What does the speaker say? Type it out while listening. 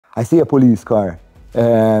I see a police car,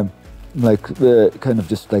 kind of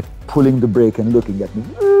just like pulling the brake and looking at me,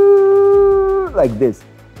 like this.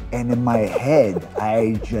 And in my head,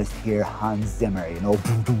 I just hear Hans Zimmer, you know,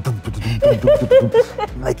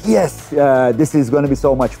 I'm like, yes, this is going to be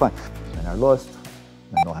so much fun. Men are lost,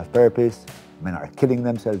 men don't have purpose, men are killing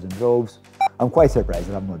themselves in droves. I'm quite surprised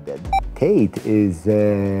that I'm not dead. Tate is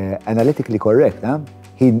analytically correct. Huh?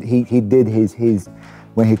 He did his,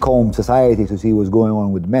 when he combed society to see what's going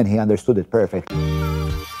on with men, he understood it perfectly.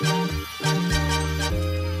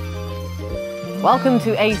 Welcome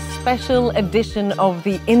to a special edition of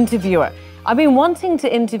The Interviewer. I've been wanting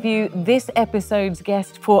to interview this episode's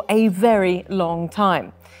guest for a very long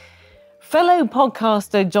time. Fellow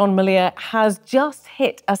podcaster Jon Mallia has just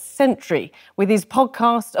hit a century with his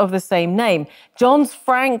podcast of the same name. Jon's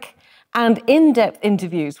frank and in-depth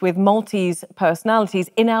interviews with Maltese personalities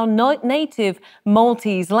in our native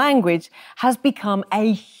Maltese language has become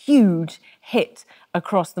a huge hit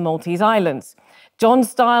across the Maltese Islands. Jon's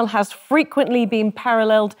style has frequently been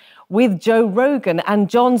paralleled with Joe Rogan, and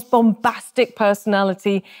Jon's bombastic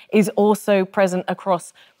personality is also present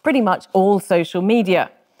across pretty much all social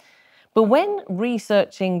media. But when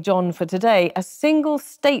researching Jon for today, a single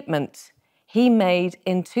statement he made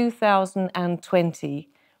in 2020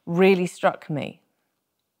 really struck me.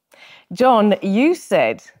 Jon, you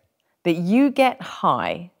said that you get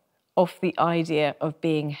high off the idea of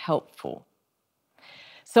being helpful.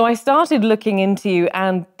 So I started looking into you,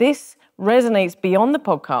 and this resonates beyond the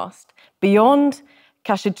podcast, beyond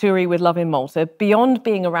Cacciaturi with Lovin Malta, beyond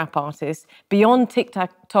being a rap artist, beyond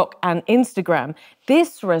TikTok and Instagram.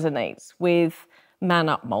 This resonates with Man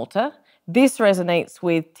Up Malta. This resonates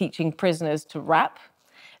with teaching prisoners to rap.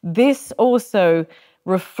 This also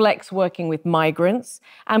reflects working with migrants,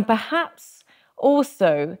 and perhaps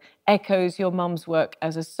also echoes your mum's work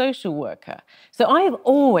as a social worker. So I've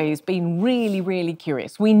always been really, really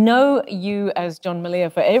curious. We know you as Jon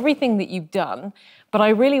Mallia for everything that you've done, but I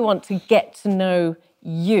really want to get to know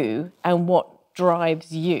you and what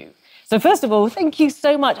drives you. So first of all, thank you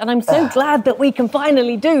so much, and I'm so glad that we can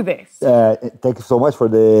finally do this. Thank you so much for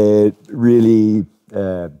the really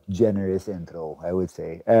generous intro, I would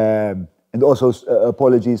say. And also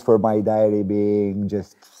apologies for my diary being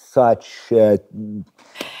just such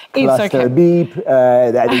cluster beep.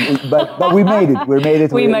 But we made it. We made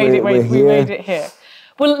it. We made it here.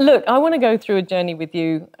 Well, look, I want to go through a journey with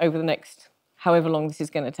you over the next however long this is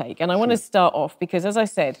going to take. And I want to start off because, as I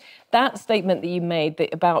said, that statement that you made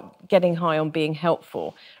about getting high on being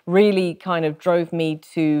helpful really kind of drove me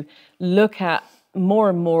to look at more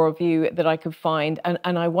and more of you that I could find. And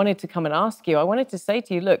I wanted to come and ask you, I wanted to say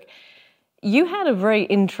to you, look, you had a very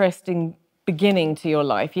interesting beginning to your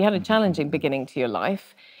life. You had a challenging beginning to your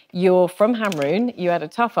life. You're from Cameroon. You had a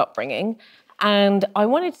tough upbringing. And I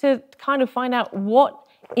wanted to kind of find out what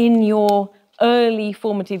in your early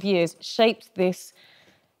formative years shaped this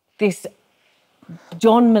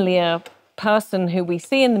Jon Mallia person who we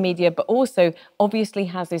see in the media, but also obviously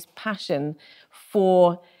has this passion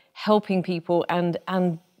for helping people and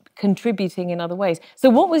contributing in other ways. So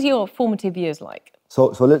what was your formative years like? So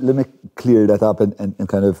let me clear that up and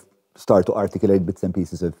kind of start to articulate bits and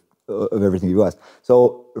pieces of everything you asked.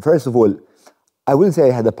 So first of all, I wouldn't say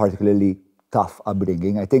I had a particularly tough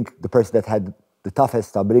upbringing. I think the person that had the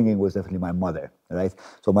toughest upbringing was definitely my mother, right?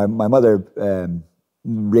 So my mother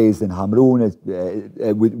raised in Cameroon,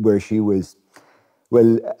 where she was,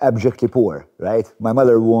 well, abjectly poor, right? My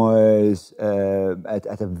mother was,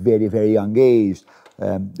 at a very, very young age,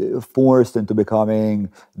 forced into becoming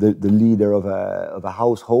the leader of a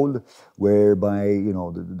household, whereby, you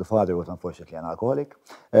know, the father was unfortunately an alcoholic.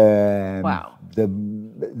 Wow. The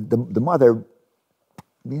mother,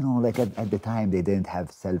 you know, like at the time, they didn't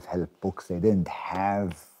have self-help books. They didn't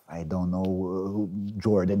have, I don't know,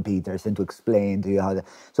 Jordan Peterson to explain to you how.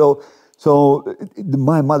 So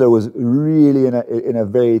my mother was really in a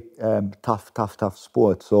very tough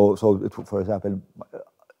spot. So for example,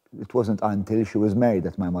 it wasn't until she was married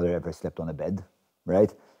that my mother ever slept on a bed,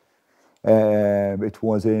 right? It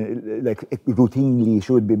was routinely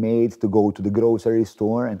she would be made to go to the grocery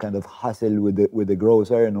store and kind of hustle with the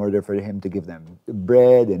grocer in order for him to give them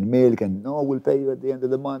bread and milk and no, we'll pay you at the end of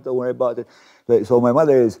the month. Don't worry about it. So my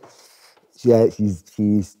mother is,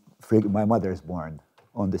 my mother is born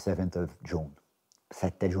on the 7th of June,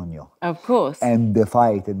 7 Giugno. Of course. And the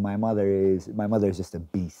fight in my mother is just a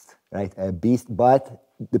beast, right? A beast. But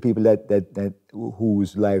the people that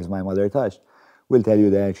whose lives my mother touched will tell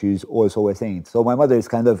you that she's also a saint. So my mother is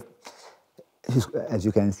kind of as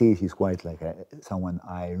you can see, she's quite like someone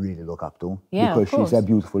I really look up to. Yeah, of because she's a course.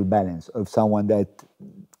 beautiful balance of someone that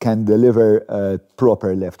can deliver a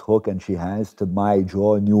proper left hook, and she has, to my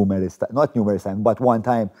jaw, not numerous times, but one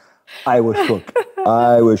time I was shook.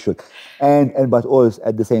 I was shook. And but also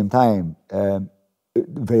at the same time,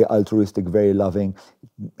 very altruistic, very loving,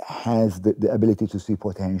 has the ability to see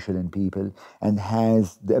potential in people, and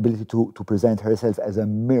has the ability to present herself as a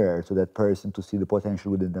mirror to that person to see the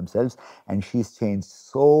potential within themselves. And she's changed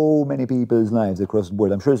so many people's lives across the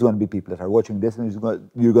board. I'm sure there's going to be people that are watching this, and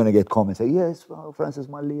you're going to get comments say, yes, well, Francis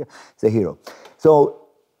Mallia is a hero. So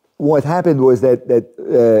what happened was that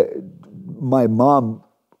my mom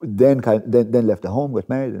then left the home, got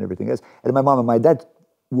married and everything else. And my mom and my dad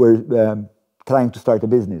were trying to start a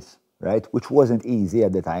business, right? Which wasn't easy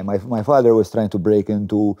at the time. My father was trying to break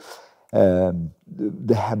into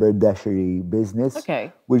the haberdashery business,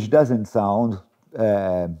 Okay. which doesn't sound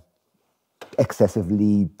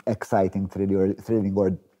excessively exciting, thrilling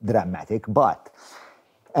or dramatic, but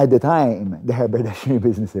at the time, the haberdashery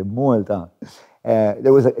business in Malta,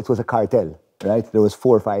 it was a cartel, right? There was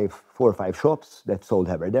four or five shops that sold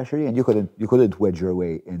haberdashery, and you couldn't wedge your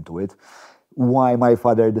way into it. Why my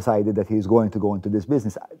father decided that he's going to go into this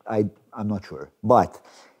business, I'm not sure. But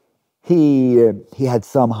he had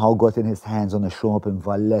somehow gotten his hands on a shop in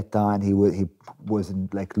Valletta, and he was in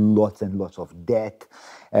like lots and lots of debt,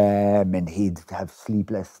 and he'd have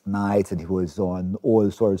sleepless nights, and he was on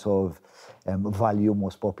all sorts of Valium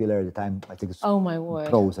was popular at the time. I think it's My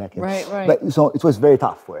word. Prozac. Right. But, so it was very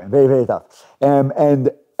tough for him, very, very tough.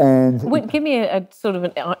 Wait, give me a sort of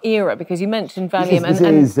an era, because you mentioned Valium. This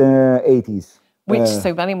is 80s.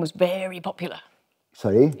 So Valium was very popular.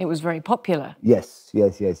 Sorry? It was very popular. Yes.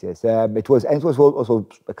 It was also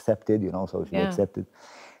accepted, so she accepted.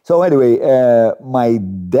 So anyway, my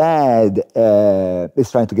dad is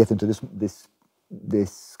trying to get into this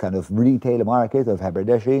kind of retail market of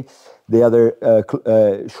haberdashery. The other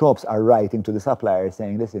shops are writing to the suppliers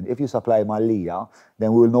saying, listen, if you supply Mallia,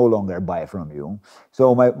 then we will no longer buy from you.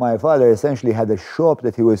 So my father essentially had a shop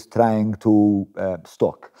that he was trying to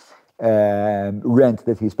stock. Rent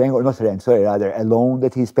that he's paying, or not rent, sorry, rather a loan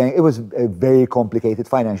that he's paying. It was a very complicated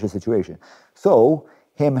financial situation. So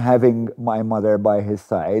him having my mother by his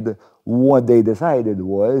side, what they decided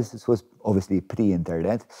was, this was obviously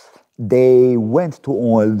pre-internet, they went to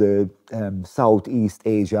all the Southeast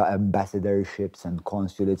Asia ambassadorships and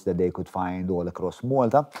consulates that they could find all across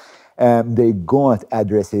Malta. They got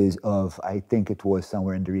addresses of, I think it was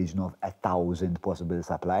somewhere in the region of 1,000 possible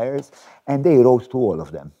suppliers, and they wrote to all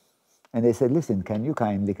of them. And they said, listen, can you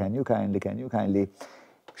kindly?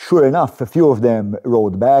 Sure enough, a few of them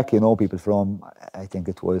wrote back, people from, I think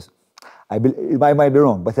it was, it might be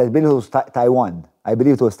wrong, but I believe it was Taiwan. I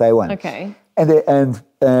believe it was Taiwan. Okay. And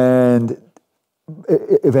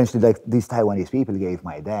eventually, like, these Taiwanese people gave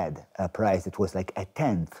my dad a price that was like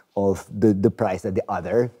 1/10 of the price that the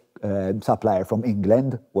other supplier from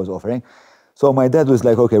England was offering. So my dad was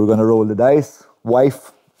like, okay, we're going to roll the dice.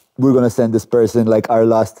 Wife, we're going to send this person like our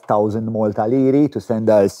last 1,000 Malta liri to send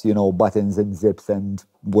us, buttons and zips and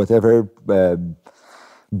whatever,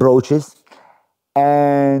 brooches.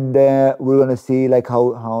 And we're going to see like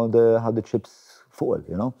how the chips fall,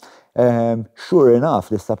 Sure enough,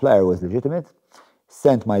 the supplier was legitimate,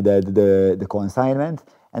 sent my dad the consignment,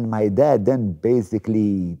 and my dad then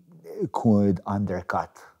basically could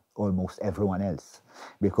undercut almost everyone else.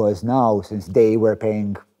 Because now, since they were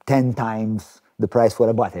paying 10 times the price for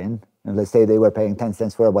a button, and let's say they were paying 10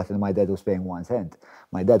 cents for a button, my dad was paying 1 cent.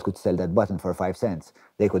 My dad could sell that button for 5 cents.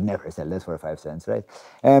 They could never sell that for 5 cents, right?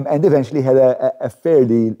 And eventually had a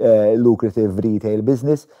fairly lucrative retail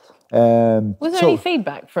business. Was there any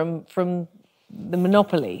feedback from the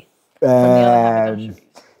monopoly? From the other haberdashers?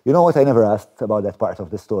 You know what? I never asked about that part of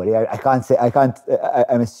the story.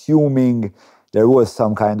 I'm assuming there was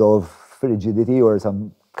some kind of frigidity or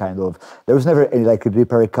some kind of, there was never any like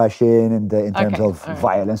repercussion in terms of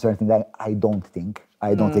violence or anything like that. I don't think.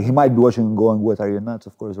 He might be watching and going, what, are you nuts?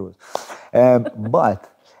 Of course there was.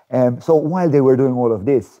 So while they were doing all of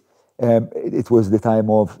this, it was the time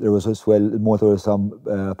of, there was as well, there was some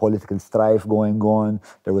political strife going on.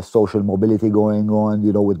 There was social mobility going on,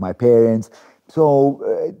 with my parents. So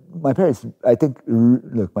my parents, I think,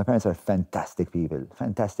 look, my parents are fantastic people.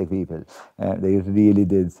 They really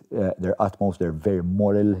did their utmost. They're very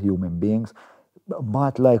moral human beings.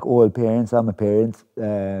 But like all parents, I'm a parent,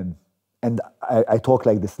 and I talk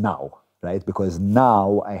like this now, right? Because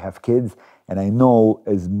now I have kids, and I know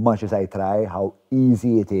as much as I try how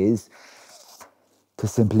easy it is to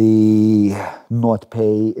simply not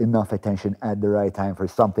pay enough attention at the right time for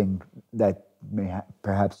something that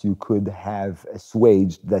perhaps you could have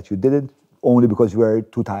assuaged that you didn't, only because you were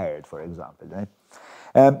too tired, for example, right?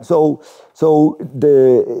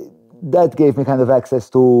 That gave me kind of access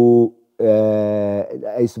to.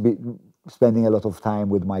 I used to be spending a lot of time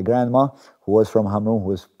with my grandma, who was from Hamrun, who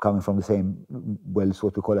was coming from the same, well, it's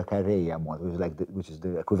what we call a karreya, which is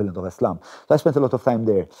the equivalent of a slum. So I spent a lot of time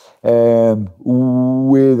there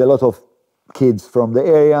with a lot of kids from the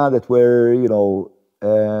area that were,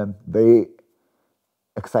 very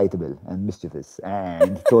excitable and mischievous,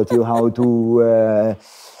 and taught you how to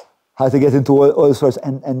get into all sorts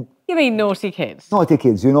and You mean naughty kids? naughty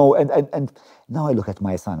kids, and now I look at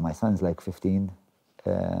my son. My son's like 15,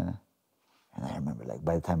 and I remember, like,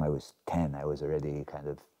 by the time I was 10, I was already kind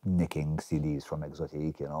of nicking CDs from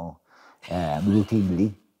Exotique,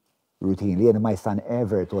 routinely. And my son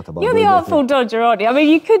ever thought about. You're the Artful Dodger, aren't you? I mean,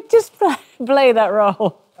 you could just play that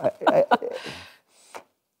role.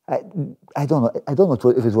 I don't know. I don't know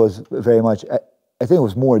if it was very much. I think it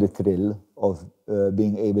was more the thrill of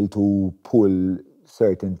being able to pull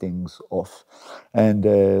certain things off. And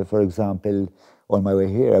for example, on my way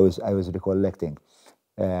here, I was recollecting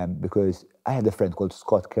because I had a friend called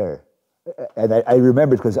Scott Kerr, and I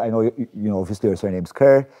remembered because I know obviously your surname's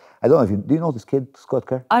Kerr. I don't know if do you know this kid Scott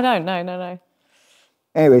Kerr? I don't. No.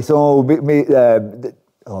 Anyway, so maybe I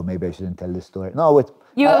shouldn't tell this story. No, wait.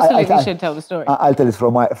 You absolutely should tell the story. I'll tell it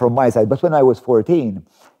from my side. But when I was 14,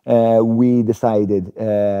 we decided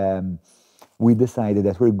that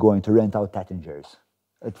we're going to rent out Tattingers.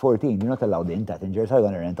 At 14, you're not allowed in Tattingers. I'm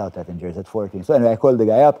going to rent out Tattingers at 14. So anyway, I called the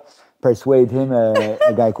guy up, persuaded him,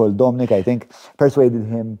 a guy called Dominic, I think, persuaded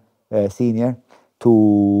him, senior,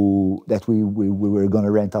 that we were going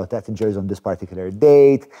to rent out Tattingers on this particular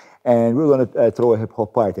date, and we were going to throw a hip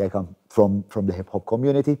hop party. I come from the hip hop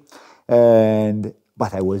community,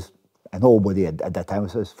 but I was a nobody at that time.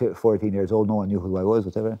 I was 14 years old. No one knew who I was,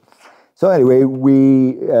 whatever. So anyway,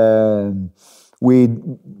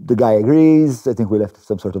 the guy agrees. I think we left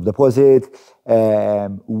some sort of deposit.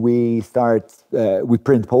 We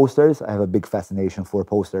print posters. I have a big fascination for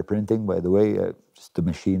poster printing, by the way, just the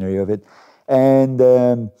machinery of it. And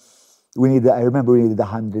I remember we needed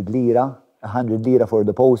 100 lira for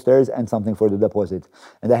the posters and something for the deposit.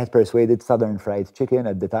 And I had persuaded Southern Fried Chicken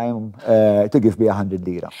at the time to give me 100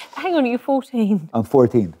 lira. Hang on, you're 14. I'm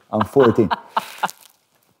 14.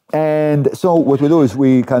 And so what we do is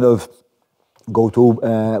we kind of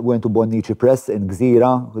went to Bonnici Press in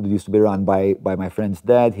Gżira, who used to be run by my friend's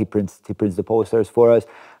dad. He prints the posters for us.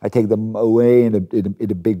 I take them away in a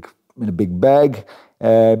big bag,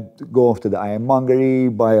 go off to the ironmongery,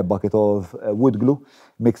 buy a bucket of wood glue,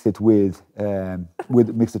 mix it with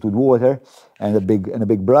water and a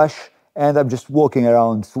big brush, and I'm just walking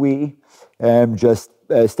around Sweetie, just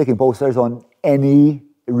sticking posters on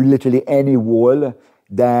literally any wall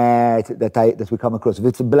that we come across. If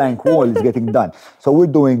it's a blank wall, it's getting done. So we're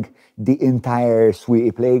doing the entire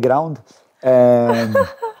Sweetie playground. And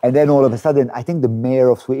then all of a sudden, I think the mayor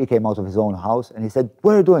of Sweetie came out of his own house and he said,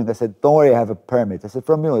 "What are you doing?" I said, "Don't worry, I have a permit." I said,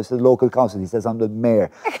 "From you?" He said, "Local council." He says, "I'm the mayor."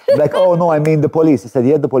 I'm like, "Oh no, I mean the police." He said,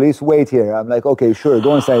 "Yeah, the police, wait here." I'm like, "Okay, sure,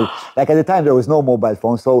 go inside." Like at the time, there was no mobile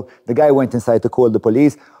phone. So the guy went inside to call the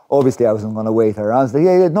police. Obviously, I wasn't going to wait around. So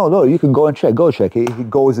yeah, no, you can go and check. Go check. He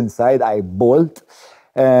goes inside. I bolt.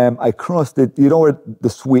 I crossed it. You know where the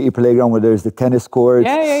Sweetie playground, where there's the tennis courts?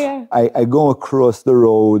 Yeah. I go across the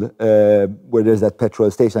road where there's that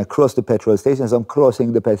petrol station. I cross the petrol station. As I'm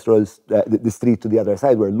crossing the street to the other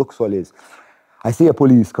side where Luxol is, I see a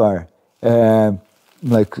police car, kind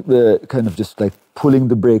of just like pulling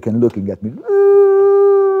the brake and looking at me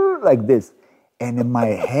like this. And in my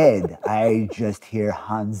head, I just hear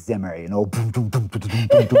Hans Zimmer,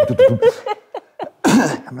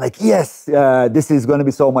 I'm like, yes, this is going to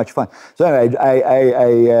be so much fun. So anyway,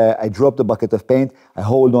 I drop the bucket of paint, I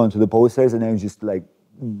hold on to the posters, and then just like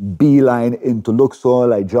beeline into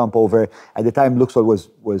Luxol. I jump over. At the time, Luxol was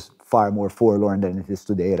far more forlorn than it is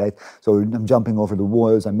today, right? So I'm jumping over the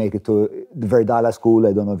walls. I make it to the Verdala School.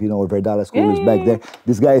 I don't know if you know where Verdala School is back there.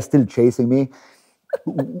 This guy is still chasing me.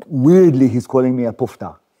 Weirdly, he's calling me a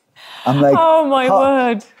pufta. I'm like, oh my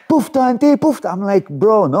word. Pufta, auntie, pufta. I'm like,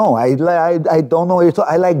 bro, no, I don't know what you're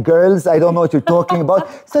talking. I like girls. I don't know what you're talking about.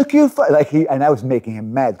 It's like and I was making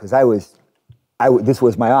him mad because this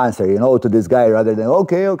was my answer, to this guy rather than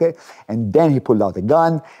okay. And then he pulled out a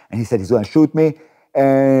gun and he said he's going to shoot me.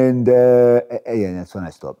 And that's when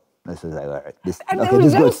I stopped. This was like, all right.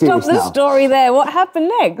 Don't stop the story there. What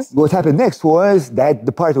happened next? What happened next was that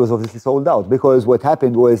the party was obviously sold out, because what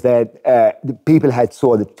happened was that the people had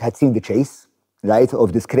seen the chase. right,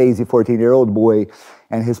 of this crazy 14-year-old boy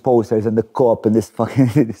and his posters and the cop and this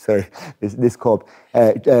fucking, sorry, this cop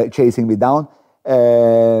chasing me down.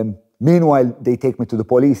 Meanwhile, they take me to the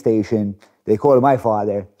police station. They call my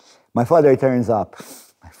father. My father turns up.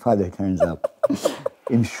 My father turns up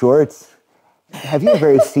in shorts. Have you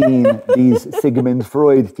ever seen these Sigmund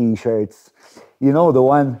Freud t-shirts? You know the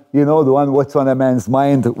one, what's on a man's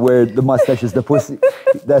mind, where the mustache is the pussy?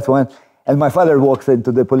 That one. And my father walks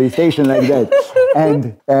into the police station like that.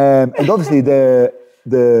 And obviously the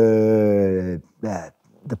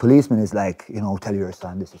policeman is like, tell your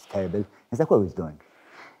son this is terrible. He's like, what was he doing?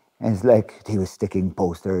 And it's like, he was sticking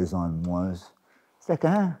posters on walls. It's like,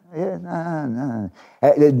 yeah, nah.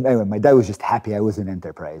 Anyway, my dad was just happy I was in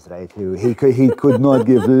Enterprise, right? He could not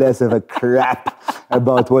give less of a crap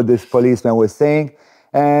about what this policeman was saying.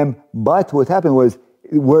 But what happened was,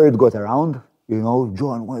 word got around.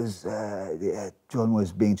 Jon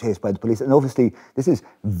was being chased by the police, and obviously this is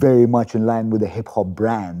very much in line with the hip hop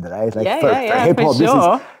brand, right? Like for hip hop,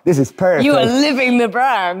 sure. This is perfect. You are living the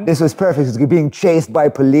brand. This was perfect. It's being chased by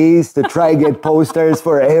police to try get posters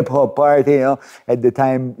for a hip hop party. At the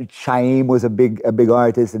time, Shaim was a big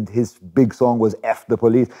artist, and his big song was "F the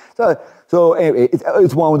Police." So anyway,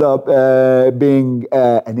 it's wound up being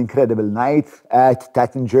an incredible night at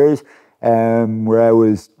Tattinger's. Where I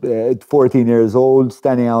was 14 years old,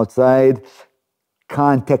 standing outside,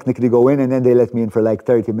 can't technically go in, and then they let me in for like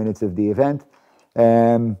 30 minutes of the event.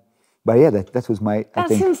 But yeah, that was my.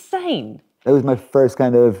 That's insane. That was my first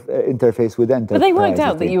kind of interface with Enterprise. But they worked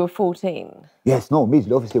out that you were 14. Yes, no,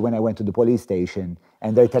 immediately. Obviously, when I went to the police station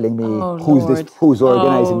and they're telling me who's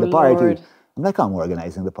organizing the party. Lord. I'm like, I'm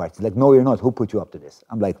organizing the party. Like, no, you're not. Who put you up to this?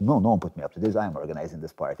 I'm like, no one put me up to this. I'm organizing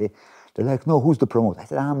this party. They're like, no, who's the promoter? I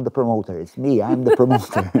said, I'm the promoter. It's me. I'm the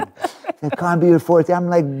promoter. It can't be your 40. I'm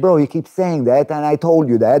like, bro, you keep saying that, and I told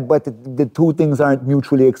you that, but the two things aren't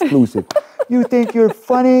mutually exclusive. You think you're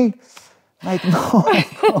funny? Like, no.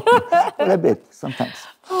 Well, a bit, sometimes.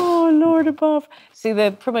 Oh, Lord above. See,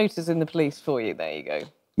 the promoters in the police for you. There you go.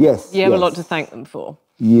 Yes. You have a lot to thank them for.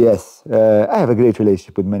 Yes, I have a great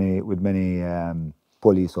relationship with many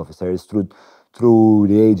police officers through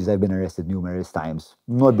the ages. I've been arrested numerous times.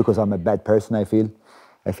 Not because I'm a bad person. I feel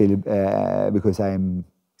because I'm.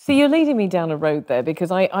 See, you're leading me down a road there,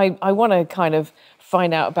 because I want to kind of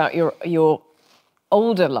find out about your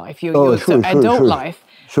older life, your adult life.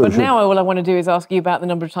 But now all I want to do is ask you about the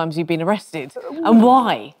number of times you've been arrested and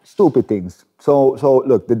why. Stupid things. So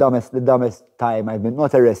look, the dumbest time I've been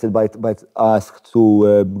not arrested, but asked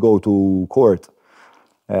to go to court.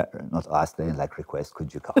 Not asked, they didn't like request.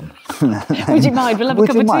 Could you come? Would you mind? We'll have a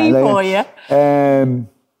cup of tea for you.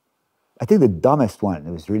 I think the dumbest one.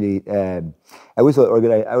 It was really. I was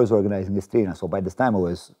organizing this dinner, so by this time I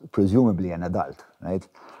was presumably an adult, right?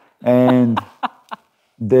 And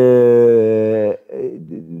I'd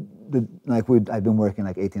been working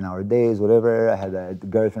like 18-hour days, whatever. I had a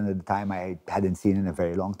girlfriend at the time I hadn't seen in a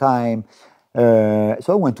very long time. So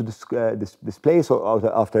I went to this place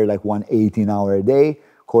after like one 18-hour day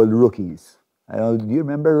called Rookies. Do you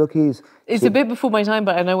remember Rookies? It's a bit before my time,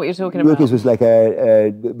 but I know what you're talking about. Rookies was like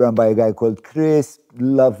run by a guy called Chris.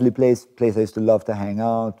 Lovely place I used to love to hang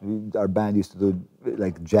out. Our band used to do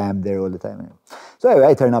like jam there all the time. So anyway,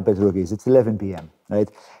 I turn up at Rookies. It's 11 p.m. right?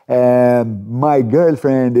 My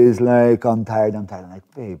girlfriend is like, I'm tired. I'm like,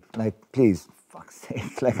 babe, like, please, fuck's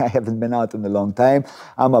sake. Like, I haven't been out in a long time.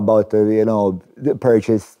 I'm about to,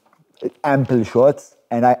 purchase ample shots.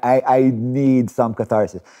 And I need some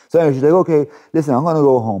catharsis. So anyway, she's like, okay, listen, I'm going to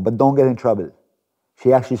go home, but don't get in trouble.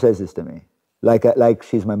 She actually says this to me, like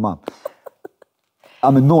she's my mom.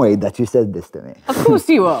 I'm annoyed that she said this to me. Of course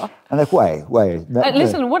you are. I'm like, why?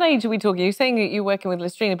 Listen, what age are we talking? You're saying that you're working with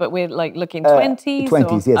Listrina, but we're like looking 20s?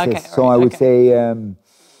 20s, yes, okay, yes. So I would say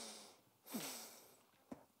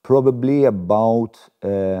probably about,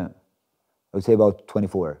 about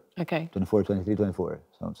 24. Okay. 24, 23, 24.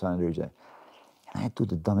 So under age. I do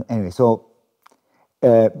the dumb. Anyway, so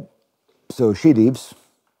she leaves,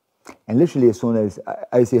 and literally as soon as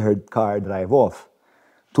I see her car drive off,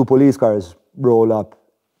 2 police cars roll up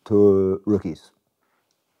to Rookies.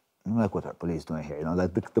 I'm like, what are police doing here?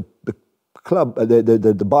 Like the club,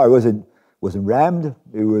 the bar wasn't rammed.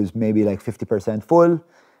 It was maybe like 50% full.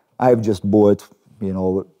 I've just bought,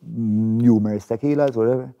 numerous tequilas,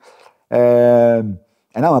 whatever, and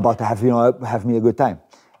I'm about to have me a good time.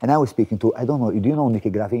 And I was speaking to, I don't know, do you know Nicky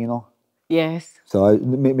Gravino? Yes. So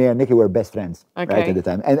me and Nicky were best friends right Okay. at the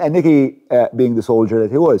time. And Nicky, being the soldier that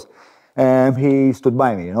he was, he stood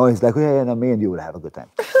by me, He's like, yeah, me and you will have a good time.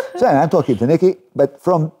 So I'm talking to Nicky, but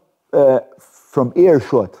from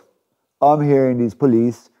earshot, I'm hearing these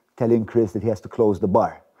police telling Chris that he has to close the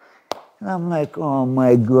bar. And I'm like, oh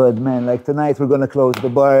my God, man, like tonight we're gonna close the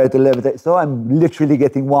bar at 11. So I'm literally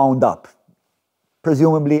getting wound up.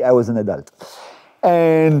 Presumably I was an adult.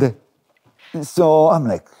 And so I'm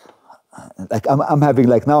like I'm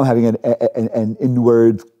having an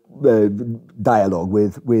inward dialogue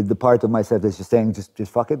with the part of myself that's just saying,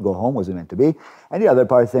 just fuck it, go home, wasn't meant to be. And the other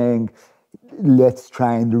part saying, let's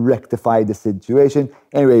try and rectify the situation.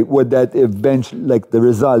 Anyway, what that eventually, like the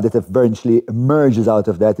result that eventually emerges out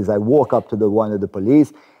of that is I walk up to one of the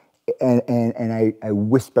police and I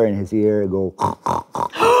whisper in his ear, go,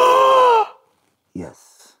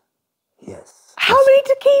 yes. How many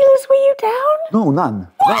tequilas were you down? No, none.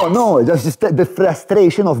 What? No. It was just the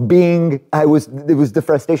frustration of being. It was the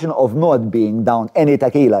frustration of not being down any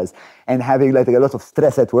tequilas and having like a lot of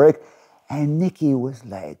stress at work. And Nikki was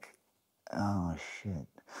like, "Oh shit!"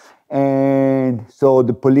 And so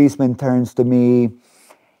the policeman turns to me,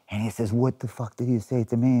 and he says, "What the fuck did you say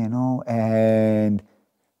to me?" You know? And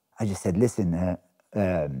I just said, "Listen,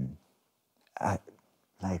 I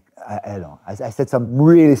don't know. I said some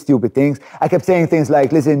really stupid things. I kept saying things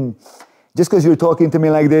like, listen, just because you're talking to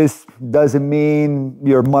me like this doesn't mean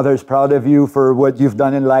your mother's proud of you for what you've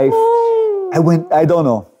done in life." Ooh. I don't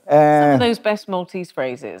know. Some of those best Maltese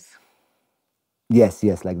phrases. Yes,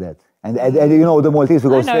 like that. And you know, the Maltese,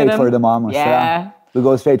 we go straight for the mom. Yeah. We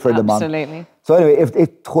go straight for the mom. Absolutely. So anyway,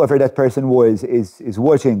 if whoever that person was is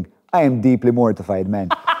watching, I am deeply mortified,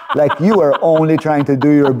 man. Like, you are only trying to do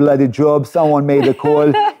your bloody job. Someone made a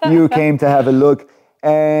call. You came to have a look.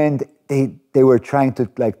 And they were trying to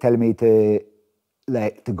like tell me to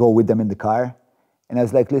go with them in the car. And I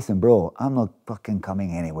was like, listen, bro, I'm not fucking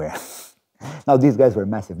coming anywhere. Now, these guys were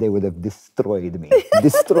massive. They would have destroyed me.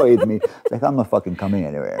 Like, I'm not fucking coming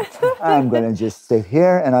anywhere. I'm going to just sit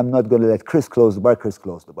here and I'm not going to let Chris close the bar.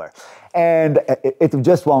 And it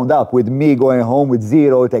just wound up with me going home with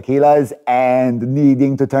 0 tequilas and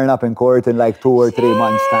needing to turn up in court in like 2 or 3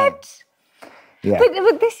 months' time. Yeah.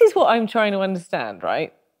 But this is what I'm trying to understand,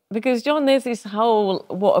 right? Because, Jon, there's this whole,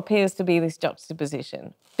 what appears to be this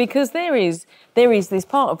juxtaposition. Because there is this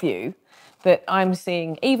part of you that I'm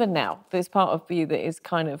seeing, even now, there's part of you that is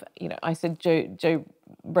kind of, you know, I said Joe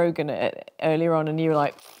Rogan earlier on, and you were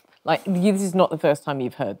like, this is not the first time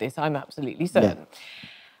you've heard this, I'm absolutely certain. Yeah.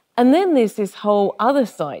 And then there's this whole other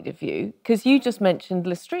side of you, because you just mentioned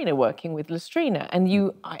Lustrina, working with Lustrina, and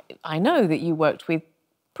I know that you worked with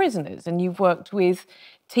prisoners, and you've worked with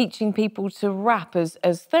teaching people to rap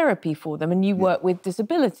as therapy for them, and you work with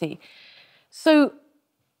disability. So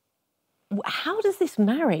how does this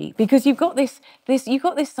marry? Because you've got this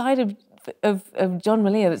side of Jon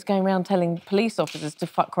Mallia that's going around telling police officers to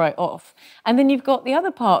fuck right off, and then you've got the other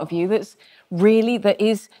part of you that's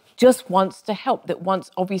just wants to help,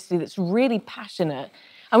 that's really passionate.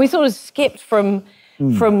 And we sort of skipped from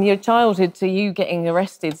your childhood to you getting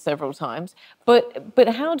arrested several times. But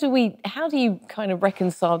how do you kind of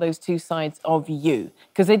reconcile those two sides of you?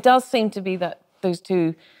 Because it does seem to be that those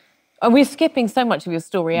two. And we're skipping so much of your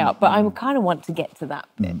story out, but I kind of want to get to that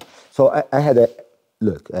bit. So I had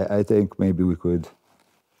I think maybe we could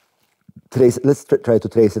let's try to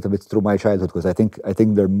trace it a bit through my childhood, because I think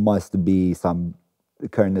there must be some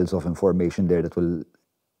kernels of information there that will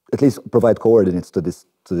at least provide coordinates to this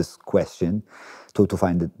question, to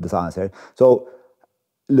find this answer. So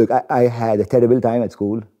look, I had a terrible time at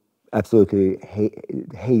school, absolutely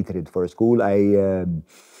hated for school. I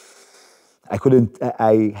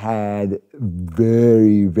had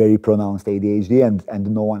very, very pronounced ADHD, and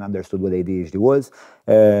no one understood what ADHD was.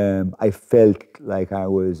 I felt like I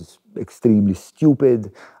was extremely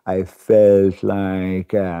stupid. I felt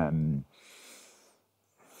like I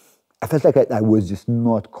was just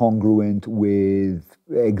not congruent with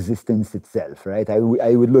existence itself, right? I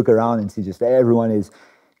would look around and see just everyone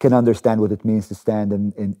can understand what it means to stand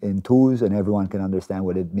in twos, and everyone can understand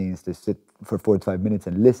what it means to sit for 45 minutes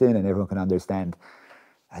and listen, and everyone can understand,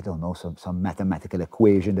 I don't know, some mathematical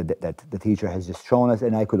equation that the teacher has just shown us,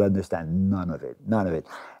 and I could understand none of it.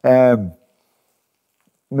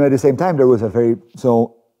 But at the same time, there was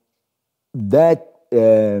that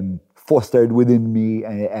fostered within me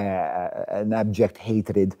an abject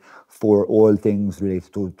hatred for all things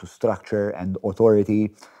related to structure and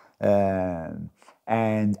authority,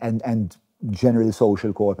 and generally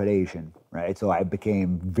social cooperation, right? So I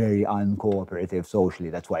became very uncooperative socially.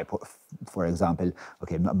 That's why, for example,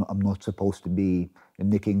 okay, I'm not supposed to be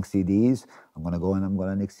nicking CDs. I'm going to go and I'm going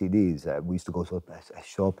to nick CDs. We used to go to a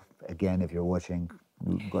shop, again, if you're watching,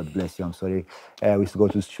 God bless you, I'm sorry. We used to go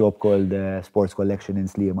to a shop called Sports Collection in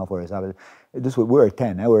Sliema, for example. We were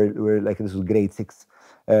 10, we're like, this was grade 6.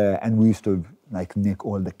 And we used to like nick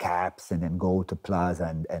all the caps and then go to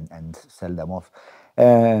Plaza and sell them off.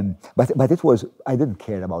 But it was, I didn't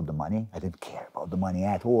care about the money. I didn't care about the money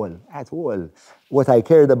at all, at all. What I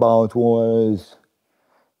cared about was,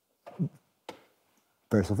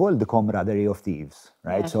 first of all, the camaraderie of thieves,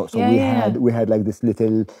 right? Yeah. So we had like this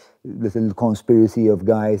little conspiracy of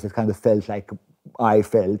guys that kind of felt like I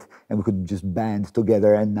felt, and we could just band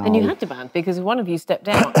together. And now, And you had to band because if one of you stepped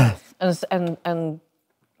down and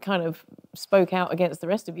kind of spoke out against the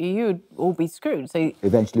rest of you, you would all be screwed. So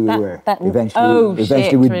eventually we were.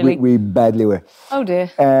 Eventually we badly were. Oh dear.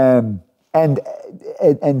 And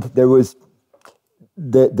there was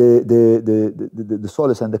the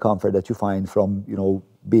solace and the comfort that you find from, you know,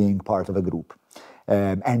 being part of a group,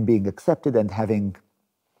 and being accepted and having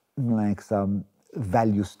like some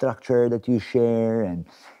value structure that you share, and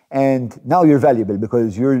now you're valuable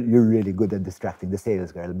because you're really good at distracting the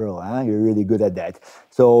sales girl, bro. Huh? You're really good at that.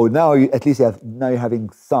 So now at least you're having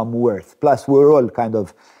some worth. Plus, we're all kind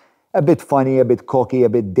of a bit funny, a bit cocky, a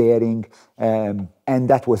bit daring, and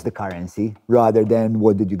that was the currency rather than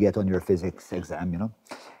what did you get on your physics exam, you know.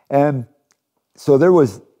 So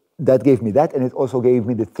that gave me that, and it also gave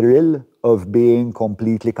me the thrill of being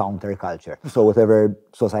completely counterculture. So whatever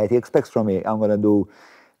society expects from me, I'm gonna do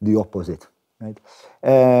the opposite, right?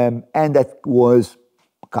 And that was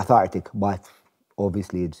cathartic, but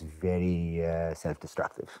obviously it's very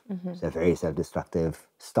self-destructive. It's a very self-destructive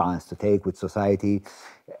stance to take with society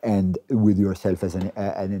and with yourself as an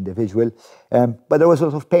individual. But there was a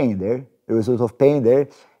lot of pain there.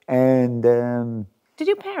 And Did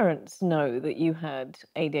your parents know that you had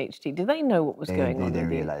ADHD? Did they know what was going on? They didn't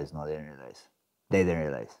realize. No, they didn't realize. They didn't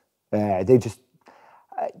realize. They just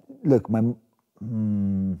look.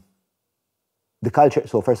 The culture.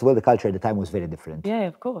 So first of all, the culture at the time was very different. Yeah,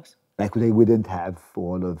 of course. Like we didn't have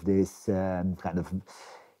all of this kind of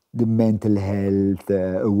the mental health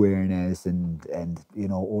awareness and you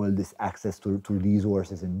know, all this access to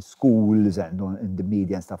resources in schools and in the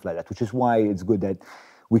media and stuff like that. Which is why it's good that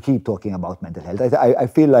we keep talking about mental health. I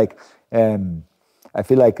feel like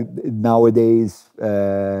nowadays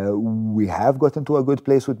we have gotten to a good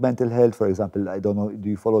place with mental health. For example, I don't know, do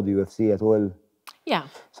you follow the UFC at all? Yeah.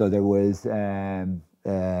 So there was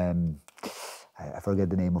I forget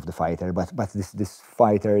the name of the fighter, but this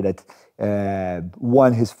fighter that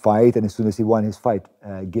won his fight, and as soon as he won his fight,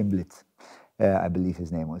 Gimlet, I believe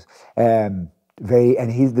his name was.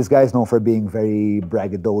 This guy is known for being very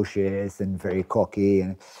braggadocious and very cocky,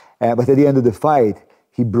 and but at the end of the fight,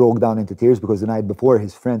 he broke down into tears because the night before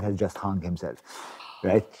his friend had just hung himself,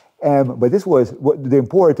 right? But this was the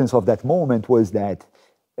importance of that moment was that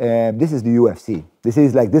this is the UFC.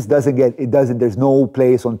 There's no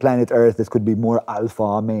place on planet Earth that could be more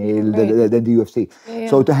alpha male than the UFC. Yeah.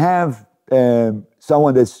 So to have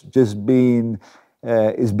someone that's just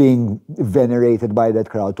is being venerated by that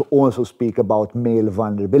crowd to also speak about male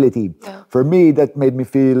vulnerability, for me, that made me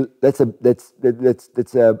feel that's a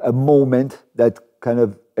moment that kind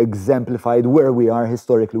of exemplified where we are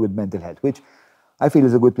historically with mental health, which I feel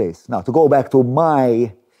is a good place. Now, to go back to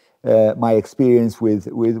my experience with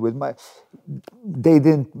my,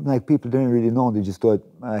 people didn't really know. They just thought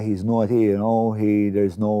he's naughty, you know.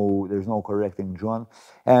 There's no correcting John.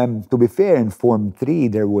 To be fair, in Form 3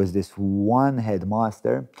 there was this one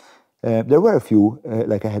headmaster. There were a few,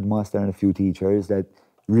 like a headmaster and a few teachers that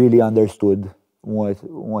really understood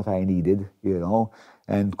what I needed, you know,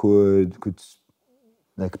 and could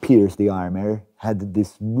like pierce the armor. Had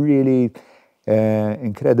this really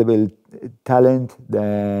incredible talent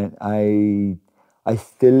that I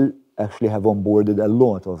still actually have onboarded a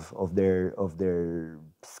lot of their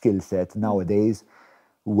skill set nowadays.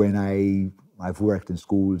 When I've worked in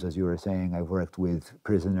schools, as you were saying, I've worked with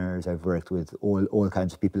prisoners, I've worked with all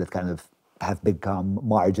kinds of people that kind of have become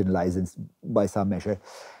marginalized by some measure,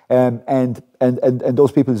 and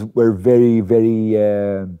those people were very, very.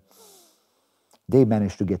 They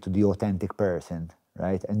managed to get to the authentic person.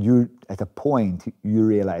 Right, and you at a point you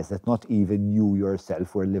realize that not even you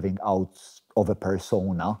yourself were living out of a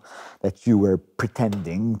persona, that you were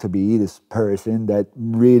pretending to be this person that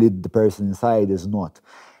really the person inside is not.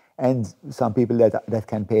 And some people that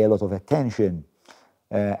can pay a lot of attention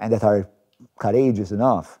and that are courageous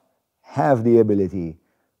enough have the ability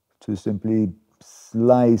to simply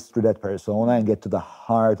slice through that persona and get to the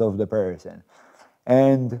heart of the person.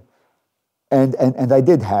 And I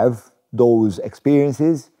did have those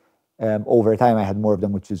experiences. Over time, I had more of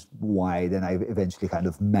them, which is why then I eventually kind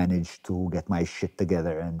of managed to get my shit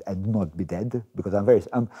together and not be dead. Because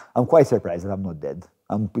I'm quite surprised that I'm not dead.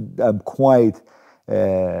 I'm quite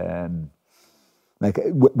like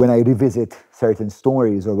when I revisit certain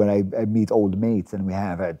stories or when I meet old mates and we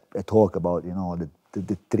have a talk about, you know,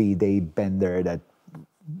 the 3-day bender that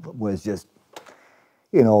was just,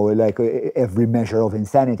 you know, like every measure of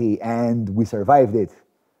insanity, and we survived it.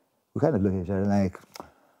 We kind of look at each other like,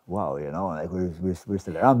 wow, you know, like we're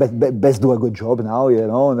still around. Best do a good job now, you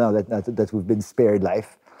know, now that we've been spared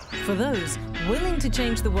life. For those willing to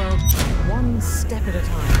change the world one step at a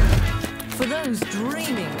time. For those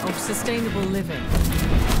dreaming of sustainable living.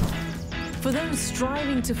 For those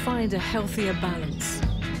striving to find a healthier balance.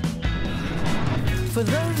 For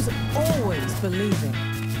those always believing.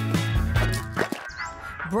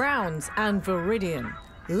 Browns and Viridian.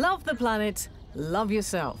 Love the planet, love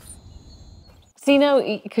yourself. So, you know,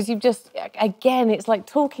 because you've just, again, it's like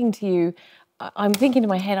talking to you, I'm thinking in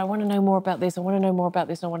my head, I want to know more about this, I want to know more about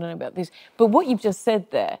this, I want to know about this. But what you've just said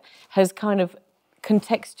there has kind of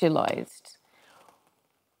contextualized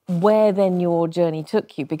where then your journey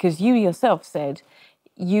took you, because you yourself said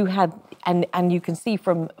you had, and you can see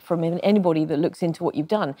from anybody that looks into what you've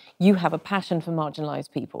done, you have a passion for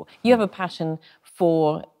marginalized people. You have a passion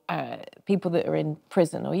for people that are in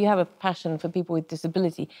prison, or you have a passion for people with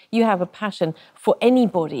disability. You have a passion for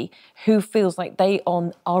anybody who feels like they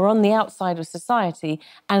are on the outside of society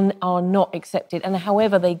and are not accepted, and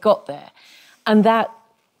however they got there. And that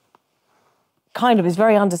kind of is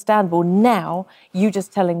very understandable now, you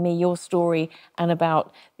just telling me your story and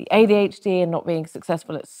about the ADHD and not being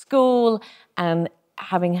successful at school and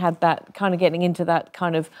having had that kind of getting into that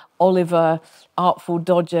kind of Oliver Artful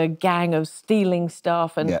Dodger gang of stealing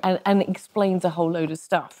stuff and explains a whole load of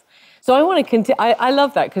stuff. So I want to continue. I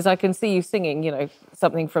love that because I can see you singing, you know,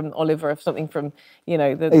 something from Oliver, something from, you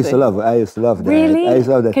know, I used to love that. Really? I used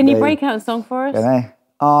to love that. Can you break out a song for us? Can I?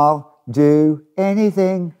 I'll do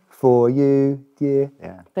anything for you, dear.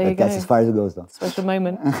 Yeah. There you go. That's as far as it goes, though. Special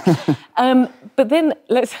moment. But then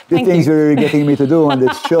let's. The things you're getting me to do on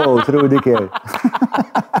this show, Trudy Kerr.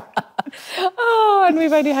 Oh, and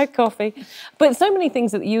we've only had coffee. But so many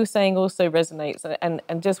things that you were saying also resonates,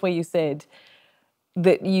 and just where you said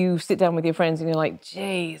that you sit down with your friends and you're like,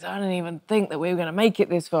 geez, I didn't even think that we were going to make it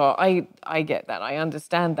this far. I get that. I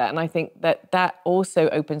understand that. And I think that also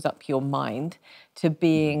opens up your mind to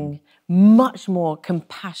being much more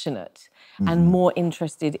compassionate and more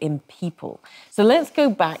interested in people. So let's go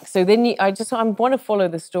back. So then I want to follow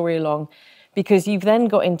the story along, because you've then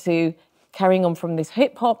got into carrying on from this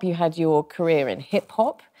hip hop. You had your career in hip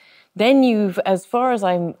hop. Then you've, as far as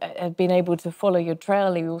I've been able to follow your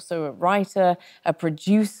trail, you're also a writer, a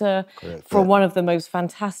producer. Correct, for one of the most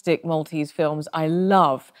fantastic Maltese films. I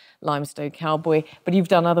love Limestone Cowboy, but you've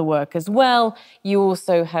done other work as well. You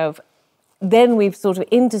also have, then we've sort of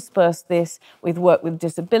interspersed this with work with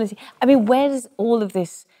disability. I mean, where does all of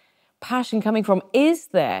this passion coming from? Is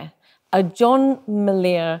there a Jon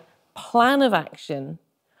Mallia plan of action,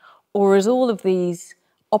 or is all of these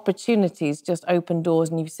opportunities just open doors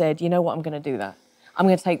and you've said, you know what, I'm going to do that. I'm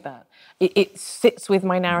going to take that. It sits with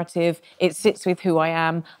my narrative. It sits with who I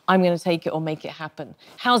am. I'm going to take it or make it happen.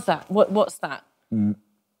 How's that? What's that?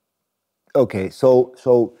 Okay, so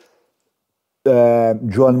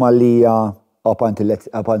Jon Mallia up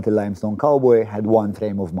until Limestone Cowboy had one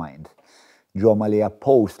frame of mind. Jon Mallia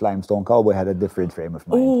post Limestone Cowboy had a different frame of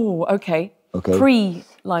mind. Oh, okay. Okay.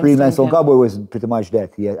 Pre-Limestone Cowboy was pretty much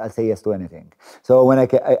that. Yeah, I'd say yes to anything. So when I'd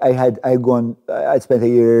spent a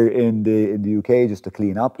year in the UK just to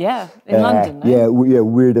clean up. Yeah, in London. No? Yeah,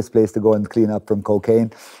 weirdest place to go and clean up from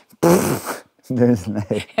cocaine. There's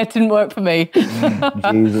like, it didn't work for me.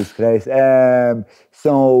 Jesus Christ.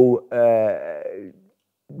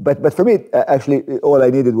 But for me, actually, all I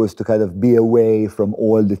needed was to kind of be away from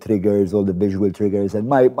all the triggers, all the visual triggers. And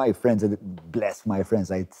my friends, bless my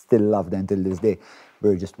friends, I still love them till this day.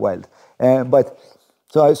 We're just wild.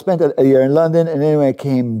 So I spent a year in London, and then when I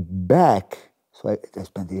came back, so I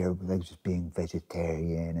spent a year like just being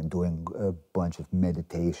vegetarian and doing a bunch of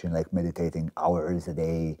meditation, like meditating hours a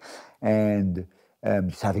day, and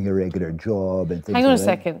just having a regular job and things. Hang on like a that.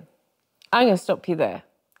 second. I'm going to stop you there.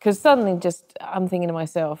 Because suddenly I'm thinking to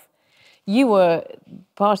myself, you were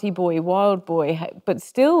party boy, wild boy, but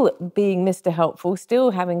still being Mr. Helpful, still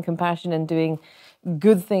having compassion and doing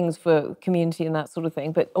good things for community and that sort of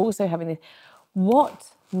thing, but also having this.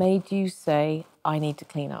 What made you say, I need to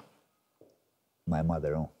clean up? My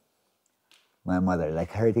mother, like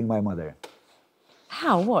hurting my mother.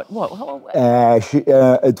 How? What?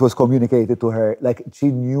 It was communicated to her, like she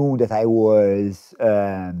knew that I was...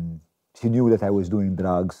 She knew that I was doing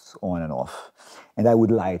drugs on and off. And I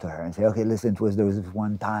would lie to her and say, okay, listen, there was this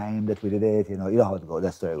one time that we did it, you know how it goes,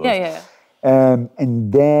 that story goes. Yeah.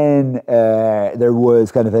 And then there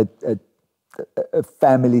was kind of a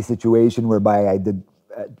family situation whereby I did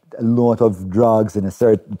a lot of drugs in a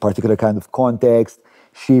certain particular kind of context.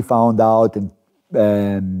 She found out,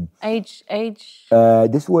 and Age?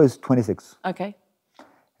 this was 26. Okay.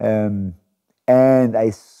 And I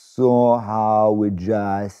saw how it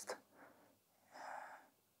just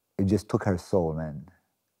took her soul, man.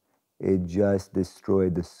 It just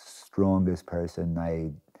destroyed the strongest person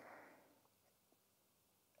I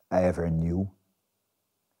ever knew.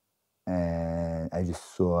 And I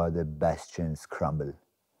just saw the bastions crumble.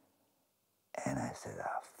 And I said,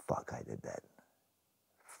 fuck, I did that.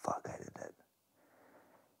 Fuck, I did that.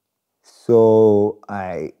 So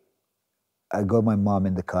I got my mom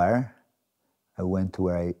in the car. I went to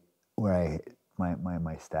where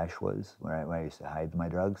my stash was, where I used to hide my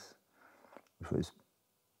drugs, which was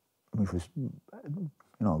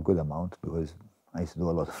a good amount because I used to do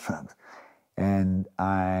a lot of drugs. And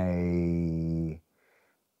I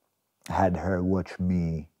had her watch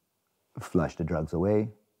me flush the drugs away.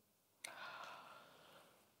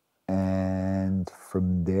 And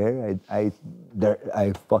from there, I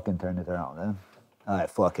fucking turned it around. I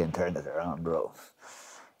fucking turned it around, bro.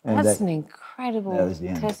 And That's an incredible that was the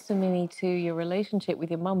end. testimony to your relationship with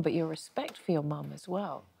your mum, but your respect for your mum as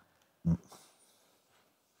well.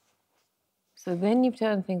 So then you've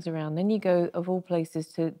turned things around. Then you go, of all places,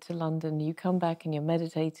 to London. You come back and you're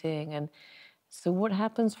meditating. And so what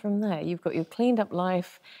happens from there? You've got your cleaned up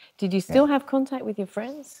life. Did you still have contact with your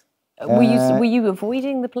friends? Were you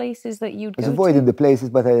avoiding the places that you'd go to? I was avoiding the places,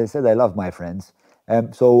 but as I said, I love my friends.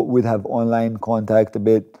 So we'd have online contact a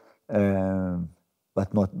bit,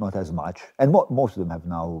 but not as much. And most of them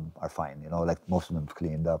are fine, like most of them have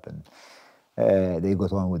cleaned up and they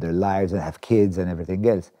got on with their lives and have kids and everything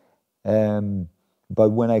else. But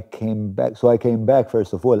when I came back,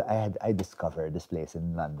 first of all, I discovered this place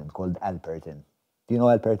in London called Alperton. Do you know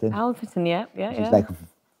Alperton? Alperton, yeah. It's like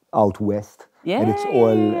out west. Yeah. And it's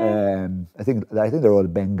all, I think they're all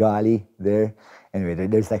Bengali there. Anyway,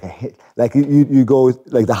 there's you go,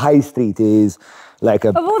 like the high street is like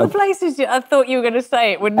Of all the places I thought you were going to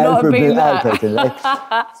say, it would not have been that. Alperton,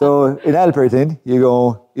 right? So in Alperton, you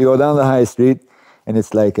go down the high street and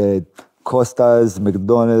it's like a Costa's,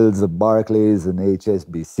 McDonald's, a Barclays, an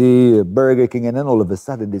HSBC, a Burger King, and then all of a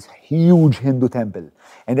sudden this huge Hindu temple.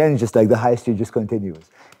 And then just like the high street just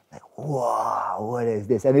continues. Like, wow, what is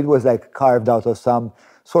this? And it was like carved out of some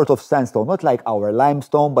sort of sandstone, not like our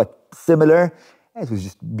limestone, but similar. And it was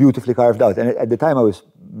just beautifully carved out. And at the time I was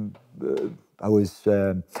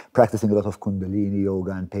practicing a lot of Kundalini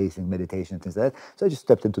yoga and pacing meditation and things like that. So I just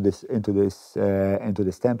stepped into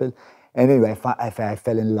this temple. And anyway, I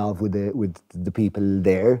fell in love with the people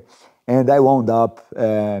there, and I wound up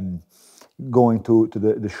going to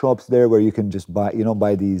the shops there where you can just buy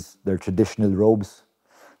their traditional robes.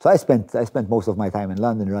 So I spent most of my time in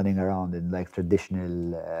London running around in like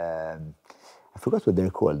traditional. I forgot what they're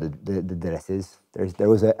called. The dresses. There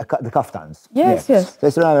was the kaftans. Yes. So I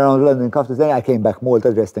used to run around London in kaftans. Then I came back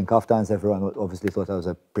Malta dressed in kaftans. Everyone obviously thought I was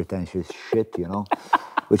a pretentious shit,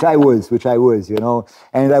 which I was,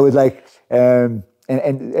 and I was like, and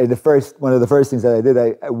one of the first things that I did,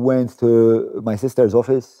 I went to my sister's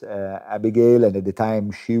office, Abigail, and at the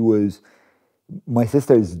time my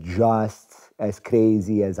sister is just as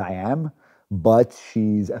crazy as I am, but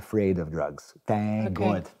she's afraid of drugs. Thank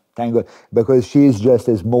God, because she's just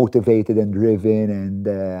as motivated and driven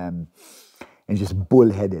and just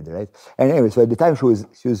bullheaded, right? And anyway, so at the time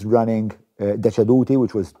she was running Decaduti,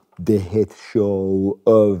 which was the hit show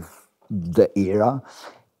of the era,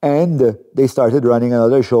 and they started running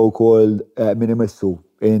another show called Minimissu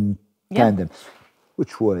in tandem,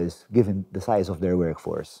 which was, given the size of their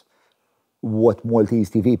workforce, what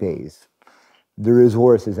Maltese TV pays. The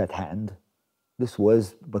resources at hand. This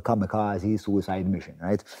was a kamikaze suicide mission,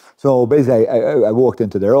 right? So basically, I walked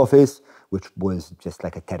into their office, which was just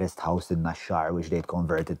like a terraced house in Nashar, which they'd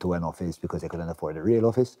converted to an office because they couldn't afford a real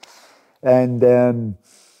office. And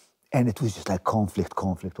it was just like conflict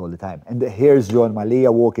all the time. And here's Jon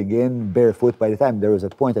Mallia walking in barefoot. By the time there was a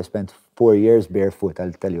point, I spent 4 years barefoot.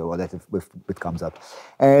 I'll tell you about that if it comes up.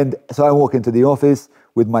 And so I walk into the office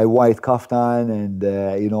with my white kaftan and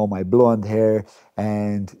my blonde hair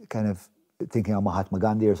and kind of thinking I'm Mahatma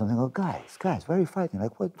Gandhi or something. Oh, guys, why are you fighting?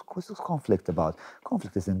 Like, what's this conflict about?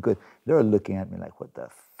 Conflict isn't good. They're looking at me like, what the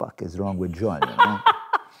fuck is wrong with Jon?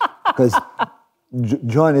 Because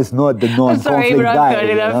Jon is not the non-conflict guy. I'm sorry, but I'm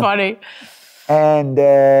finding that funny. And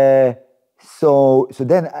so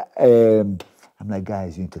then I'm like,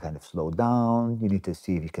 guys, you need to kind of slow down. You need to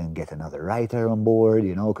see if you can get another writer on board,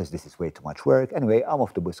 because this is way too much work. Anyway, I'm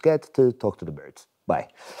off to Busquets to talk to the birds. Bye.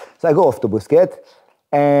 So I go off to Busquets,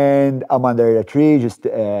 And I'm under a tree, just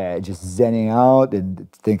zenning out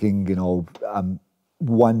and thinking, I'm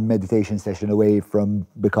one meditation session away from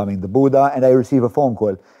becoming the Buddha. And I receive a phone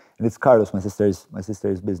call, and it's Carlos, my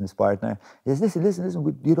sister's business partner. He says, listen,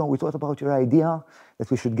 we thought about your idea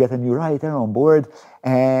that we should get a new writer on board,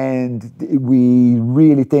 and we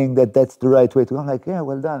really think that that's the right way to go. I'm like, yeah,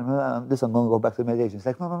 well done. Listen, I'm going to go back to meditation. It's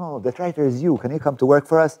like, no, that writer is you. Can you come to work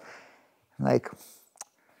for us? I'm like,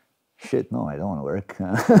 shit, no, I don't want to work.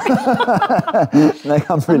 Like,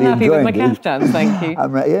 I'm really happy with enjoying my this. kaftans, thank you.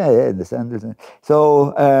 I'm right, yeah, understand.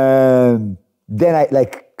 So then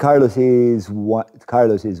Carlos is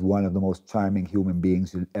one of the most charming human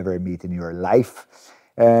beings you'll ever meet in your life.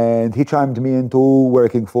 And he charmed me into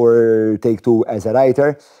working for Take Two as a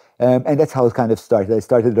writer. And that's how it kind of started. I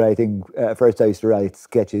started writing, first I used to write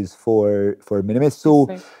sketches for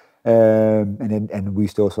Minimitsu. And we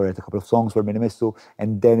used to also write a couple of songs for Minimitsu.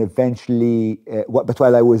 And then eventually, but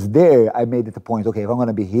while I was there, I made it a point, okay, if I'm going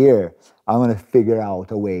to be here, I'm going to figure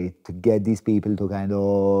out a way to get these people to kind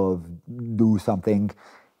of do something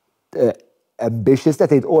ambitious that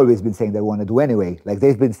they'd always been saying they want to do anyway. Like,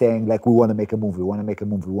 they've been saying, like, we want to make a movie, we want to make a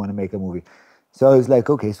movie, we want to make a movie. So I was like,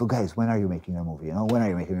 okay, so guys, when are you making your movie? When are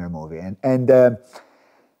you making your movie? And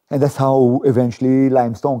that's how eventually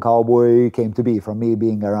Limestone Cowboy came to be, from me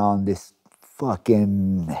being around this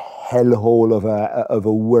fucking hellhole of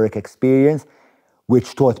a work experience,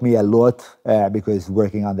 which taught me a lot, because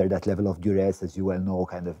working under that level of duress, as you well know,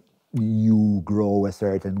 kind of you grow a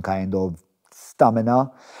certain kind of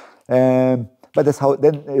stamina. But that's how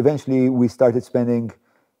then eventually we started spending,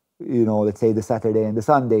 let's say the Saturday and the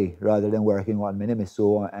Sunday, rather than working on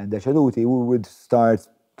Minimitsu and Deshaduti, we would start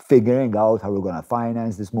figuring out how we're going to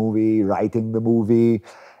finance this movie, writing the movie,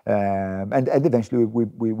 and eventually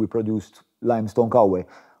we produced Limestone Cowboy.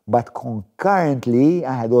 But concurrently,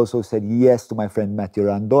 I had also said yes to my friend Matthew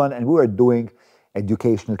Randon, and we were doing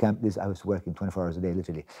educational campaigns. I was working 24 hours a day,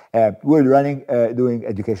 literally. We were doing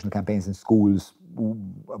educational campaigns in schools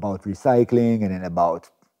about recycling and then about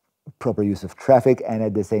proper use of traffic. And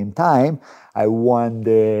at the same time, I won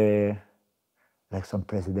the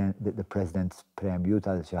President's Premio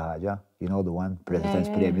tal xi ħaġa, the one, President's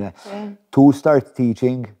Premio, to start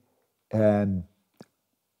teaching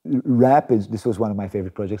rap. This was one of my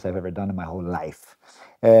favorite projects I've ever done in my whole life.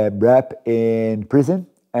 Rap in prison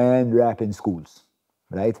and rap in schools,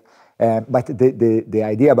 right? But the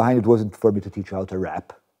idea behind it wasn't for me to teach you how to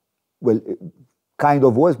rap. Well, it kind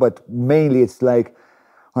of was, but mainly it's like,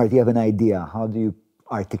 all right, you have an idea. How do you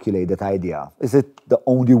articulate that idea? Is it the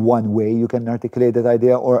only one way you can articulate that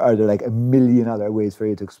idea, or are there like a million other ways for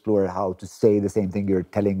you to explore how to say the same thing you're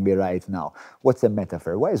telling me right now? What's a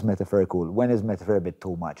metaphor? Why is metaphor cool? When is metaphor a bit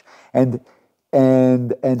too much? And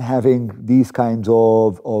having these kinds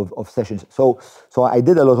of sessions. So I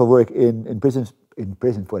did a lot of work in prisons. In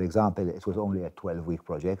prison, for example, it was only a 12-week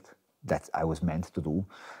project that I was meant to do.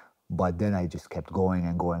 But then I just kept going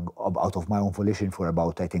and going out of my own volition for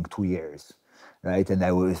about, I think, 2 years. Right, and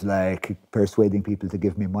I was like persuading people to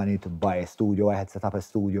give me money to buy a studio. I had set up a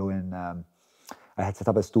studio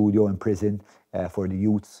in prison for the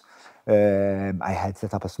youths. I had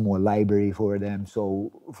set up a small library for them.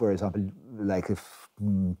 So, for example, like if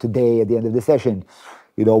today at the end of the session,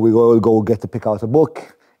 we will go get to pick out a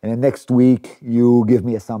book, and then next week you give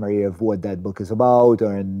me a summary of what that book is about,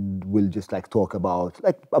 and we'll just like talk about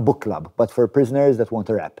like a book club, but for prisoners that want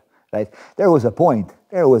to rap. Right, there was a point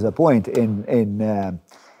in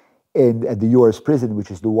at the US prison, which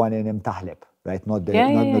is the one in Mtahleb, right? Not the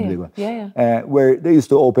big one. Where they used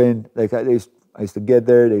to open, like I used to get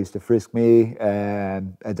there, they used to frisk me.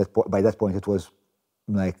 By that point, it was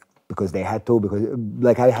like because they had to, because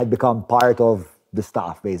like I had become part of the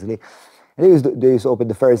staff basically. And they used to open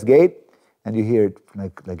the first gate, and you hear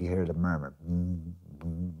like you hear the murmur.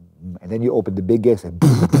 And then you open the big gates and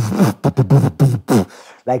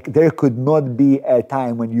like there could not be a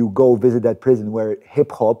time when you go visit that prison where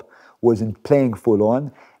hip hop wasn't playing full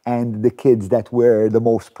on, and the kids that were the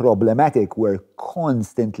most problematic were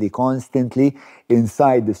constantly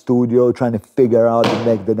inside the studio trying to figure out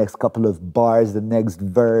the next couple of bars, the next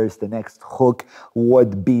verse, the next hook,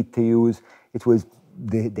 what beat to use. It was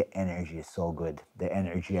the energy is so good. The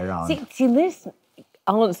energy around. See this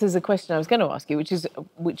answers a question I was going to ask you,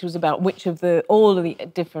 which was about which of all of the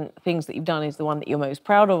different things that you've done is the one that you're most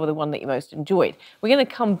proud of, or the one that you most enjoyed. We're going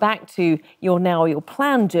to come back to your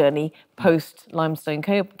planned journey post Limestone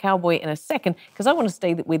Cowboy in a second, because I want to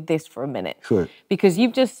stay with this for a minute. Sure. Because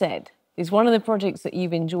you've just said is one of the projects that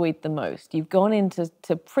you've enjoyed the most. You've gone into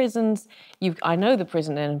prisons. I know the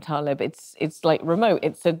prison in Talib. It's like remote.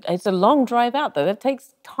 It's a long drive out there. That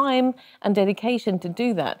takes time and dedication to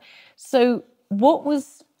do that. So what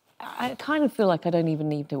was? I kind of feel like I don't even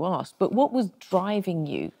need to ask, but what was driving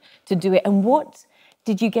you to do it, and what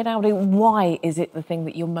did you get out of it? Why is it the thing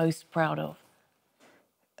that you're most proud of?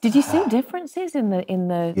 Did you see differences in the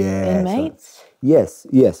inmates? Yes.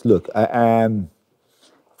 Look,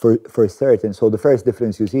 for certain. So the first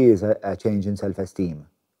difference you see is a change in self-esteem.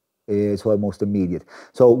 It's almost immediate.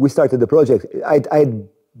 So we started the project. I'd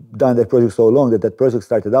done that project so long that project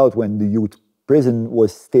started out when the youth prison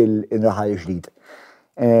was still in Rahal Jdid.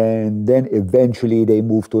 And then eventually they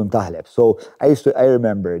moved to Imtahleb. So I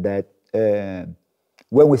remember that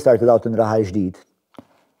when we started out in Rahal Jdid,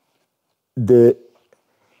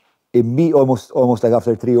 almost like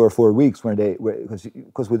after 3 or 4 weeks,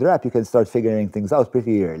 because with rap you can start figuring things out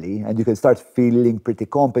pretty early, and you can start feeling pretty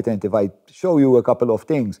competent. If I show you a couple of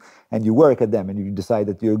things and you work at them and you decide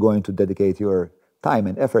that you're going to dedicate your time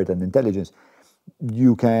and effort and intelligence,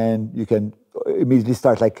 you can immediately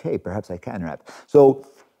start like, hey, perhaps I can rap. So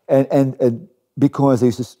and because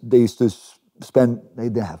they used to spend, they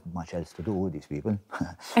didn't have much else to do, these people.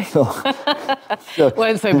 so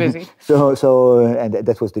Weren't so busy. So and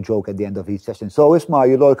that was the joke at the end of each session. So Isma,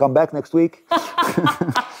 you'll all come back next week.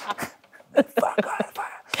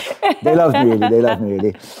 They loved me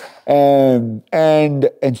really.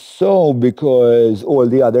 And so because all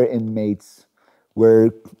the other inmates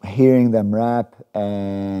were hearing them rap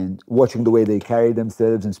and watching the way they carried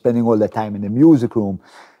themselves and spending all that time in the music room,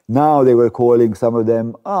 now they were calling some of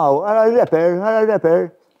them, oh,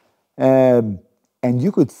 rapper. And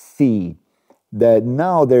you could see that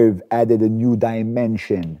now they've added a new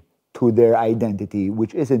dimension to their identity,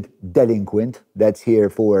 which isn't delinquent, that's here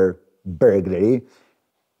for burglary,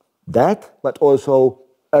 but also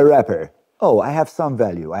a rapper. Oh, I have some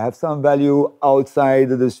value. I have some value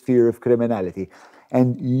outside of the sphere of criminality.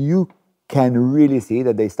 And you can really see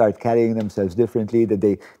that they start carrying themselves differently, that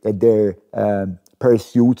their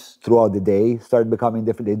pursuits throughout the day start becoming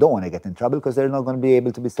different. They don't want to get in trouble because they're not going to be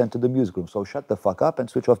able to be sent to the music room. So shut the fuck up and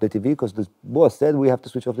switch off the TV because the boss said we have to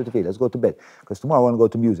switch off the TV. Let's go to bed because tomorrow I want to go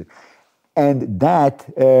to music. And that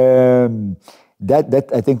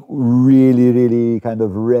I think really kind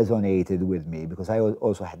of resonated with me because I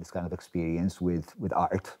also had this kind of experience with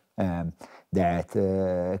art that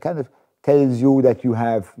kind of tells you that you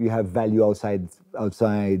have value outside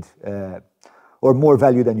or more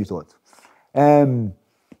value than you thought.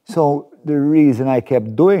 So the reason I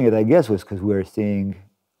kept doing it, I guess, was because we were seeing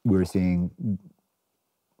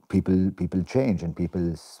people change and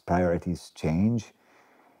people's priorities change.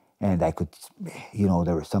 And I could,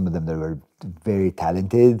 there were some of them that were very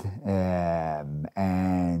talented and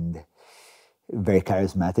very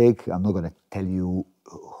charismatic. I'm not going to tell you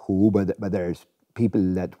who, but there's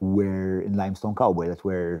people that were in Limestone Cowboy that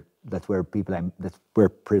were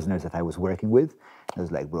prisoners that I was working with. I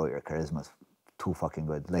was like, bro, your charisma's too fucking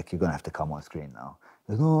good. Like, you're gonna have to come on screen now.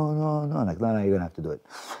 Like, no. Like, no, you're gonna have to do it.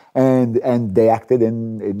 And they acted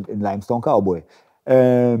in Limestone Cowboy.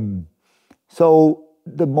 So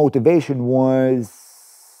the motivation was,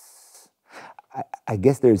 I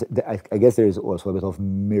guess there's also a bit of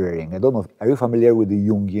mirroring. I don't know. Are you familiar with the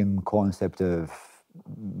Jungian concept of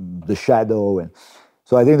the shadow? And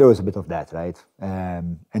so I think there was a bit of that, right?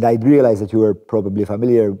 And I realized that you were probably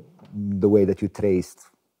familiar the way that you traced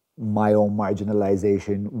my own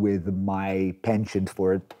marginalization with my penchant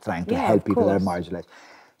for trying to help people that are marginalized.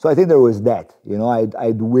 So I think there was that.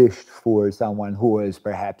 I'd wished for someone who was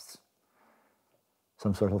perhaps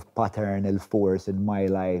some sort of paternal force in my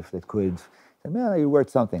life that could say, man, you're worth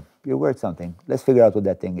something. You're worth something. Let's figure out what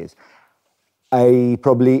that thing is. I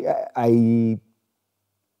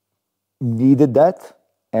needed that,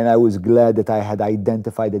 and I was glad that I had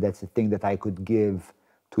identified that that's a thing that I could give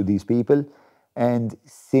to these people, and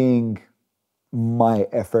seeing my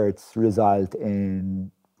efforts result in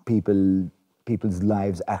people's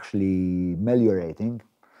lives actually ameliorating.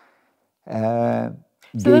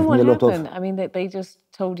 So then what happened? I mean, they just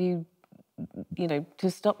told you, to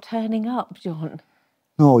stop turning up, Jon.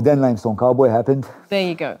 No, then Limestone Cowboy happened. There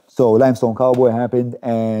you go. So Limestone Cowboy happened,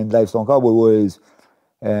 and Limestone Cowboy was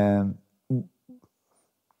the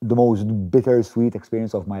most bittersweet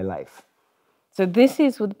experience of my life. So this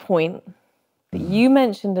is the point that you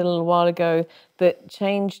mentioned a little while ago that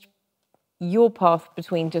changed your path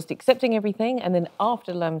between just accepting everything and then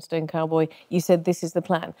after Limestone Cowboy, you said this is the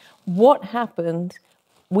plan. What happened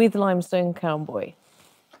with Limestone Cowboy?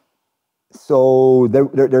 So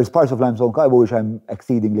there's parts of Limestone Cowboy which I'm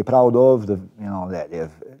exceedingly proud of.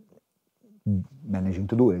 managing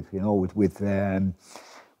to do it,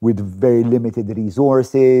 with very limited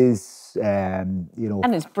resources, And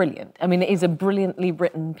it's brilliant. I mean, it is a brilliantly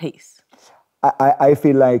written piece. I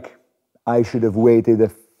feel like I should have waited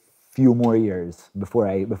a few more years before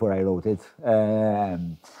I wrote it.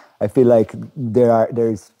 I feel like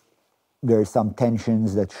there's some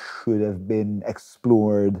tensions that should have been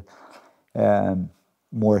explored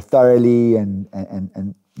more thoroughly, and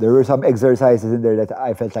there were some exercises in there that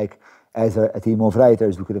I felt like as a team of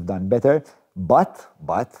writers we could have done better. But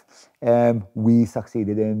we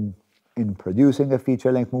succeeded in producing a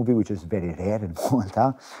feature-length movie, which is very rare in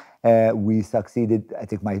Malta. We succeeded. I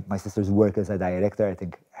think my sister's work as a director. I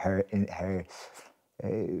think I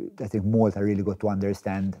think Malta really got to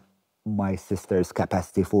understand my sister's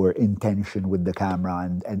capacity for intention with the camera,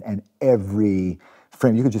 and every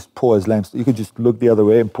frame you could just pause limestone. You could just look the other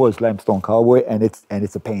way and pause Limestone Cowboy, and it's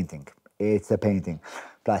a painting. It's a painting.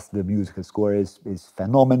 Plus the musical score is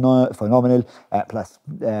phenomenal. Plus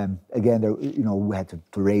again, we had to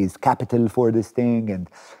raise capital for this thing, and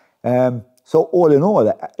so all in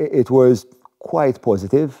all, it was quite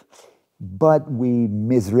positive, but we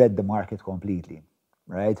misread the market completely,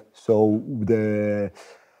 right? So the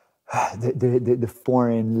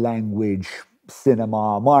foreign language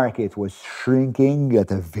cinema market was shrinking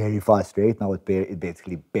at a very fast rate. Now it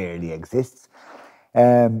basically barely exists.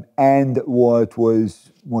 And what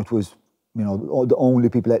was the only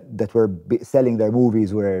people that were selling their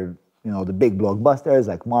movies were the big blockbusters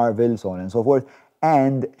like Marvel, so on and so forth,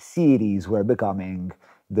 and series were becoming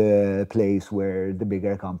the place where the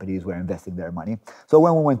bigger companies were investing their money. So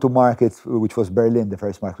when we went to markets, which was Berlin, the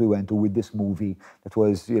first market we went to with this movie that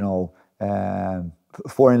was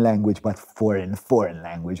foreign language, but foreign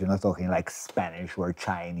language. We're not talking like Spanish or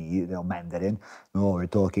Chinese, Mandarin. No, we're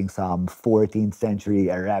talking some 14th century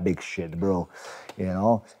Arabic shit, bro.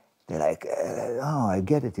 They're like, oh, I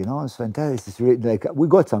get it. It's fantastic. It's really, like, we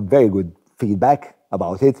got some very good feedback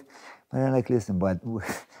about it, but they're like, listen, but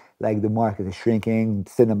like the market is shrinking.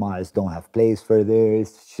 Cinemas don't have place for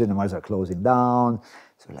this. Cinemas are closing down.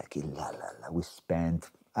 So like, we spent.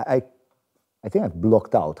 I think I've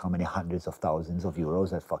blocked out how many hundreds of thousands of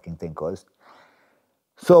euros that fucking thing cost.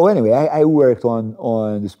 So anyway, I worked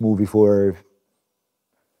on this movie for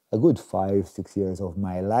a good 5-6 years of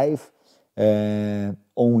my life,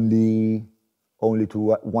 only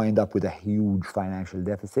to wind up with a huge financial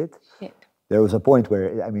deficit. Shit. There was a point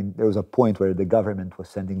where the government was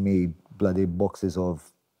sending me bloody boxes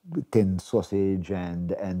of tin sausage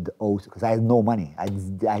and oats because I had no money. I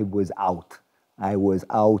was out. I was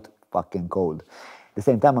out fucking cold. At the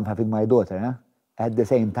same time, I'm having my daughter. Huh? At the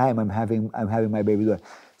same time, I'm having my baby daughter.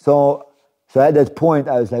 So at that point,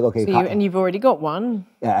 I was like, okay. So and you've already got one.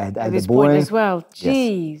 Yeah, at this point as well.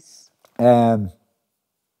 Jeez. Yes.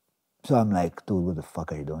 So I'm like, dude, what the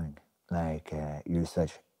fuck are you doing? Like, you're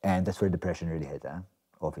such, and that's where depression really hit. Huh?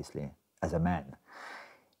 Obviously, as a man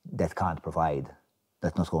that can't provide,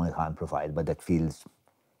 that not only can't provide, but that feels.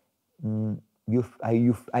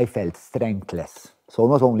 I felt strengthless. So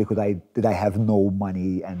not only did I have no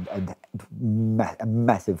money and a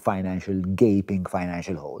massive gaping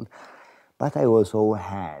financial hole, but I also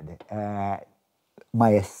had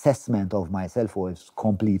my assessment of myself was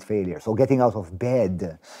complete failure. So getting out of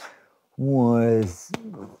bed was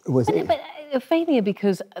but a failure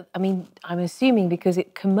because I'm assuming because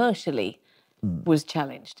it commercially was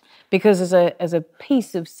challenged. Because as a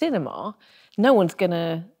piece of cinema, no one's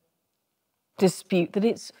gonna dispute that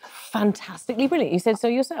it's fantastically brilliant. You said so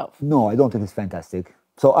yourself. No, I don't think it's fantastic.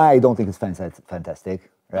 So I don't think it's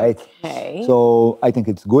fantastic, right? Okay. So I think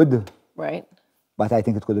it's good. Right. But I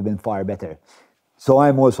think it could have been far better. So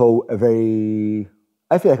I'm also I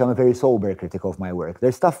feel like I'm a very sober critic of my work.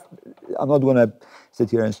 There's stuff, I'm not gonna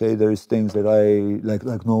sit here and say there's things that I, like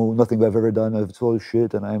no, nothing I've ever done, it's all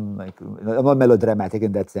shit, and I'm not melodramatic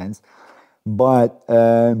in that sense. But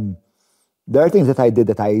there are things that I did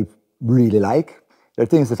that I really like. There are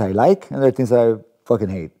things that I like, and there are things that I fucking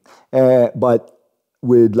hate. But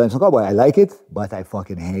with Limestone Cowboy, I like it, but I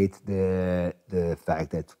fucking hate the fact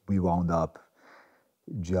that we wound up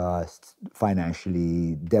just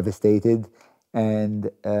financially devastated, and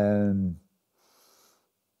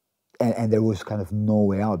there was kind of no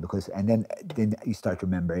way out and then you start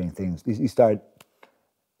remembering things. You start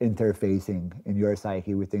interfacing in your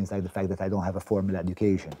psyche with things like the fact that I don't have a formal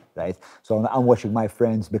education, right? So I'm watching my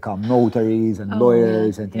friends become notaries and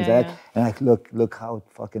lawyers and things like that. And like, look how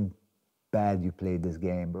fucking bad you played this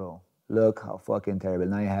game, bro. Look how fucking terrible.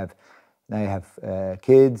 Now you have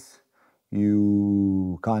kids.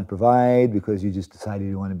 You can't provide because you just decided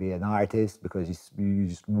you want to be an artist because you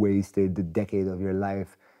just wasted the decade of your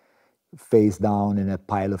life face down in a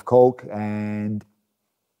pile of coke, and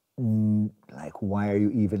like, why are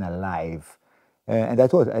you even alive? And I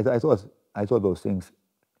thought those things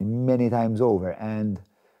many times over,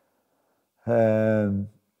 um,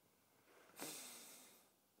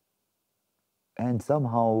 and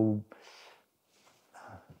somehow,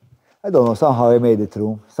 I don't know, somehow I made it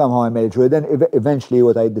through. Somehow I made it through. Then eventually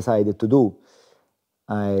what I decided to do,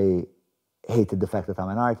 I hated the fact that I'm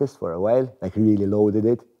an artist for a while, like really loaded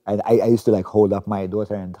it. And I used to like hold up my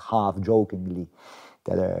daughter and half jokingly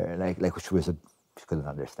tell her, like she couldn't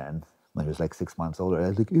understand. When she was like 6 months older, I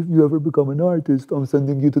was like, if you ever become an artist, I'm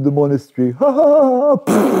sending you to the monastery. Ha ha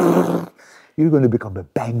ha! You're going to become a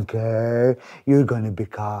banker. You're going to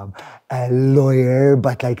become a lawyer,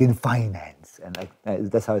 but like in finance. And like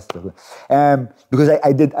that's how it's because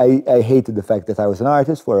I hated the fact that I was an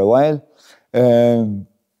artist for a while.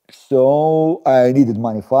 So I needed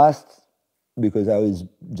money fast because I was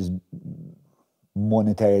just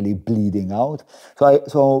monetarily bleeding out.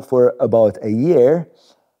 So for about a year,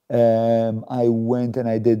 I went and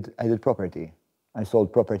I did property. I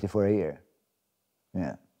sold property for a year.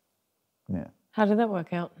 Yeah. Yeah. How did that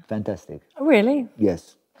work out? Fantastic. Oh, really?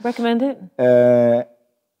 Yes. Recommend it?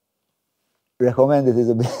 Recommend it is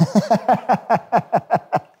a bit.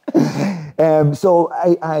 So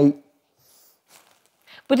I.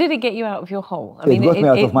 But did it get you out of your hole? I It got me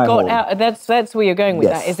out of my hole. That's where you're going with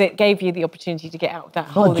Yes. that. Is it gave you the opportunity to get out of that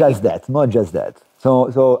hole? Not just that.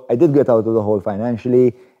 So I did get out of the hole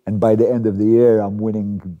financially, and by the end of the year, I'm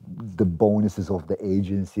winning the bonuses of the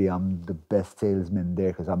agency. I'm the best salesman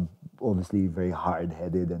there because I'm obviously very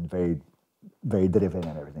hard-headed and very, very driven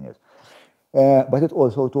and everything else. But it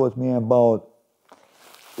also taught me about.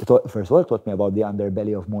 First of all, it taught me about the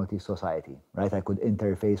underbelly of Maltese society. Right, I could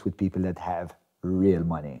interface with people that have real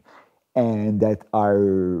money, and that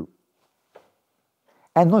are.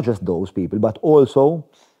 And not just those people, but also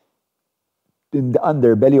in the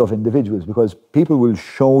underbelly of individuals, because people will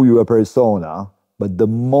show you a persona, but the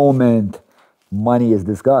moment money is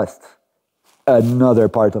discussed, another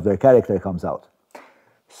part of their character comes out.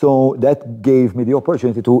 So that gave me the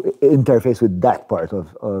opportunity to interface with that part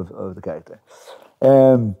of the character.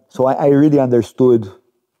 So I really understood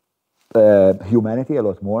humanity a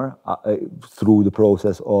lot more through the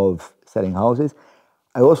process of selling houses.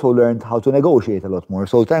 I also learned how to negotiate a lot more.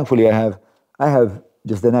 So thankfully, I have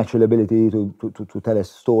just the natural ability to tell a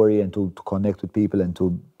story and to connect with people and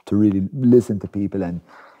to really listen to people and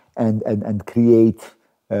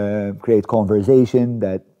create conversation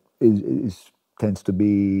that tends to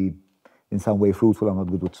be in some way fruitful. I'm not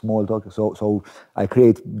good with small talk, so I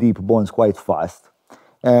create deep bonds quite fast.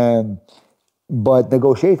 But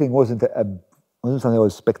negotiating wasn't something I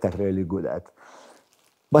was spectacularly good at.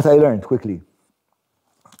 But I learned quickly.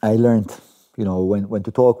 I learned, when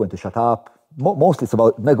to talk, when to shut up. Mostly it's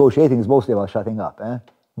about negotiating is mostly about shutting up.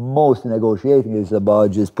 Most negotiating is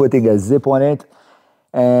about just putting a zip on it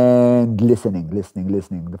and listening.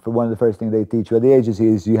 One of the first things they teach you at the agency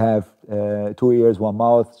is you have 2 ears, 1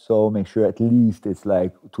 mouth, so make sure at least it's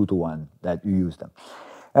like 2 to 1 that you use them.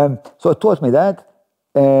 So it taught me that,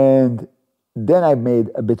 and then I made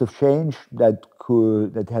a bit of change that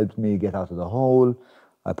helped me get out of the hole.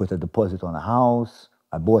 I put a deposit on a house.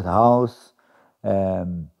 I bought a house,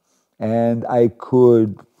 and I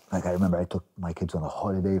could, like, I remember I took my kids on a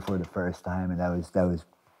holiday for the first time, and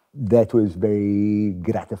that was very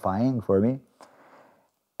gratifying for me.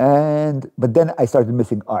 But then I started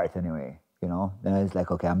missing art anyway, Then I was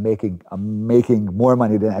like, okay, I'm making more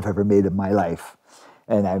money than I've ever made in my life,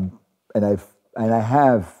 and I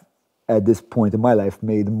have at this point in my life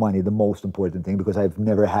made money the most important thing because I've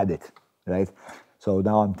never had it, right? So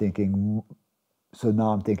now I'm thinking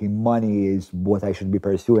money is what I should be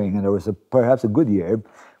pursuing, and there was perhaps a good year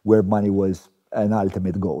where money was an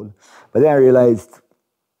ultimate goal. But then I realized,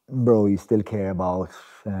 bro, you still care about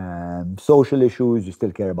social issues, you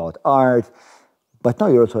still care about art, but now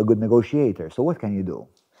you're also a good negotiator. So what can you do?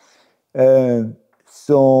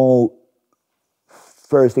 So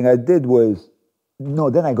first thing I did was,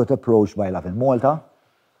 then I got approached by Lovin Malta.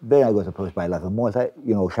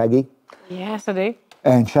 Shaggy. Yes, I do.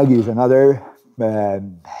 And Shaggy is another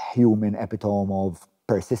human epitome of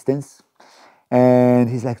persistence. And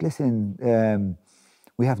he's like, listen,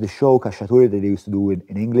 we have the show Kashaturi that they used to do in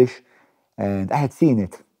English, and I had seen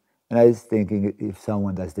it. And I was thinking, if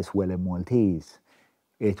someone does this well in Maltese,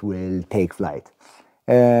 it will take flight.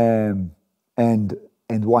 And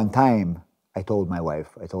one time, I told my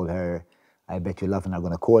wife, I bet you Lovin are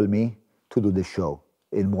going to call me to do this show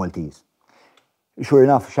in Maltese. Sure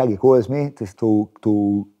enough, Shaggy calls me to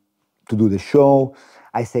do the show.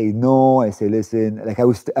 I say no, I say listen, like I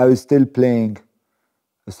was still playing, I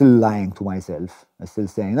was still lying to myself. I was still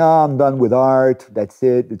saying, no, I'm done with art, that's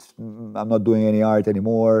it, I'm not doing any art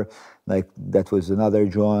anymore, like that was another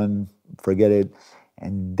Jon, forget it.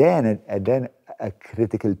 And then a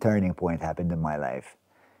critical turning point happened in my life,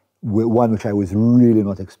 one which I was really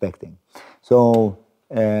not expecting. So,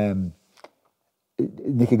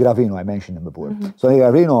 Nicky Gravino, I mentioned him before. So Nicky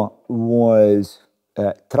Gravino was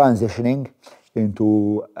transitioning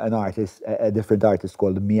into an artist, a different artist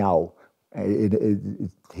called Meow. He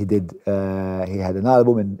had an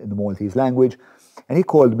album in the Maltese language, and he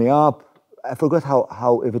called me up. I forgot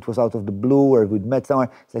how if it was out of the blue or if we'd met somewhere.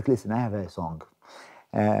 It's like, listen, I have a song.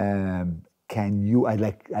 Can you?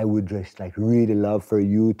 I would just like really love for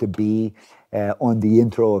you to be on the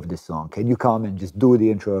intro of this song. Can you come and just do the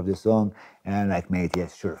intro of this song? And I'm like, mate,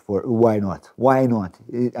 yes, sure. Why not? Why not?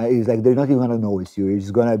 He's like, they're not even gonna notice you. You're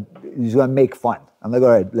just gonna make fun. I'm like, all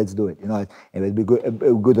right, let's do it. You know, it would be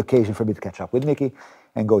a good occasion for me to catch up with Nicky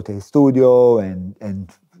and go to his studio and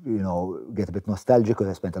you know, get a bit nostalgic because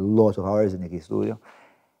I spent a lot of hours in Nicky's studio.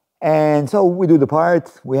 And so we do the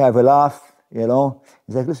part, we have a laugh, you know.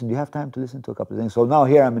 He's like, listen, do you have time to listen to a couple of things? So now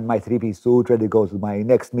here I'm in my three-piece suit, ready to go to my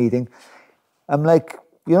next meeting. I'm like,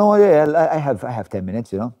 you know, yeah, I have 10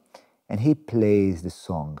 minutes, you know. And he plays this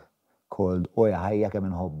song called Oya Hayya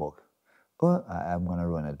Kemin Hobbok. Oh, I'm going to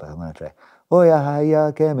ruin it, but I'm going to try. Oya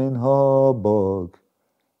Hayya Kemin Hobbok.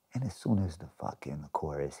 And as soon as the fucking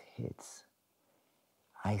chorus hits,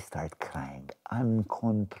 I start crying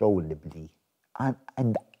uncontrollably.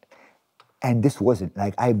 And this wasn't,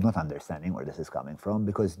 like, I'm not understanding where this is coming from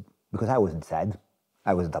because I wasn't sad.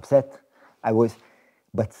 I wasn't upset.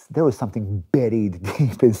 But there was something buried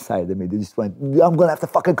deep inside of me that just went, I'm going to have to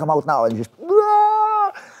fucking come out now. And just,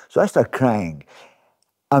 ah! So I start crying.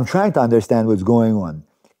 I'm trying to understand what's going on.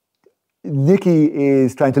 Nicky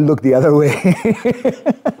is trying to look the other way.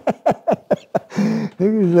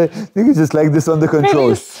 Nicky's just like this on the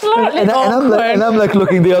controls. And I'm like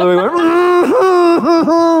looking the other way, going,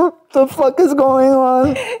 what the fuck is going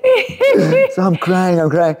on? So I'm crying.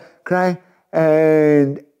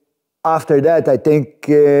 And after that, I think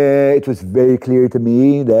it was very clear to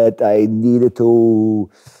me that I needed to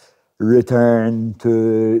return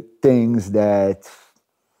to things that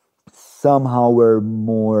somehow were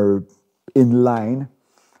more in line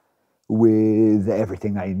with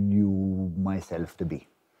everything I knew myself to be,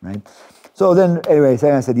 right? So then, anyway,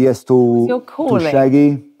 I said yes to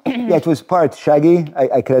Shaggy. Yeah, it was part Shaggy.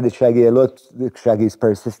 I credit Shaggy a lot, Shaggy's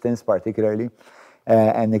persistence particularly,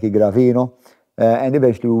 and Nicky Gravino. And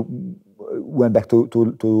eventually went back to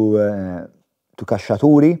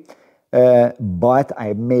Cacciaturi. But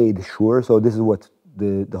I made sure, so this is what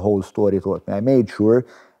the whole story taught me, I made sure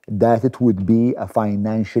that it would be a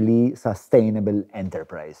financially sustainable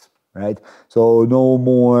enterprise, right? So no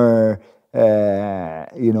more,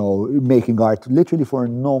 you know, making art literally for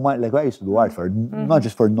no money. Like I used to do art for, not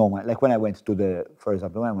just for no money. Like when I went to for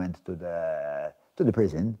example, when I went to the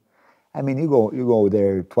prison, I mean, you go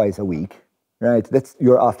there twice a week, right? That's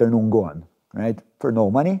your afternoon gone, right? For no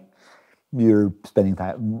money. You're spending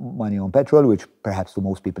money on petrol, which perhaps to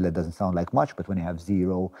most people that doesn't sound like much, but when you have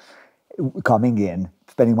zero coming in,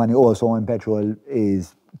 spending money also on petrol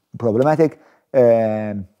is problematic.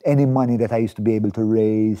 Any money that I used to be able to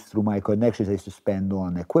raise through my connections, I used to spend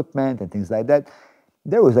on equipment and things like that.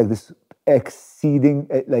 There was like this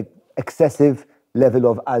excessive level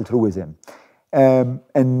of altruism. And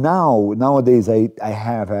nowadays, I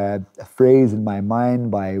have a phrase in my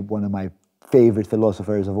mind by one of my favorite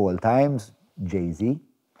philosophers of all times, Jay-Z.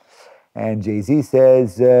 And Jay-Z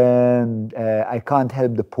says, I can't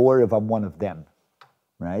help the poor if I'm one of them,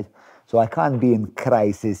 right? So I can't be in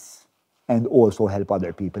crisis and also help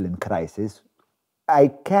other people in crisis. I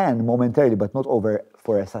can momentarily, but not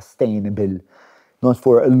for a sustainable, not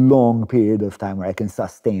for a long period of time where I can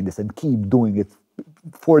sustain this and keep doing it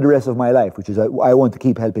for the rest of my life, which is I want to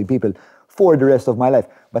keep helping people for the rest of my life.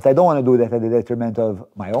 But I don't want to do that at the detriment of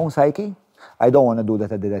my own psyche. I don't want to do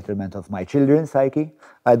that at the detriment of my children's psyche.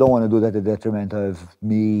 I don't want to do that at the detriment of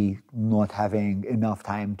me not having enough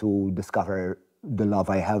time to discover the love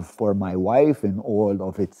I have for my wife in all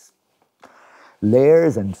of its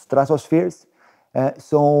layers and stratospheres.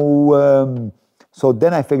 So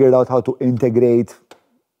then I figured out how to integrate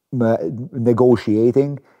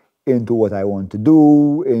negotiating into what I want to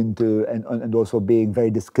do, and also being very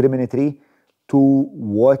discriminatory to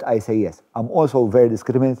what I say yes. I'm also very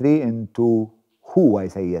discriminatory into who I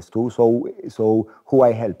say yes to, so who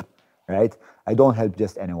I help, right? I don't help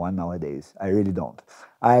just anyone nowadays. I really don't.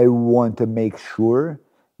 I want to make sure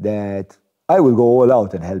that I will go all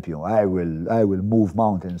out and help you. I will move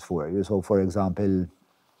mountains for you. So for example,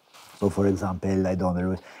 I don't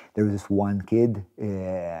know, there was this one kid,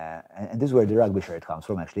 and this is where the rugby shirt comes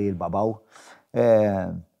from, actually, El Babao.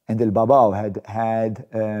 And El Babao had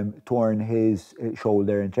torn his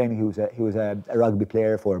shoulder in training. He was a rugby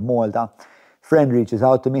player for Malta. His friend reaches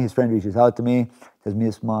out to me, tells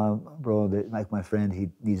me, bro, like my friend, he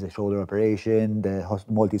needs a shoulder operation. The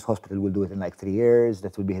Maltese hospital will do it in like 3 years.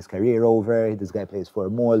 That will be his career over. This guy plays for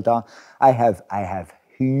Malta. I have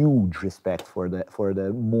huge respect for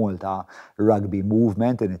the Malta rugby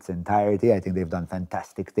movement in its entirety. I think they've done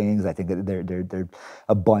fantastic things. I think that they're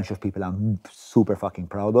a bunch of people I'm super fucking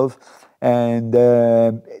proud of. And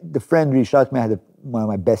the friend reached out to me. One of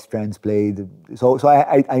my best friends played. So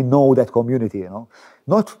I know that community, you know,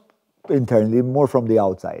 not internally, more from the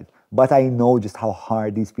outside. But I know just how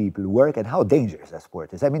hard these people work and how dangerous that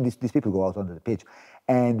sport is. I mean, these people go out onto the pitch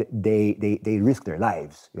and they risk their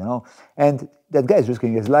lives, you know. And that guy is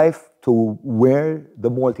risking his life to wear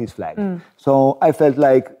the Maltese flag. So I felt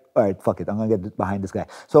like, all right, fuck it, I'm gonna get behind this guy.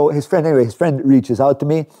 So his friend reaches out to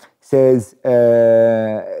me, says,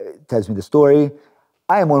 tells me the story.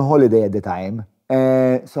 I am on holiday at the time.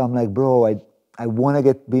 And so I'm like, bro, I want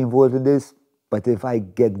to be involved in this. But if I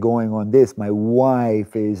get going on this, my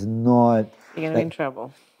wife is not... You're going to be in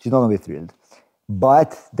trouble. She's not going to be thrilled.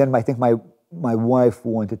 But then I think my wife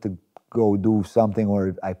wanted to go do something,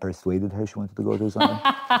 or I persuaded her she wanted to go do something.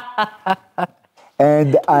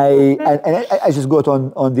 And I just got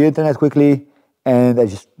on the internet quickly, and I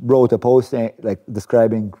just wrote a post like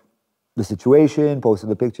describing the situation, posted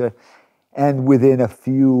the picture. And within a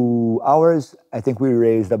few hours, I think we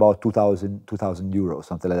raised about 2,000 euros,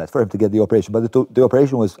 something like that, for him to get the operation. But the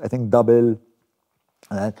operation was, I think, double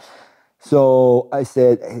that. So he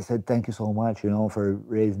said, thank you so much, you know, for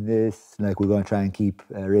raising this. Like, we're going to try and keep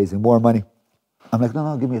raising more money. I'm like,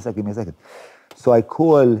 no, give me a second. So I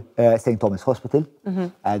called St. Thomas Hospital,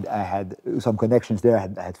 and I had some connections there. I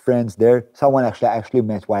had friends there. Someone I actually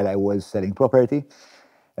met while I was selling property.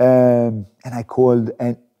 And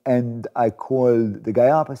I called the guy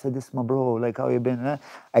up. I said, this is my bro, like, how you been? I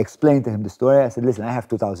explained to him the story. I said, listen, I have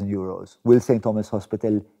 2,000 euros. Will St. Thomas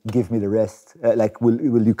Hospital give me the rest?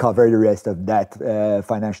 Will you cover the rest of that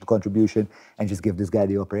financial contribution and just give this guy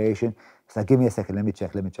the operation? He's like, give me a second, let me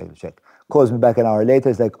check. Calls me back an hour later.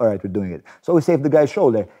 He's like, all right, we're doing it. So we saved the guy's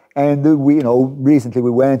shoulder. And recently we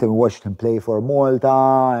went and we watched him play for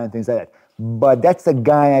Malta and things like that. But that's a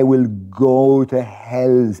guy I will go to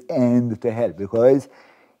hell's end to help, because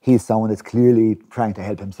he's someone that's clearly trying to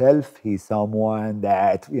help himself. He's someone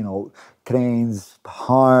that, trains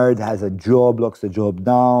hard, has a job, locks the job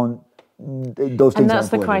down. Those things. And that's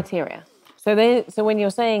the criteria. So when you're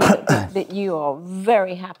saying that you are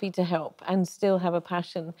very happy to help and still have a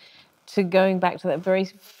passion to going back to that very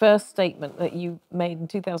first statement that you made in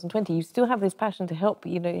 2020, you still have this passion to help.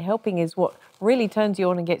 Helping is what really turns you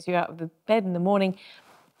on and gets you out of the bed in the morning.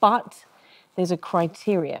 But there's a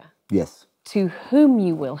criteria. Yes. To whom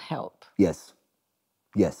you will help. Yes.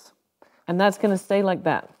 And that's going to stay like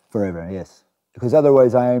that? Forever, yes. Because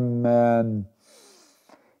otherwise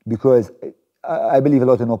because I believe a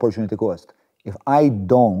lot in opportunity cost. If I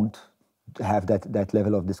don't have that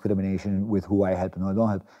level of discrimination with who I help and who I don't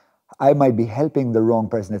help, I might be helping the wrong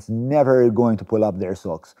person that's never going to pull up their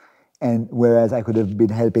socks. And whereas I could have been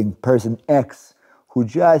helping person X who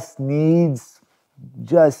just needs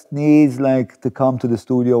like to come to the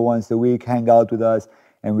studio once a week, hang out with us,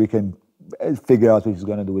 and we can figure out what he's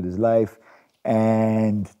going to do with his life.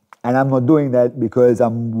 And I'm not doing that because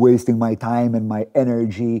I'm wasting my time and my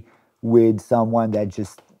energy with someone that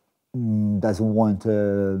just doesn't want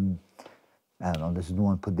to, doesn't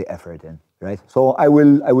want to put the effort in, right? So I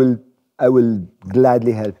will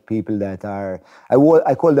gladly help people that are, I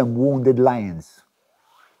call them wounded lions.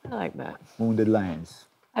 I like that. Wounded lions.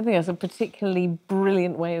 I think that's a particularly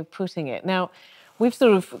brilliant way of putting it. Now, we've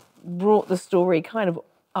sort of brought the story kind of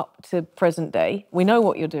up to present day. We know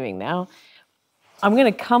what you're doing now. I'm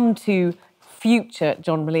going to come to future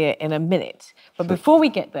Jon Mallia in a minute. But before we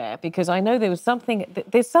get there, because I know there's something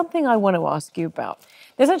I want to ask you about.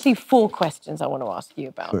 There's actually 4 questions I want to ask you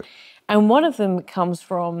about. Sure. And one of them comes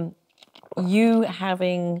from you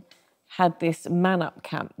having had this Man Up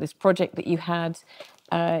camp, this project that you had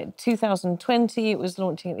 2020, it was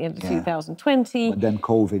launching at the end of 2020. But then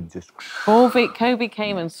COVID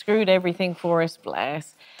came and screwed everything for us,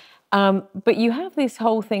 bless. But you have this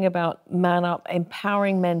whole thing about Man Up,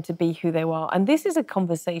 empowering men to be who they are. And this is a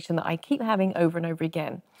conversation that I keep having over and over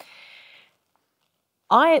again.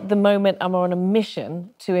 At the moment, I'm on a mission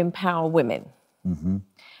to empower women. Mm-hmm.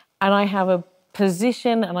 And I have a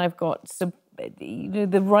position and I've got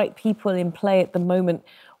the right people in play at the moment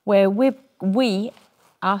where we,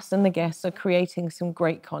 us and the guests, are creating some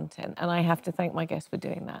great content. And I have to thank my guests for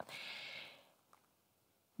doing that.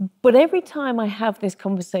 But every time I have this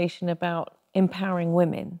conversation about empowering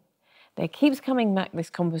women, there keeps coming back this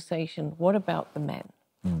conversation, what about the men?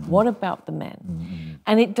 What about the men?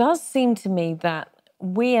 And it does seem to me that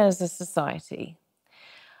we as a society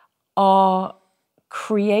are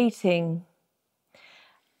creating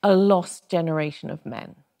a lost generation of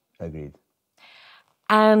men. Agreed.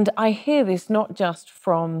 And I hear this not just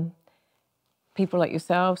from people like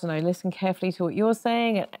yourselves, and I listen carefully to what you're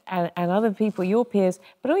saying, and other people, your peers,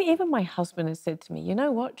 but even my husband has said to me, you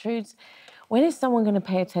know what, Trudes, when is someone going to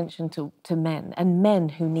pay attention to men, and men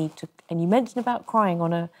who need to, and you mentioned about crying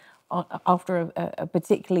after a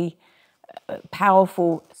particularly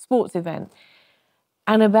powerful sports event,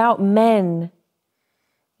 and about men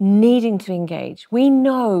needing to engage. We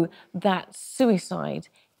know that suicide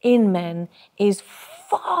in men is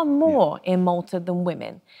far more in Malta than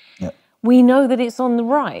women. Yeah. We know that it's on the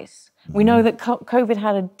rise. We know that COVID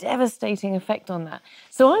had a devastating effect on that.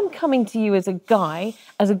 So I'm coming to you as a guy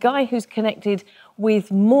who's connected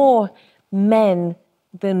with more men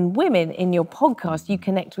than women in your podcast. You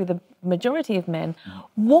connect with a majority of men.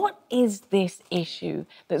 What is this issue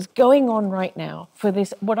that's going on right now for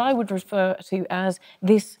this, what I would refer to as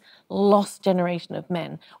this lost generation of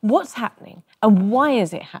men? What's happening and why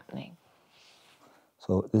is it happening?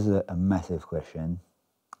 So this is a massive question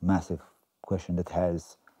that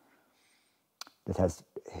has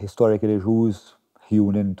historical issues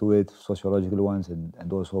hewn into it, sociological ones,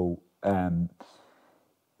 and also, in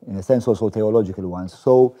a sense, also theological ones.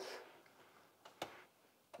 So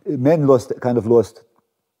men lost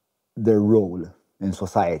their role in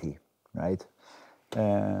society, right?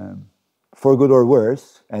 For good or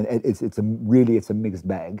worse, and it's a mixed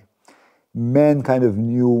bag. Men kind of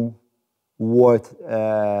knew what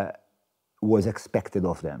was expected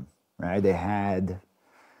of them, right? They had,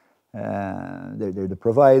 they're the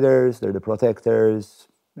providers, they're the protectors,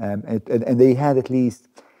 and they had at least,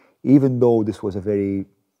 even though this was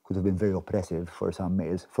could have been very oppressive for some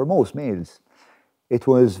males, for most males, it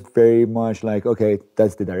was very much like, okay,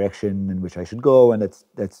 that's the direction in which I should go, and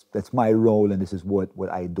that's my role, and this is what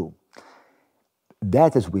I do.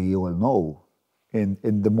 That, as we all know, in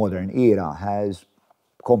the modern era, has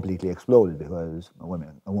completely exploded because a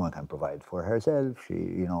woman can provide for herself.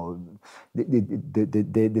 She,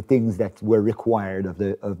 the things that were required of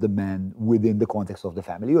the man within the context of the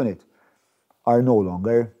family unit are no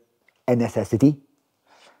longer a necessity.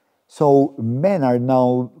 So men are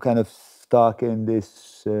now kind of stuck in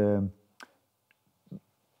this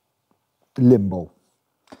limbo.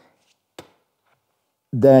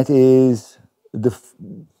 That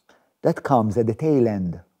comes at the tail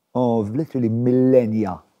end of literally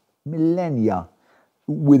millennia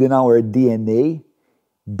within our DNA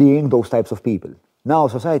being those types of people. Now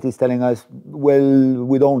society is telling us, well,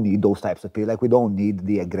 we don't need those types of people. Like, we don't need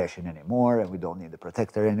the aggression anymore, and we don't need the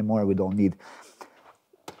protector anymore. We don't need.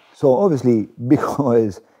 So obviously,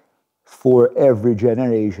 because for every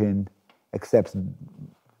generation, except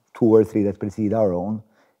 2 or 3 that precede our own,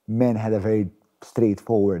 men had a very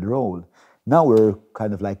straightforward role. Now we're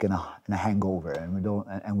kind of like in a hangover,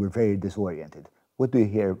 and we're very disoriented. What do you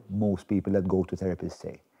hear most people that go to therapists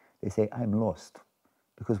say? They say, "I'm lost,"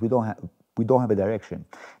 because we don't have a direction.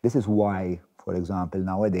 This is why, for example,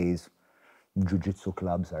 nowadays, jiu-jitsu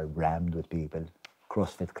clubs are rammed with people,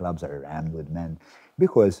 CrossFit clubs are rammed with men,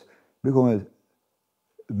 because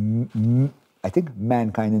I think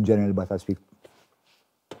mankind in general, but I speak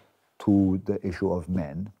to the issue of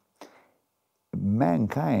men.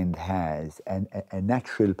 Mankind has a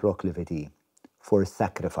natural proclivity for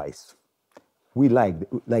sacrifice. We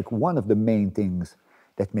like one of the main things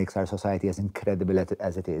that makes our society as incredible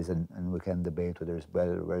as it is, and we can debate whether it's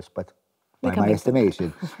better or worse, but by my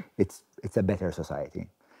estimation, it's a better society.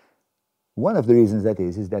 One of the reasons that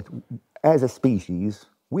is that as a species,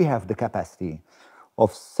 we have the capacity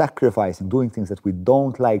of sacrificing, doing things that we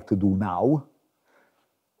don't like to do now,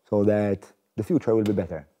 so that the future will be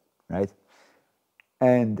better, right?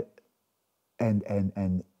 And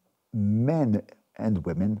men and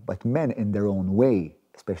women, but men in their own way,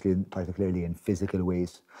 particularly in physical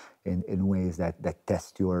ways, in ways that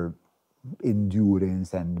test your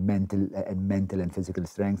endurance and mental and physical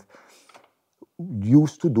strength,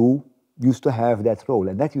 used to have that role,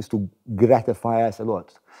 and that used to gratify us a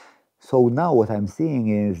lot. So now what I'm seeing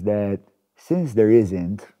is that since there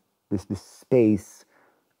isn't, this space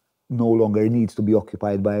no longer needs to be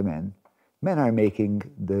occupied by men. Men are making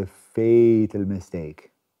the fatal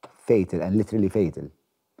mistake fatal and literally fatal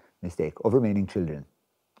mistake of remaining children,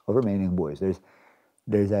 of remaining boys.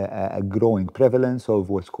 There's a growing prevalence of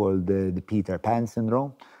what's called the Peter Pan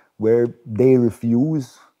syndrome, where they refuse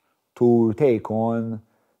to take on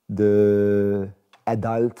the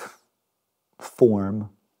adult form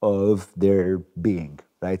of their being,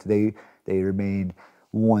 right? They remain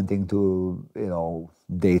wanting to,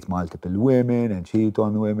 date multiple women and cheat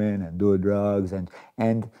on women and do drugs and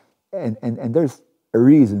there's a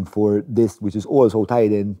reason for this, which is also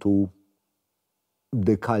tied into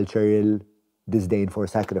the cultural disdain for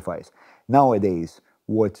sacrifice. Nowadays,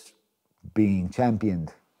 what's being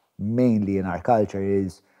championed mainly in our culture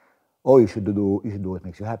is, oh, you should do what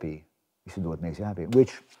makes you happy. You should do what makes you happy,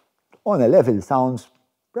 which on a level sounds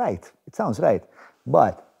right. It sounds right.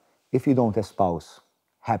 But if you don't espouse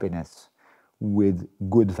happiness with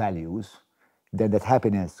good values, then that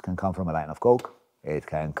happiness can come from a line of coke. It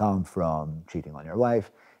can come from cheating on your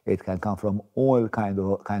wife. It can come from all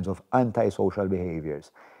kinds of antisocial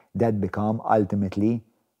behaviors that become ultimately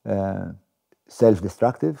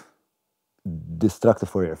self-destructive, destructive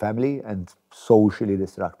for your family, and socially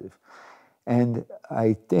destructive. And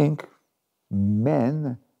I think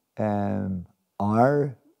men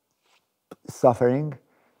are suffering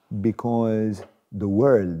because the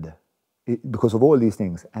world, because of all these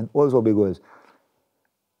things, and also because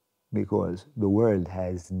the world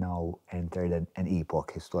has now entered an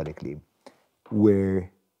epoch historically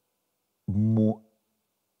where more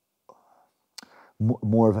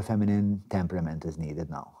of a feminine temperament is needed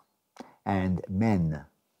now. And men,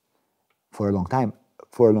 for a long time,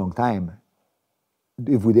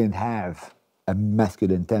 if we didn't have a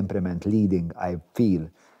masculine temperament leading, I feel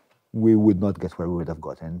we would not get where we would have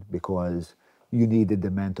gotten, because you needed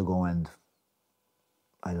the men to go and,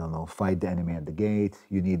 I don't know, fight the enemy at the gate.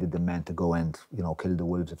 You needed the men to go and, kill the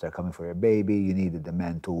wolves if they're coming for your baby. You needed the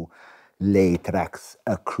men to lay tracks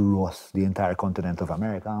across the entire continent of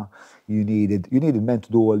America. You needed men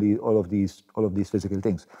to do all of these physical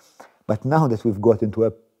things. But now that we've got into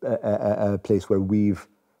a place where we've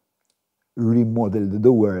remodeled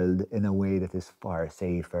the world in a way that is far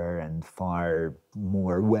safer and far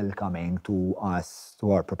more welcoming to us,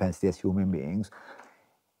 to our propensity as human beings,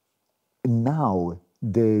 now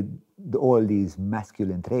all these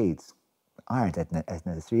masculine traits aren't as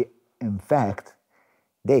necessary. In fact,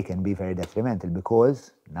 they can be very detrimental,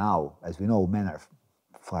 because now, as we know, men are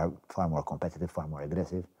far more competitive, far more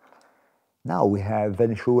aggressive. Now we have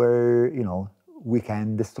an issue where, we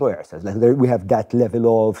can destroy ourselves. Like we have that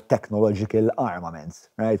level of technological armaments,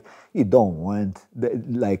 right? You don't want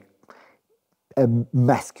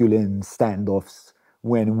masculine standoffs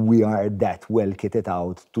when we are that well kitted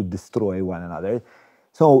out to destroy one another.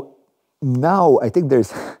 So now I think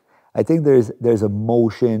there's a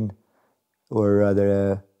motion, or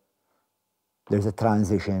rather there's a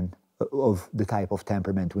transition of the type of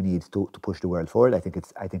temperament we need to push the world forward. I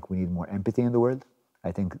think we need more empathy in the world.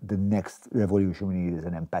 I think the next revolution we need is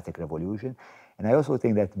an empathic revolution. And I also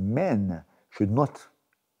think that men should not,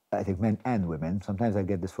 I think men and women, sometimes I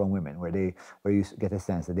get this from women, where you get a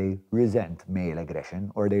sense that they resent male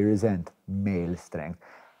aggression or they resent male strength.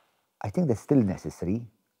 I think that's still necessary.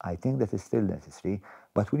 I think that is still necessary,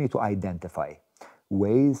 but we need to identify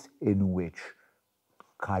ways in which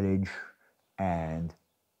courage and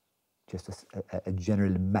just a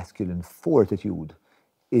general masculine fortitude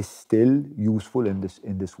is still useful in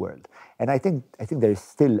this world. And I think there is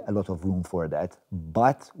still a lot of room for that,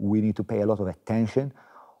 but we need to pay a lot of attention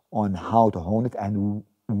on how to hone it, and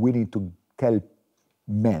we need to tell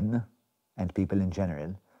men and people in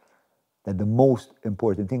general that the most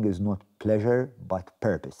important thing is not pleasure but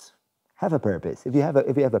purpose. Have a purpose. If you have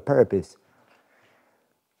a purpose,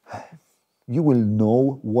 you will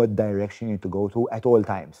know what direction you need to go to at all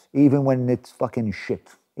times, even when it's fucking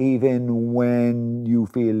shit. Even when you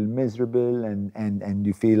feel miserable and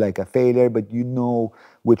you feel like a failure, but you know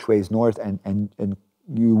which way is north, and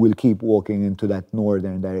you will keep walking into that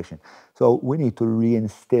northern direction. So we need to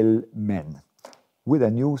reinstill men with a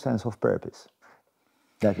new sense of purpose.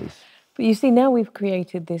 That is. But you see, now we've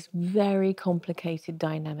created this very complicated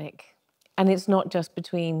dynamic, and it's not just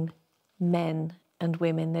between men and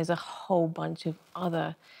women. There's a whole bunch of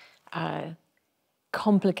other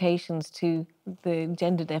complications to the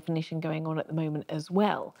gender definition going on at the moment as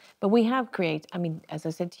well. But we have created, as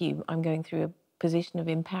I said to you, I'm going through a position of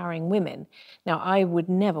empowering women. Now, I would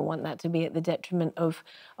never want that to be at the detriment of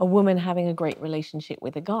a woman having a great relationship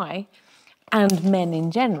with a guy, and men in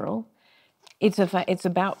general. It's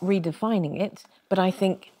about redefining it, but I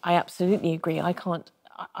think I absolutely agree. I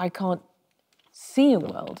can't see a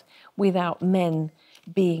world without men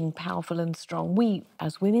being powerful and strong. We,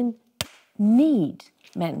 as women, need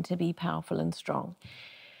men to be powerful and strong.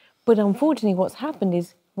 But unfortunately, what's happened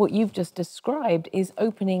is what you've just described is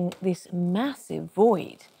opening this massive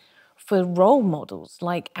void for role models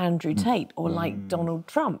like Andrew Tate or like Donald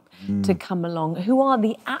Trump to come along, who are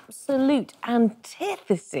the absolute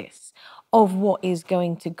antithesis of what is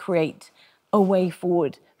going to create a way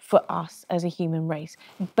forward for us as a human race,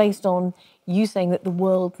 based on you saying that the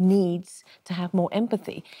world needs to have more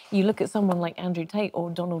empathy. You look at someone like Andrew Tate or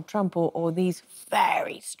Donald Trump or these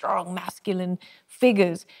very strong masculine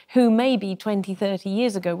figures who maybe 20, 30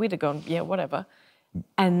 years ago we'd have gone, yeah, whatever.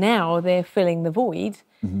 And now they're filling the void.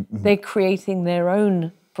 They're creating their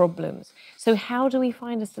own problems. So how do we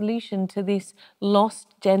find a solution to this lost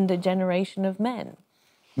gender generation of men?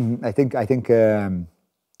 I think the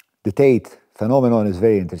Tate phenomenon is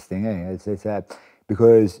very interesting. It's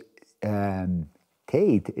because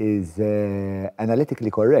Tate is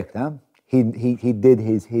analytically correct. Huh? He did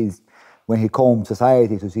his when he combed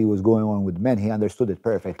society to see what's going on with men. He understood it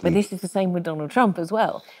perfectly. But this is the same with Donald Trump as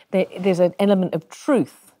well. There's an element of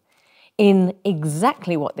truth in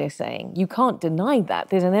exactly what they're saying. You can't deny that.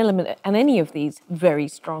 There's an element, and any of these very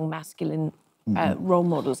strong masculine role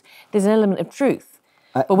models, there's an element of truth.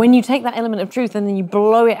 But when you take that element of truth and then you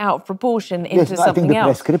blow it out of proportion into something else. I think the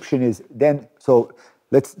prescription is then, so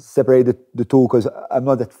let's separate the two, because I'm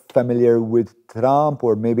not that familiar with Trump,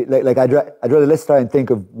 or maybe, I'd rather let's try and think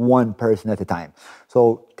of one person at a time.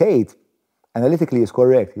 So Tate, analytically, is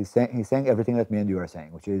correct. He's saying everything that me and you are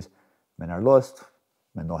saying, which is men are lost,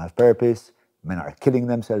 men don't have purpose, men are killing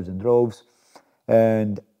themselves in droves,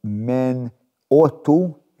 and men ought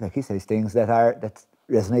to, like he says, things that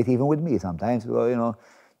resonate even with me sometimes. Well,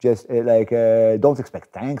 just don't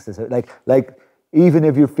expect thanks. Like even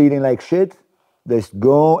if you're feeling like shit, just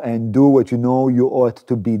go and do what you know you ought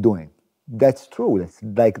to be doing. That's true. That's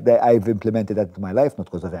like that. I've implemented that into my life, not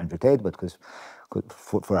because of Andrew Tate, but because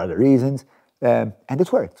for other reasons, and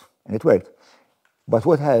it worked. But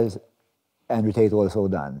what has Andrew Tate also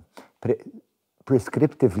done?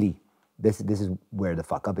 Prescriptively, this is where the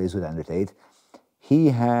fuck up is with Andrew Tate. He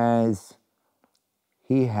has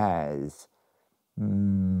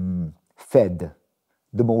fed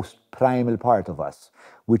the most primal part of us,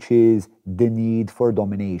 which is the need for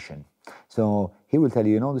domination. So he will tell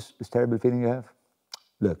you, this terrible feeling you have?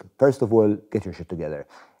 Look, first of all, get your shit together.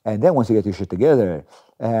 And then once you get your shit together,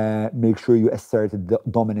 make sure you assert the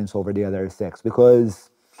dominance over the other sex, because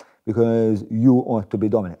you ought to be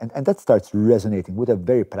dominant. And that starts resonating with a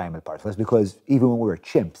very primal part of us, because even when we were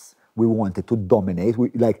chimps, we wanted to dominate.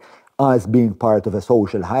 Us being part of a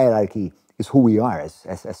social hierarchy is who we are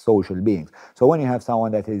as social beings. So when you have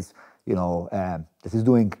someone that is, that is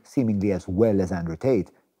doing seemingly as well as Andrew Tate,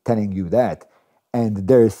 telling you that, and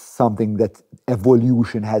there's something that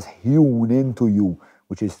evolution has hewn into you,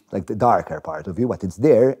 which is like the darker part of you, but it's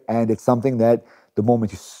there, and it's something that the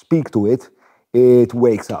moment you speak to it, it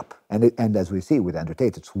wakes up. And as we see with Andrew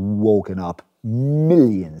Tate, it's woken up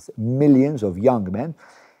millions of young men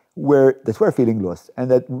that were feeling lost,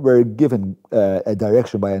 and that were given a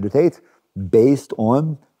direction by Andrew Tate based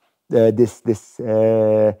on this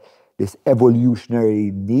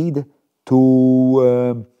evolutionary need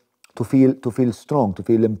to feel strong, to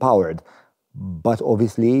feel empowered. But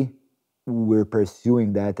obviously, we're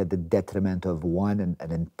pursuing that at the detriment of an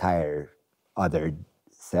entire other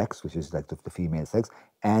sex, which is like the female sex,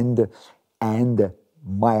 and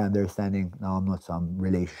my understanding. Now, I'm not some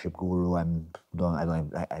relationship guru. I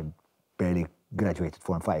barely graduated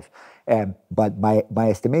Form 5, but my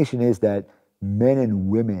estimation is that men and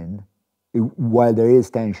women, while there is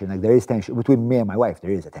tension between me and my wife, there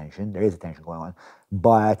is a tension going on,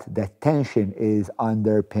 but that tension is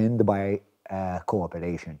underpinned by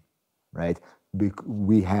cooperation, right?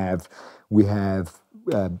 We have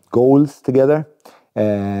goals together.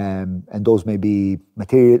 And those may be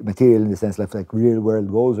material in the sense like real world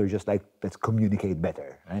goals, or just like, let's communicate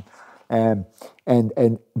better, right?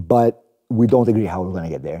 But we don't agree how we're going to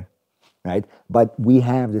get there, right? But we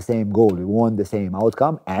have the same goal. We want the same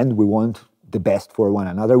outcome, and we want the best for one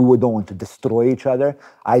another. We don't want to destroy each other.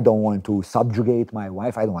 I don't want to subjugate my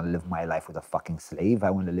wife. I don't want to live my life with a fucking slave.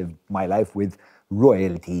 I want to live my life with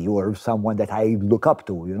royalty, or someone that I look up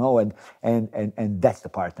to, and that's the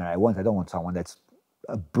partner I want. I don't want someone that's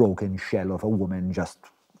a broken shell of a woman just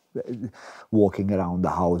walking around the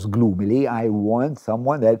house gloomily. I want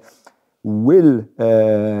someone that will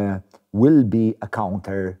be a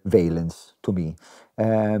countervalence to me,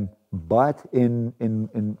 but in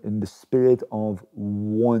the spirit of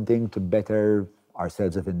wanting to better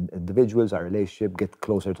ourselves as individuals, our relationship, get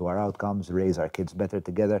closer to our outcomes, raise our kids better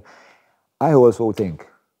together. I also think,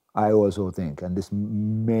 and this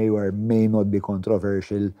may or may not be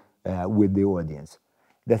controversial with the audience,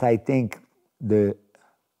 that I think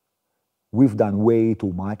we've done way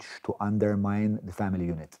too much to undermine the family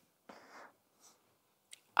unit.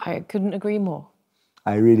 I couldn't agree more.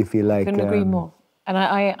 I really feel like Couldn't agree more.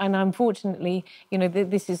 And unfortunately,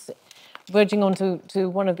 this is verging on to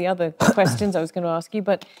one of the other questions I was going to ask you,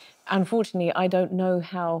 but unfortunately, I don't know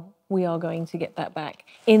how we are going to get that back.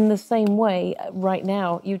 In the same way, right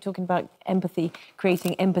now, you're talking about empathy,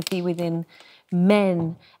 creating empathy within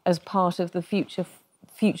men as part of the future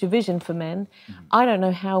vision for men. Mm-hmm. I don't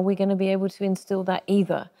know how we're going to be able to instill that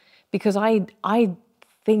either, because I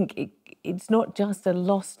think it's not just a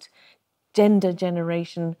lost gender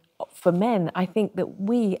generation for men. I think that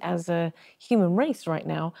we as a human race right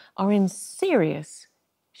now are in serious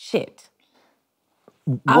shit.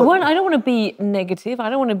 I don't want to be negative. I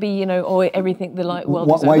don't want to be, or everything the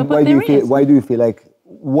world is over, but there is. Why do you feel like,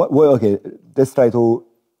 okay, let's try to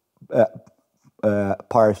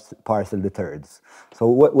parcel the thirds. So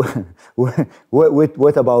what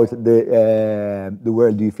about the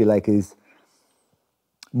world do you feel like is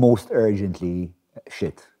most urgently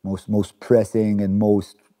shit, most pressing, and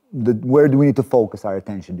where do we need to focus our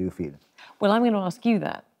attention, do you feel? Well, I'm going to ask you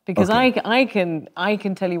that, because okay. I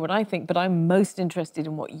can tell you what I think, but I'm most interested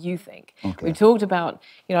in what you think. Okay. We talked about,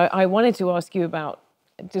 I wanted to ask you about,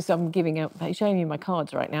 I'm showing you my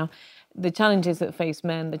cards right now, the challenges that face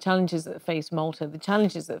men, the challenges that face Malta, the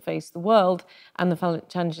challenges that face the world, and the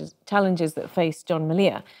challenges that face Jon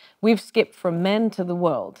Mallia. We've skipped from men to the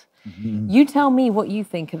world. Mm-hmm. You tell me what you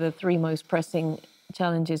think are the three most pressing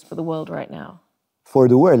challenges for the world right now. For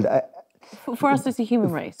the world? For us as a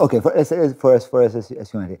human race. Okay, for us as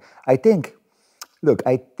humanity. I think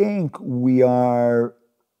we are...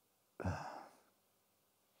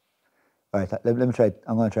 All right, let me try.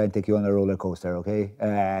 I'm going to try and take you on a roller coaster, okay?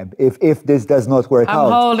 If this does not work out...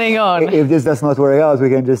 I'm holding on. If this does not work out, we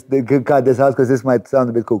can just cut this out, because this might sound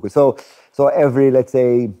a bit cuckoo. So every, let's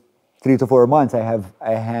say, 3 to 4 months, I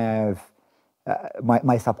have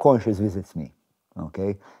my subconscious visits me,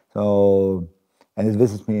 okay? So, and it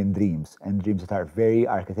visits me in dreams, and dreams that are very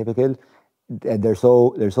archetypical, and they're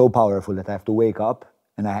so powerful that I have to wake up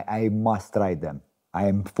and I must write them. I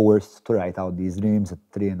am forced to write out these dreams at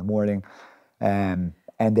 3 in the morning, and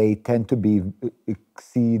they tend to be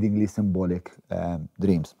exceedingly symbolic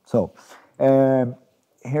dreams. So,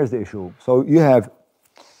 here's the issue. So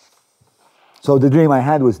the dream I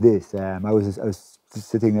had was this. I was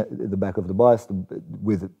sitting at the back of the bus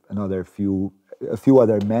with a few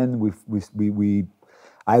other men.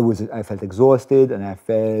 I felt exhausted, and I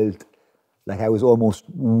felt like I was almost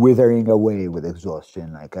withering away with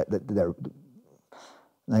exhaustion. Like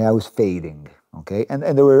I was fading, okay? And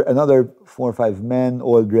there were another 4 or 5 men,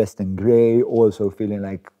 all dressed in gray, also feeling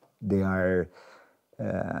like they are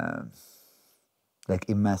like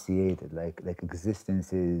emaciated, like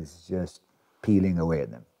existence is just peeling away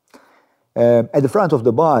at them. At the front of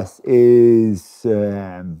the bus is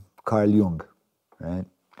Carl Jung, right?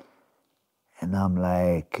 And I'm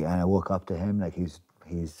like, and I woke up to him, like he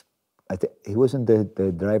wasn't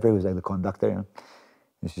the driver, he was like the conductor,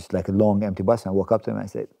 It's just like a long, empty bus. And I woke up to him and I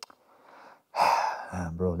said,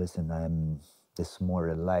 bro, listen, this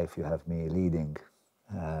moral life you have me leading,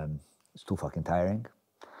 it's too fucking tiring.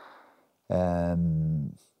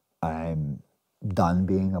 I'm done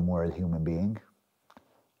being a moral human being.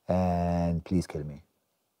 And please kill me,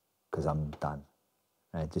 because I'm done.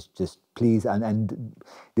 Right? Just please, and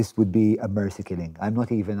this would be a mercy killing. I'm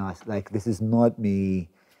not even asked, like, this is not me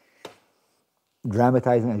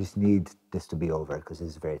dramatizing. I just need this to be over, because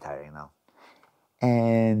it's very tiring now.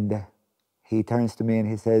 And he turns to me and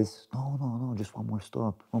he says, no, just one more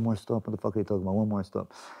stop. What the fuck are you talking about? One more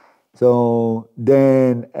stop. So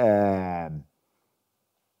then I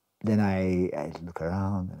look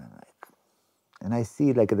around and I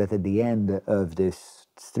see like that at the end of this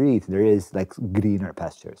street there is like greener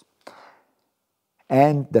pastures.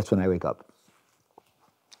 And that's when I wake up.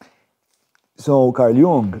 So Carl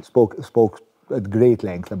Jung spoke at great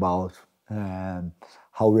length about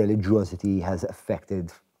how religiosity has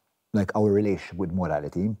affected like our relationship with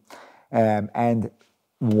morality. And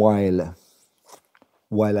while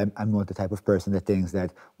I'm not the type of person that thinks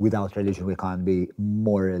that without religion we can't be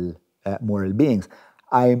moral beings,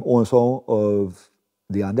 I'm also of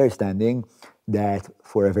the understanding that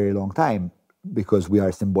for a very long time, because we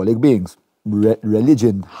are symbolic beings,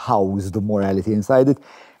 religion housed the morality inside it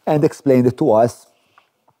and explained it to us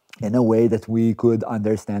in a way that we could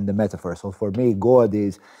understand the metaphor. So for me, God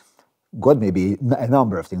may be a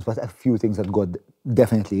number of things, but a few things that God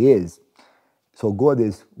definitely is So God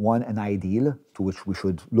is one, an ideal to which we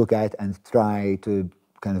should look at and try to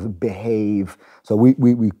kind of behave. So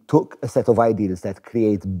we took a set of ideals that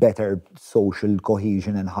create better social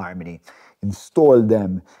cohesion and harmony, installed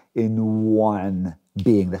them in one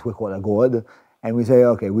being that we call a God, and we say,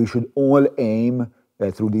 okay, we should all aim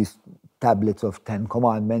through these tablets of 10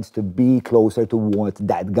 commandments to be closer to what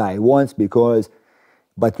that guy wants,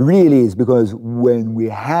 but really it's because when we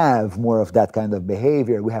have more of that kind of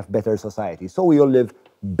behavior, we have better society. So we all live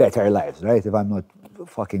better lives, right? If I'm not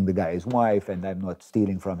fucking the guy's wife and I'm not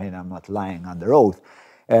stealing from him, I'm not lying under oath,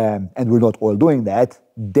 and we're not all doing that,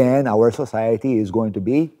 then our society is going to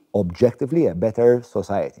be objectively a better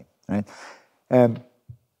society, right?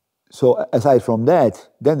 So aside from that,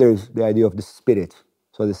 then there's the idea of the spirit.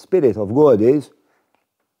 So the spirit of God is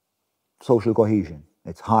social cohesion,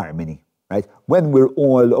 it's harmony, right? When we're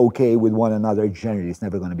all okay with one another, generally, it's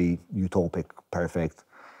never going to be utopic, perfect.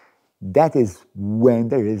 That is when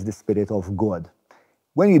there is the spirit of God.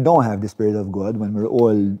 When you don't have the spirit of God, when we're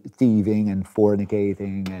all thieving and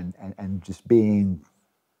fornicating and just being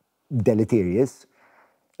deleterious,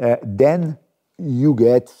 then you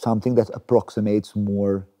get something that approximates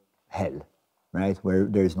more hell, right? Where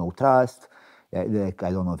there's no trust. Like,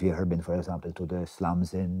 I don't know if you've ever been, for example, to the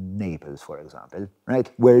slums in Naples, for example, right?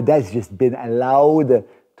 Where that's just been allowed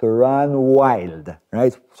to run wild,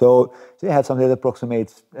 right? So you have something that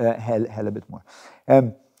approximates hell a bit more.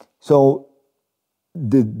 So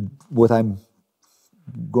what I'm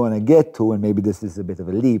going to get to, and maybe this is a bit of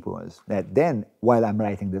a leap, was that then, while I'm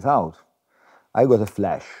writing this out, I got a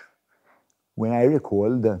flash when I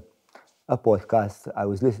recalled a podcast I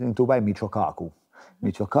was listening to by Michio Kaku.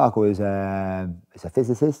 Michio Kaku is a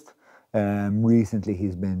physicist. Recently,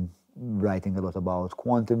 he's been writing a lot about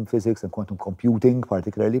quantum physics and quantum computing,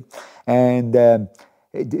 particularly. And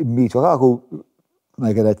Michio Kaku,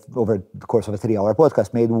 like that, over the course of a 3-hour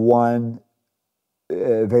podcast, made one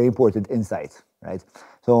very important insight, right?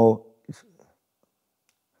 So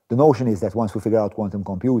the notion is that once we figure out quantum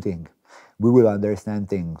computing, we will understand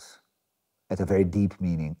things at a very deep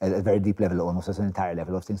meaning, at a very deep level, almost as an entire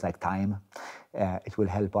level of things like time. It will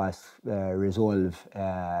help us resolve,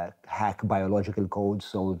 hack biological codes,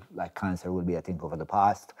 so like cancer will be a thing of the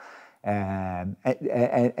past. And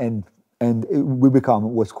we become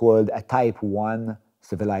what's called a type 1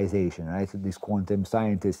 civilization, right? These quantum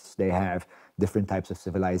scientists, they have different types of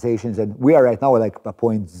civilizations, and we are right now like a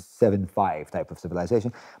 0.75 type of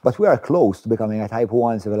civilization, but we are close to becoming a type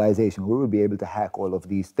 1 civilization. We will be able to hack all of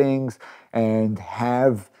these things and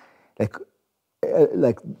have like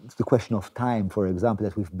the question of time, for example,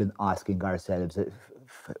 that we've been asking ourselves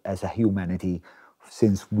as a humanity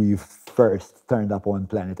since we've first turned up on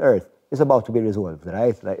planet Earth is about to be resolved,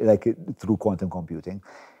 right? Like through quantum computing.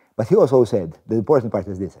 But he also said, the important part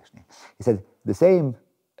is this actually, he said the same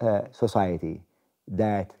society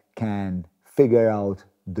that can figure out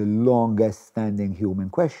the longest standing human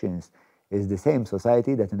questions is the same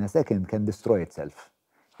society that in a second can destroy itself.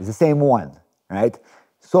 It's the same one, right?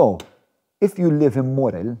 So if you live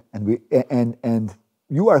immoral and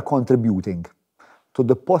you are contributing to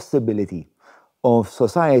the possibility of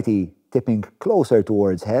society tipping closer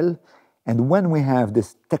towards hell, and when we have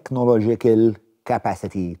this technological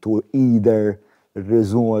capacity to either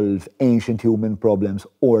resolve ancient human problems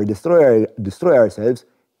or destroy ourselves,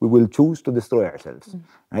 we will choose to destroy ourselves,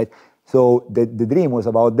 right? So the dream was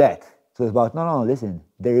about that. So it's about, no, listen,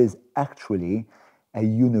 there is actually a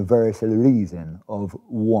universal reason of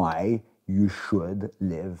why you should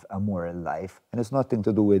live a moral life. And it's nothing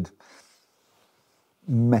to do with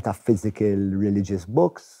metaphysical religious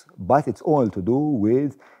books, but it's all to do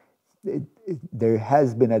with there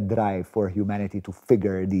has been a drive for humanity to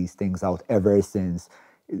figure these things out ever since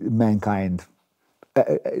mankind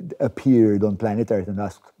appeared on planet Earth and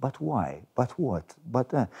asked, but why? But what?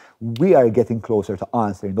 But we are getting closer to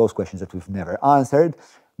answering those questions that we've never answered.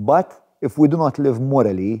 But if we do not live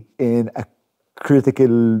morally in a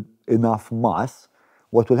critical enough mass,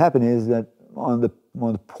 what will happen is that on the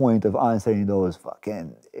point of answering those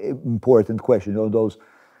fucking important questions, or those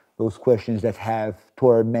questions that have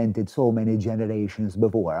tormented so many generations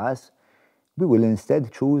before us, we will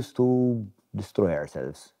instead choose to destroy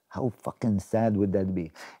ourselves. How fucking sad would that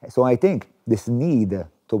be? So I think this need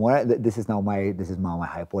to this is now my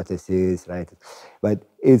hypothesis, right? But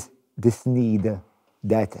it's this need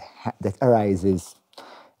that arises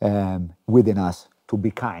within us to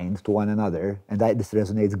be kind to one another, and this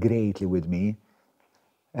resonates greatly with me,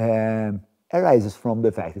 arises from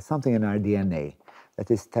the fact it's something in our DNA that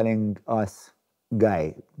is telling us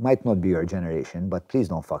guy, might not be your generation, but please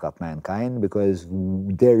don't fuck up mankind, because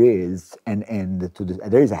there is an end to this.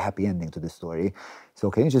 There is a happy ending to this story.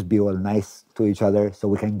 So can you just be all nice to each other so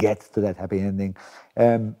we can get to that happy ending?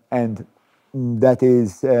 And that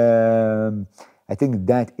is, I think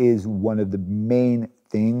that is one of the main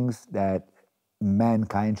things that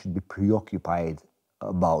mankind should be preoccupied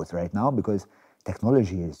about right now, because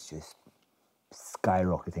technology is just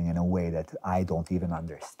skyrocketing in a way that I don't even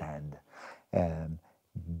understand.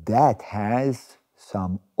 That has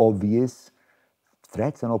some obvious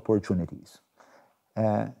threats and opportunities.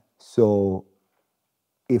 So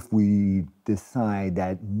if we decide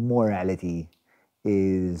that morality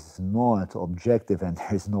is not objective and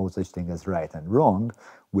there's no such thing as right and wrong,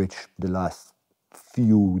 which the last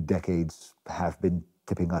few decades have been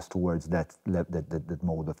tipping us towards that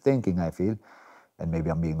mode of thinking, I feel, and maybe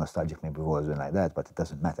I'm being nostalgic, maybe it wasn't like that, but it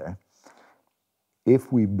doesn't matter.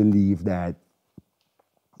 If we believe that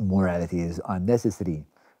morality is unnecessary,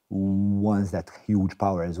 once that huge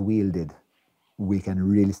power is wielded, we can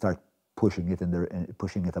really start pushing it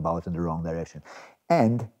about in the wrong direction.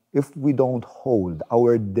 And if we don't hold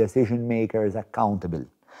our decision makers accountable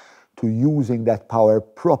to using that power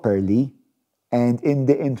properly and in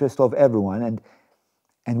the interest of everyone,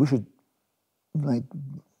 and we should, like,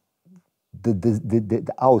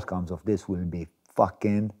 the outcomes of this will be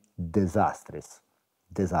fucking disastrous.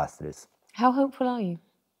 Disastrous. How hopeful are you?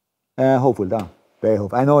 Hopeful, Dan. Very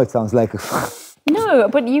hopeful. I know it sounds like No,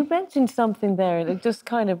 but you mentioned something there, and it just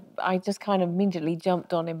I just kind of immediately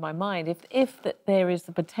jumped on in my mind. If that there is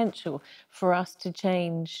the potential for us to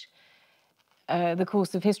change the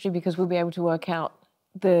course of history, because we'll be able to work out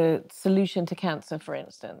the solution to cancer, for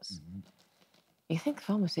instance. Mm-hmm. You think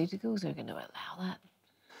pharmaceuticals are going to allow that?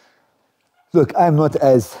 Look, I'm not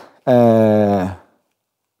as...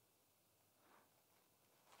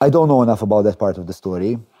 I don't know enough about that part of the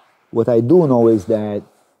story. What I do know is that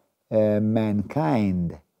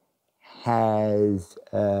mankind has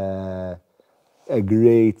a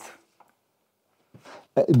great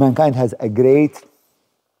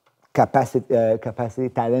capacity,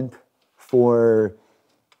 talent for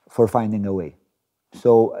finding a way.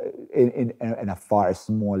 So in a far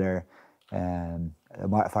smaller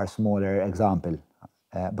example,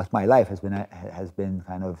 but my life has been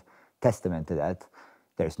kind of testament to that.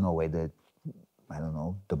 There's no way that, I don't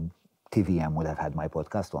know, the TVM would have had my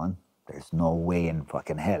podcast on. There's no way in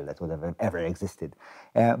fucking hell that would have ever existed.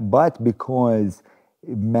 But because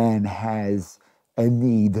man has a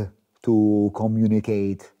need to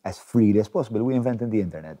communicate as freely as possible, we invented the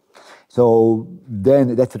internet. So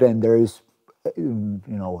then that renders,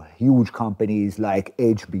 huge companies like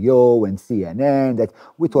HBO and CNN that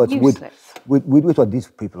we thought these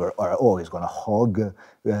people are always going to hog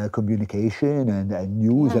communication and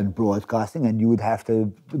news and broadcasting, and you would have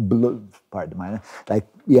to,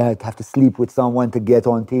 have to sleep with someone to get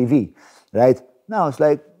on TV, right? Now it's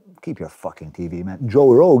like, keep your fucking TV, man.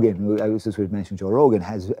 Joe Rogan, I was just mentioning Joe Rogan,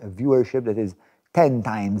 has a viewership that is 10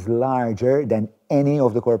 times larger than any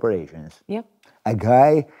of the corporations. Yep. A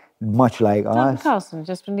guy much like us. Carson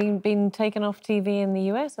just been taken off TV in the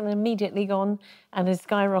US and immediately gone and has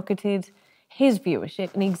skyrocketed his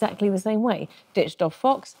viewership in exactly the same way. Ditched off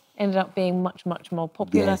Fox, ended up being much, much more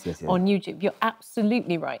popular on YouTube. You're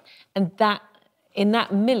absolutely right. And that, in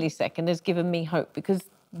that millisecond, has given me hope, because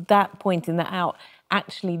that pointing that out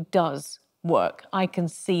actually does work. I can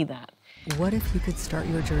see that. What if you could start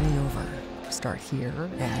your journey over? Start here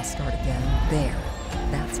and start again there.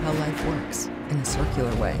 That's how life works, in a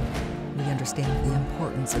circular way. We understand the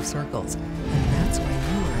importance of circles, and that's why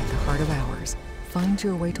you are at the heart of ours. Find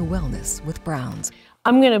your way to wellness with Browns.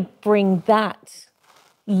 I'm going to bring that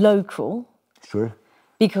local. Sure.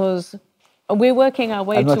 Because we're working our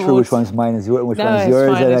way towards... I'm not sure which one's mine and which one's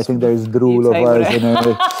yours, and I think there's drool of ours in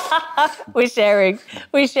it.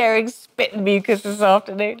 We're sharing spit and mucus this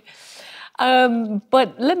afternoon.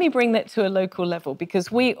 But let me bring that to a local level,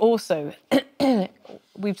 because we also,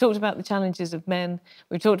 we've talked about the challenges of men,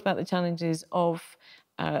 we've talked about the challenges of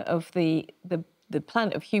the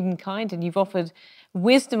planet, of humankind, and you've offered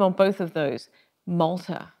wisdom on both of those.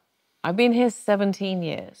 Malta. I've been here 17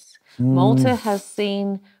 years. Malta has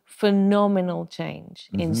seen phenomenal change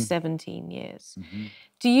in 17 years.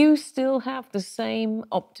 Do you still have the same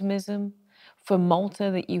optimism for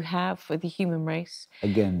Malta that you have for the human race?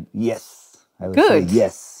 Again, yes. I would Good. say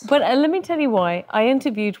yes. But let me tell you why. I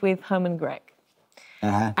interviewed with Herman Grech.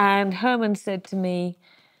 And Herman said to me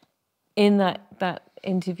in that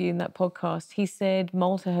interview, in that podcast, he said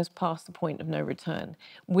Malta has passed the point of no return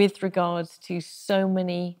with regards to so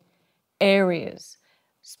many areas,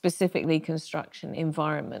 specifically construction,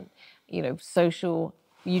 environment. social,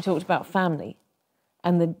 you talked about family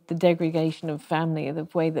and the degradation of family, the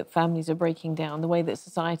way that families are breaking down, the way that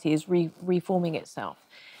society is reforming itself.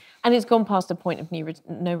 And it's gone past a point of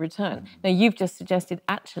no return. Now, you've just suggested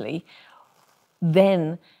actually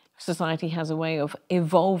then society has a way of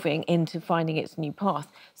evolving into finding its new path.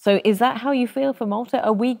 So is that how you feel for Malta?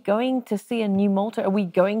 Are we going to see a new Malta? Are we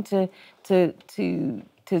going to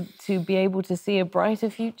be able to see a brighter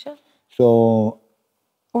future? So,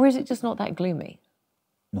 or is it just not that gloomy?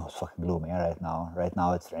 No, it's fucking gloomy right now. Right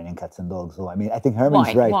now it's raining cats and dogs. So I mean, I think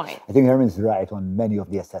Herman's right. Why? I think Herman's right on many of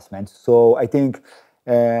the assessments. So I think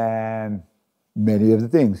many of the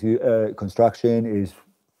things, construction is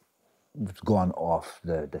gone off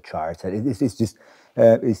the charts. It's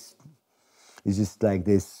just like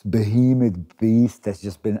this behemoth beast that's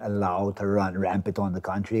just been allowed to run rampant on the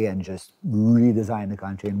country and just redesign the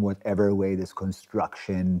country in whatever way this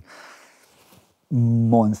construction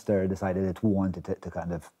monster decided it wanted to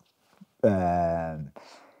kind of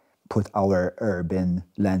put our urban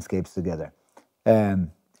landscapes together.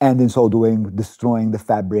 And in so doing, destroying the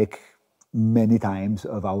fabric many times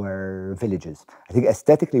of our villages. I think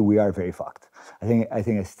aesthetically we are very fucked. I think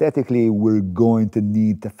aesthetically we're going to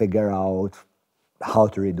need to figure out how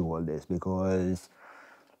to redo all this because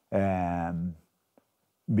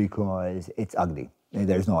it's ugly.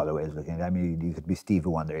 There's no other way of looking at it. I mean, you could be Stevie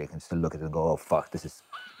Wonder, you can still look at it and go, oh fuck, this is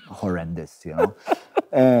horrendous, you know.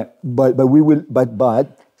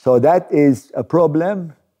 So that is a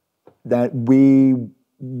problem that we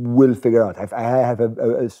will figure out. I have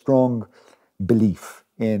a strong belief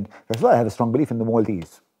in, first of all, I have a strong belief in the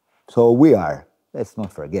Maltese. So we are, let's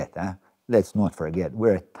not forget,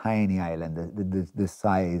 we're a tiny island, the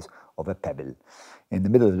size of a pebble in the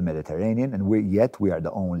middle of the Mediterranean, and we are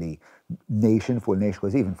the only full nation,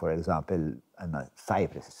 because even, for example,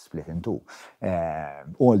 Cyprus is split in two.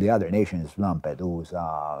 All the other nations,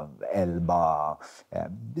 Lampedusa, Elba,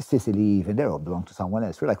 Sicily, even they all belong to someone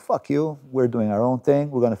else. We're like, fuck you, we're doing our own thing,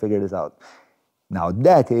 we're going to figure this out. Now,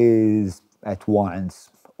 that is at once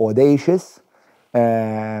audacious,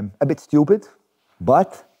 a bit stupid,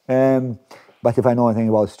 but if I know anything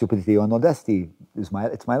about stupidity or audacity, it's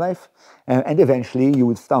my life. And eventually you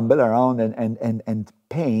would stumble around and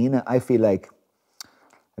pain, I feel like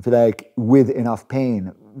with enough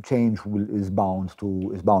pain, change is bound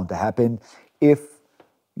to happen if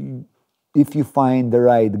you find the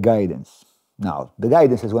right guidance. Now, the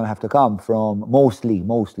guidance is going to have to come from mostly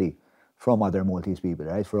from other Maltese people,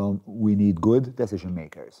 right? We need good decision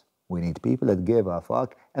makers. We need people that give a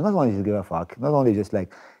fuck, and not only just give a fuck, not only just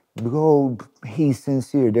like, go, he's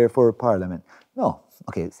sincere, therefore Parliament. No,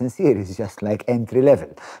 okay, sincere is just like entry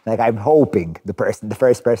level. Like I'm hoping the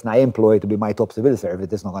first person I employ to be my top civil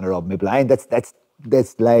servant is not going to rob me blind.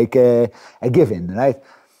 That's like a given, right?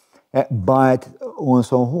 But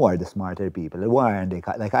also, who are the smarter people? Why aren't they?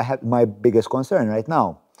 Like I have my biggest concern right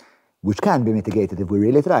now, which can be mitigated if we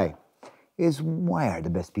really try, is why are the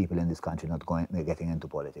best people in this country not getting into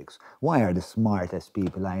politics? Why are the smartest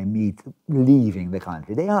people I meet leaving the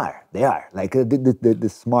country? They are. Like the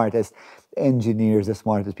smartest engineers, the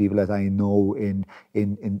smartest people that I know in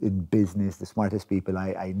business, the smartest people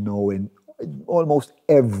I know in almost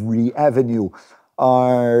every avenue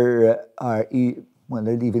are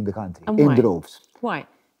they're leaving the country in droves. Why?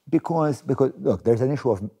 Because look, there's an issue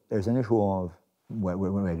of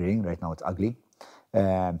we're agreeing right now. It's ugly.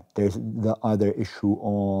 There's the other issue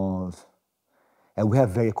of we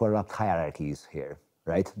have very corrupt hierarchies here,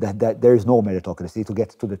 right? That there's no meritocracy to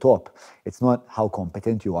get to the top. It's not how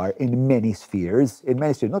competent you are in many spheres,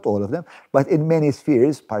 not all of them, but in many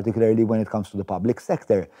spheres, particularly when it comes to the public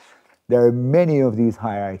sector. There are many of these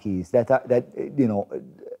hierarchies that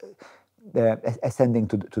ascending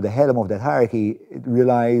to the helm of that hierarchy, it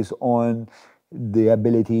relies on the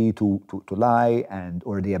ability to lie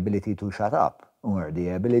or the ability to shut up, or the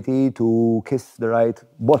ability to kiss the right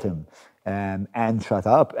bottom and shut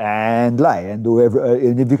up and lie and do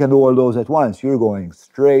and if you can do all those at once, you're going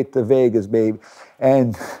straight to Vegas, babe.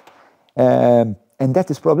 And that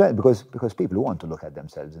is problematic because people want to look at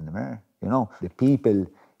themselves in the mirror. You know, the people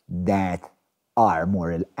that are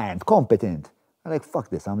moral and competent are like, fuck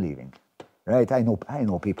this, I'm leaving. Right? I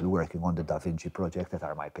know people working on the Da Vinci Project that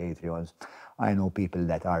are my Patreons. I know people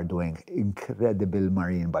that are doing incredible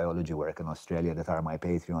marine biology work in Australia that are my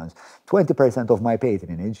Patreons. 20% of my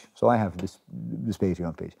patronage, so I have this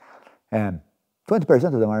Patreon page, 20%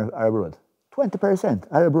 of them are abroad. 20%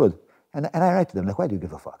 are abroad. And I write to them, like, why do you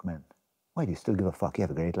give a fuck, man? Why do you still give a fuck? You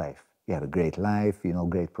have a great life. You have a great life,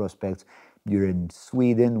 great prospects. You're in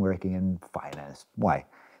Sweden working in finance. Why?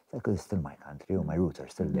 Because it's still my country, my roots are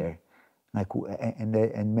still there. Like,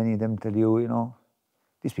 and many of them tell you, you know,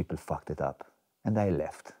 these people fucked it up, and I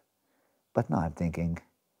left. But now I'm thinking,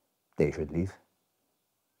 they should leave.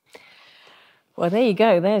 Well, there you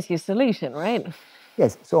go. There's your solution, right?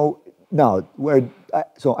 Yes. So now,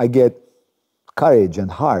 so I get courage and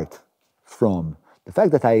heart from the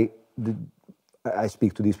fact that I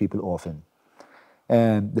speak to these people often,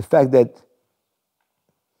 and the fact that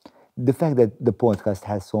the podcast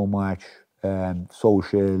has so much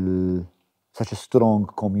such a strong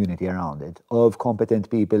community around it of competent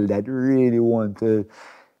people that really want to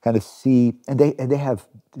kind of see, and they have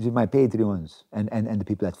my Patreons and the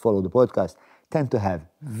people that follow the podcast tend to have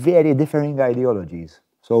very differing ideologies.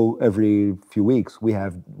 So every few weeks we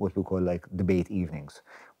have what we call like debate evenings,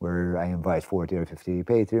 where I invite 40 or 50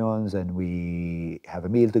 Patreons and we have a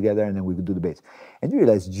meal together and then we do debates. And you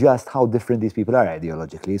realize just how different these people are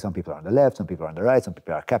ideologically. Some people are on the left, some people are on the right, some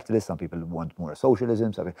people are capitalists, some people want more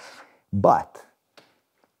socialism. But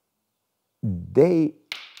they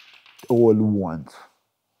all want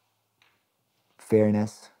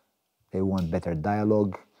fairness, they want better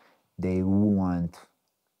dialogue, they want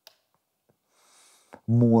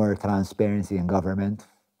more transparency in government.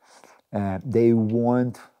 They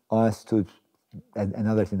want us to, and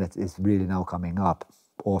another thing that is really now coming up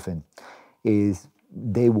often, is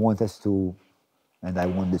they want us to, and I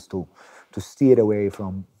want this to steer away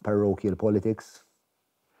from parochial politics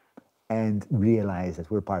and realize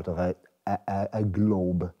that we're part of a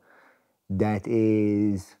globe that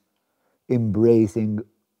is embracing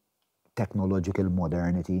technological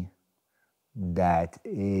modernity, that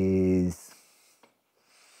is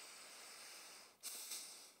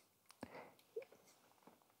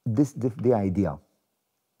the idea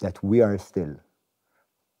that we are still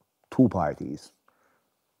two parties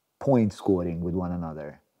point scoring with one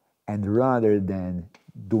another, and rather than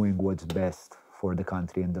doing what's best for the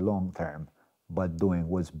country in the long term, but doing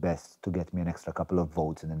what's best to get me an extra couple of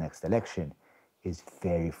votes in the next election, is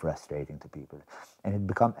very frustrating to people. And it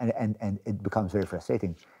becomes very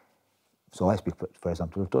frustrating. So I speak, for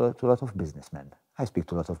example, to a lot of businessmen. I speak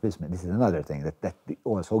to a lot of businessmen. This is another thing that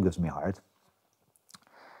also gives me heart.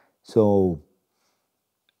 So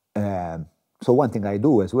one thing I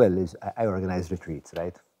do as well is I organize retreats,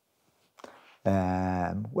 right?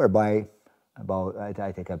 Whereby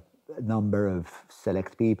I take a number of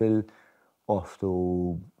select people off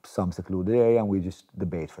to some secluded area and we just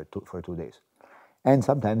debate for 2 days. And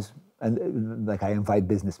sometimes, like I invite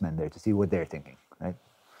businessmen there to see what they're thinking, right?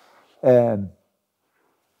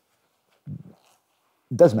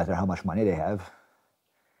 Doesn't matter how much money they have,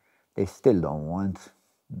 they still don't want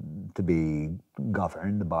to be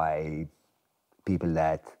governed by people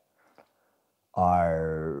that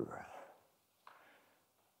are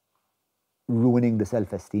ruining the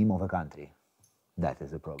self-esteem of a country. That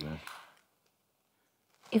is the problem.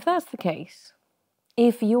 If that's the case,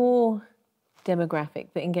 if your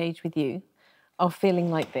demographic that engage with you are feeling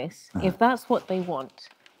like this, if that's what they want,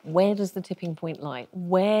 where does the tipping point lie?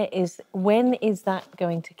 When is that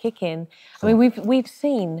going to kick in? I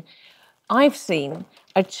mean, I've seen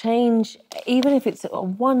a change, even if it's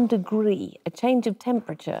 1 degree, a change of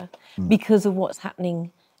temperature because of what's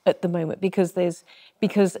happening at the moment. Because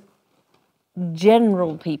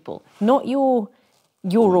general people, not your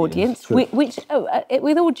audience, which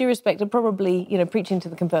with all due respect, are probably preaching to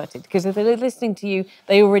the converted. Because if they're listening to you,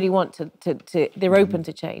 they already want they're open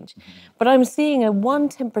to change. But I'm seeing a 1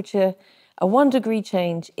 degree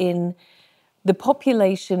change in the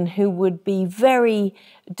population who would be very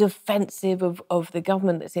defensive of the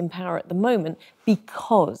government that's in power at the moment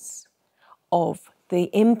because of the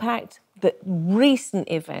impact that recent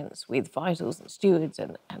events with Vitals and Stewards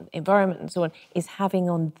and environment and so on is having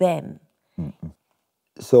on them. Mm-hmm.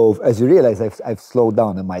 So as you realize, I've slowed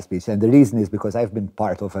down in my speech, and the reason is because I've been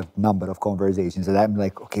part of a number of conversations, and I'm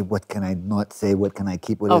like, okay, what can I not say? What can I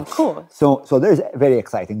keep with it? Of course. So there's very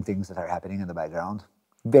exciting things that are happening in the background,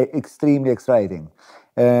 very extremely exciting,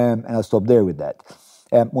 and I'll stop there with that.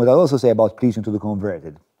 What I'll also say about preaching to the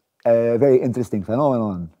converted, a very interesting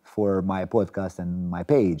phenomenon for my podcast and my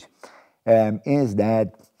page, is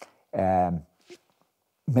that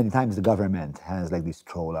many times the government has like these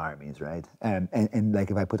troll armies, right? And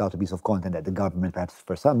like if I put out a piece of content that the government perhaps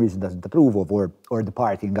for some reason doesn't approve of, or the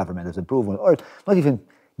party in government doesn't approve of, or not even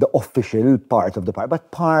the official part of the party,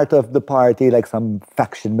 but part of the party, like some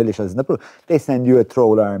faction militia doesn't approve, they send you a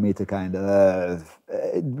troll army to kind of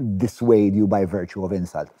dissuade you by virtue of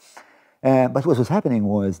insult. But what was happening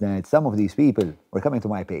was that some of these people were coming to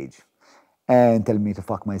my page and telling me to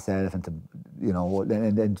fuck myself and to,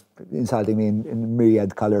 and insulting me in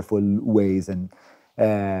myriad colourful ways. And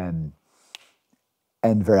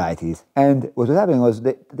and varieties. And what was happening was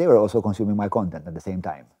they were also consuming my content at the same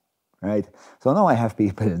time, right? So now I have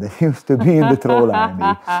people that used to be in the troll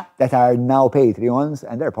army that are now Patreons,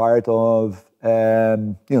 and they're part of, they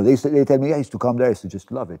tell me, I used to come there, I used to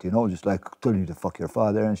just love it, just like telling you to fuck your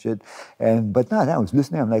father and shit. But now I was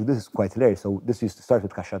listening, I'm like, this is quite hilarious. So this used to start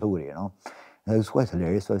with Cacciaturi, And it was quite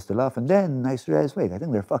hilarious, so I used to laugh. And then I used to realize, wait, I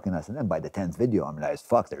think they're fucking us. And then by the 10th video, I'm like,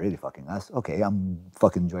 fuck, they're really fucking us. Okay, I'm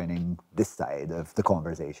fucking joining this side of the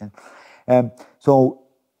conversation. So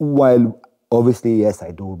while obviously, yes,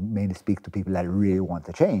 I do mainly speak to people that really want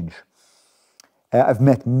to change, I've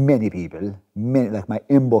met many people, like my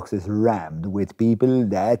inbox is rammed with people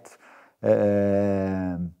that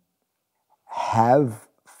have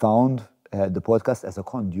found the podcast as a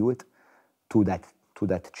conduit to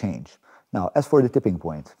that change. Now, as for the tipping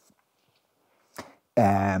point,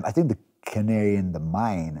 I think the canary in the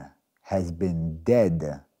mine has been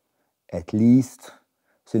dead at least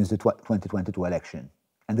since the 2022 election.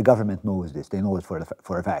 And the government knows this. They know it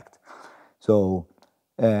for a fact. So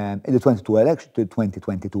in the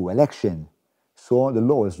 2022 election saw the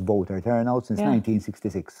lowest voter turnout since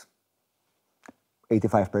 1966.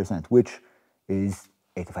 85%, which is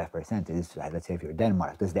 85% is, let's say if you're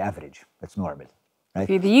Denmark, that's the average. That's normal. Right? If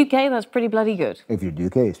you're the UK, that's pretty bloody good. If you're the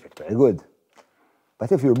UK, it's pretty good.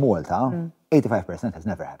 But if you're Malta, 85% has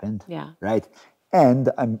never happened. Yeah. Right? And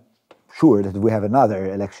I'm sure that if we have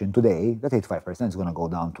another election today, that 85% is going to go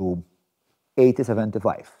down to 80,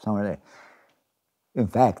 75, somewhere there. In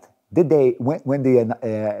fact, when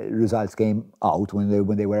the results came out,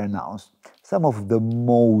 when they were announced, some of the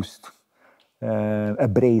most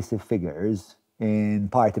abrasive figures in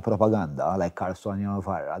party propaganda, like Carson and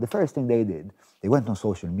Farah, the first thing they did, they went on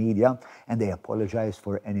social media and they apologized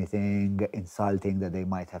for anything insulting that they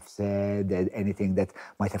might have said, anything that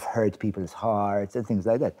might have hurt people's hearts and things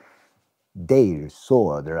like that. They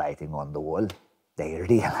saw the writing on the wall. They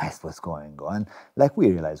realized what's going on, like we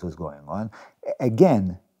realized what's going on.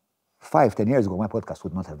 Again, 5-10 years ago, my podcast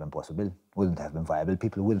would not have been possible, wouldn't have been viable.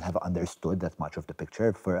 People wouldn't have understood that much of the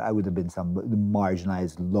picture. I would have been some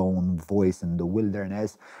marginalized lone voice in the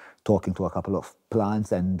wilderness, talking to a couple of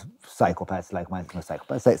plants and psychos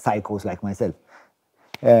like myself.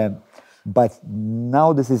 But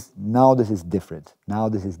now this is different. Now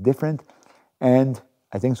this is different, and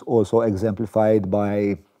I think it's also exemplified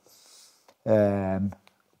by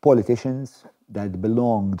politicians that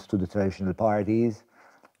belonged to the traditional parties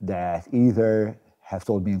that either have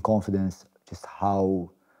told me in confidence just how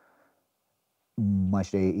much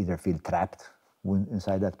they either feel trapped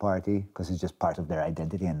inside that party because it's just part of their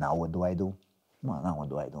identity, and now what do I do? Well, now what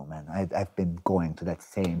do I do, man? I've been going to that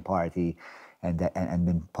same party and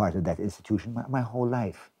been part of that institution my whole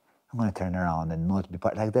life. I'm going to turn around and not be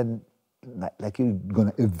part, like you're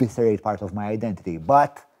going to eviscerate part of my identity,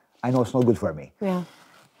 but I know it's not good for me. Yeah.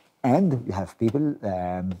 And you have people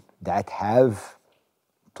that have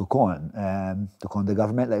to con the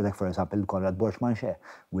government, like for example, Konrad Borchmann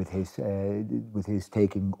with his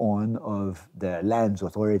taking on of the Lands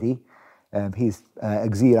Authority. He's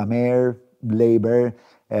Gżira mayor, Labour,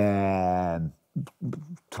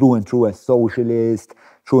 true and true a socialist,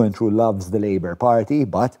 true and true loves the Labour Party,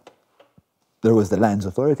 but there was the Lands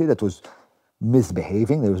Authority that was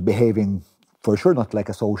misbehaving. They was behaving for sure not like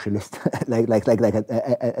a socialist, like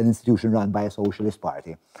an institution run by a socialist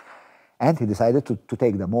party. And he decided to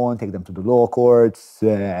take them on, take them to the law courts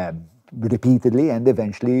repeatedly, and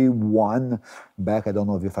eventually won back. I don't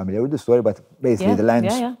know if you're familiar with the story, but basically the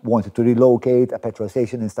Lands wanted to relocate a petrol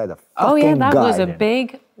station inside a fucking that garden. was a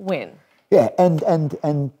big win. Yeah,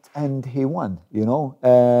 and he won,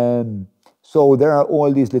 so there are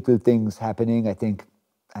all these little things happening. I think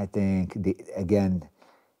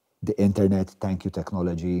the internet, thank you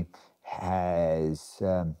technology, has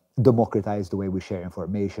democratized the way we share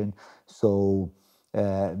information. So,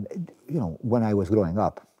 when I was growing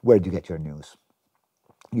up, where do you get your news?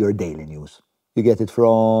 Your daily news. You get it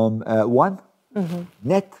from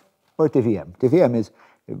Net or TVM. TVM is,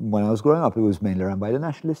 when I was growing up, it was mainly run by the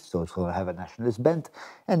nationalists, so it's going to have a nationalist bent,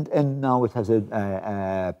 and now it has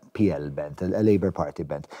a PL bent, a Labour Party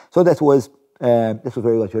bent. So that was where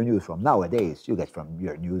you got your news from. Nowadays, you get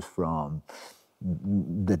your news from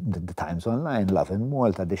the Times Online, Lovin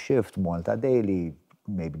Malta, The Shift, Malta Daily,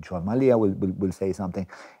 maybe Jon Mallia will say something,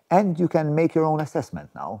 and you can make your own assessment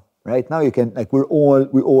now. Right now, you can we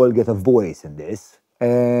all get a voice in this,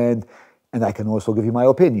 and I can also give you my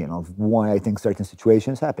opinion of why I think certain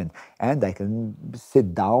situations happen, and I can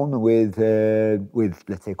sit down with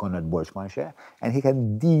let's say Konrad Borchmann, and he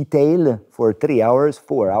can detail for 3 hours,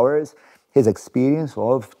 4 hours his experience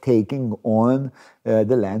of taking on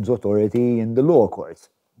the Lands Authority in the law courts.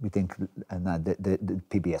 We think the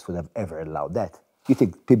PBS would have ever allowed that. You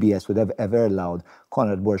think PBS would have ever allowed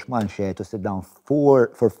Conrad Borsch-Manche to sit down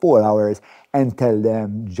for 4 hours and tell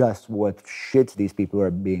them just what shit these people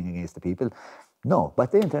are being against the people? No,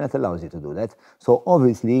 but the internet allows you to do that. So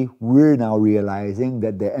obviously, we're now realizing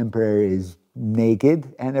that the emperor is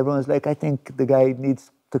naked, and everyone's like, I think the guy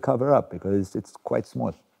needs to cover up because it's quite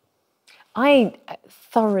small. I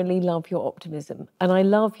thoroughly love your optimism, and I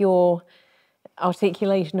love your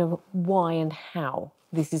articulation of why and how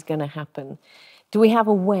this is going to happen. Do we have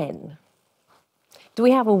a when? Do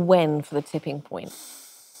we have a when for the tipping point?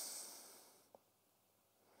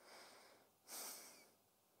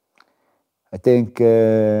 I think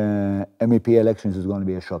MEP elections is going to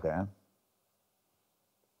be a shocker. Huh?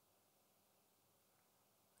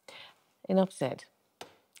 Enough said.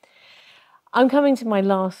 I'm coming to my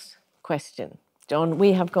last question. Jon,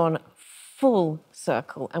 we have gone full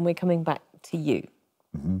circle and we're coming back to you.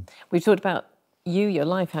 Mm-hmm. We've talked about you, your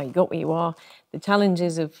life, how you got where you are, the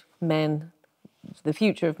challenges of men, the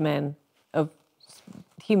future of men, of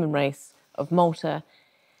human race, of Malta.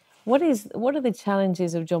 What are the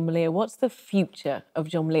challenges of Jon Mallia? What's the future of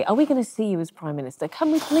Jon Mallia? Are we going to see you as Prime Minister?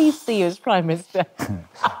 Can we please see you as Prime Minister?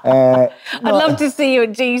 I'd love to see you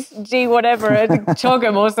at G whatever, at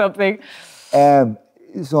Chogham or something.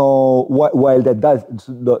 So while that does,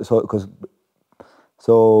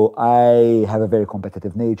 so I have a very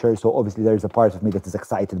competitive nature. So obviously there's a part of me that is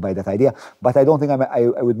excited by that idea. But I don't think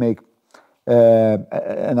I would make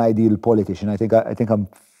an ideal politician. I think I'm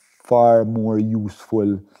far more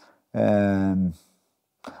useful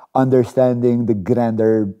understanding the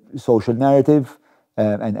grander social narrative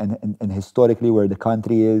and historically where the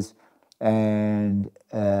country is, and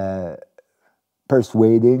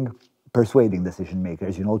persuading decision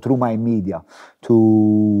makers, through my media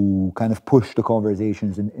to kind of push the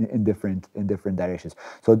conversations in different directions.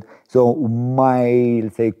 So my,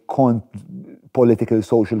 let's say, political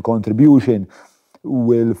social contribution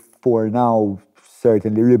will for now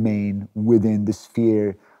certainly remain within the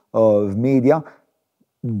sphere of media.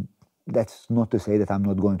 That's not to say that I'm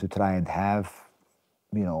not going to try and have,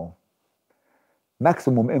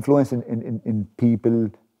 maximum influence in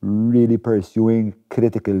people really pursuing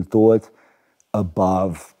critical thought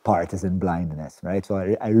above partisan blindness, right? So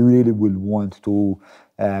I really will want to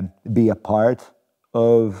be a part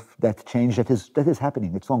of that change that is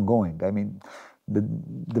happening. It's ongoing. I mean,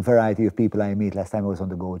 the variety of people I meet. Last time I was on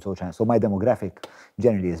the Go Show channel. So my demographic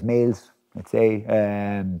generally is males, let's say,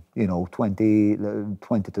 20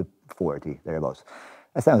 to 40, thereabouts.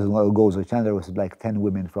 Last time I was on the Go Show channel, there was like 10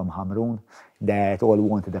 women from Cameroon that all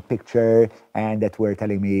wanted a picture and that were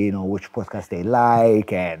telling me, which podcast they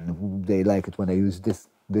like, and they like it when I use this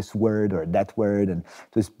word or that word, and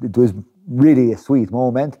it was really a sweet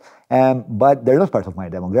moment. But they're not part of my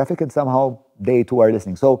demographic, and somehow they too are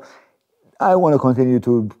listening. So I want to continue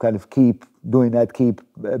to kind of keep doing that, keep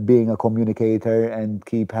being a communicator, and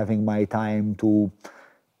keep having my time to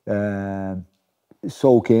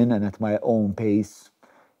soak in and at my own pace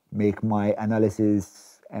make my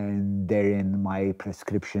analysis and therein my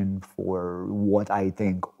prescription for what I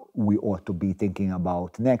think we ought to be thinking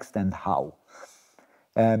about next and how.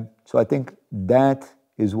 So I think that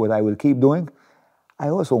is what I will keep doing. I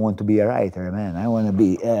also want to be a writer, man. I want to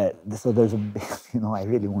be, so there's I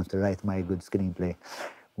really want to write my good screenplay,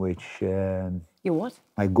 which... Your what?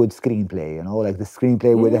 My good screenplay, like the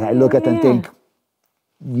screenplay where I look at and think,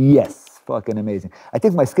 yes, fucking amazing. I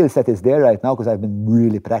think my skill set is there right now because I've been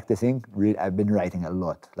really practicing. I've been writing a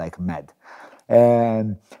lot, like mad.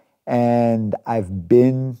 And I've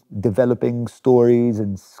been developing stories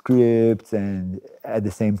and scripts and at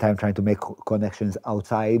the same time trying to make connections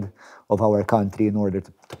outside of our country in order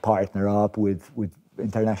to partner up with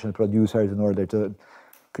international producers in order to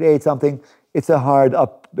create something. It's a hard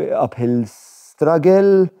uphill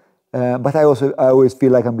struggle, but I always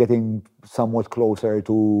feel like I'm getting somewhat closer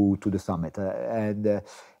to the summit.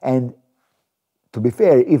 And to be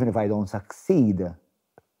fair, even if I don't succeed,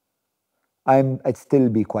 I'd still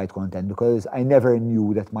be quite content because I never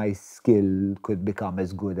knew that my skill could become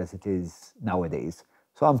as good as it is nowadays.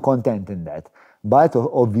 So I'm content in that. But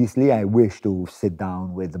obviously, I wish to sit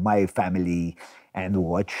down with my family and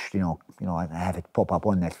watch, and have it pop up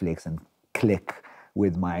on Netflix and click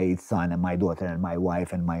with my son and my daughter and my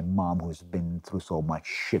wife and my mom, who's been through so much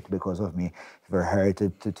shit because of me, for her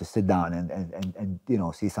to sit down and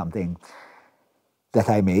see something that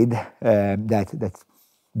I made that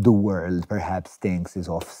the world perhaps thinks is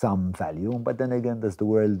of some value. But then again, does the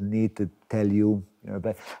world need to tell you You know,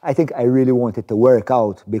 but I think I really want it to work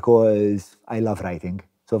out because I love writing.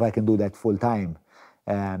 So if I can do that full time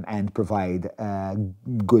and provide a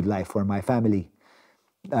good life for my family,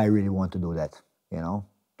 I really want to do that, you know.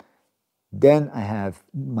 Then I have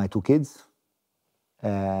my two kids.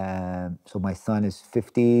 So my son is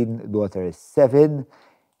 15, daughter is 7,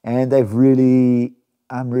 and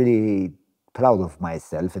I'm really proud of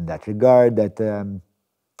myself in that regard, that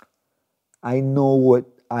I know what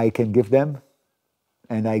I can give them,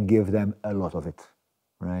 and I give them a lot of it,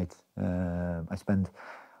 right? I spend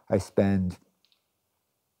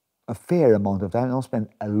a fair amount of time. I don't spend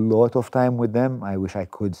a lot of time with them. I wish I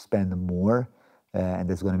could spend more, and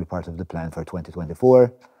that's going to be part of the plan for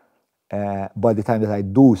 2024. But the time that I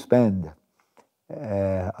do spend,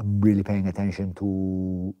 I'm really paying attention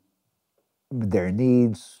to their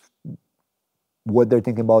needs, what they're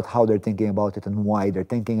thinking about, how they're thinking about it, and why they're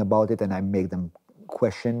thinking about it, and I make them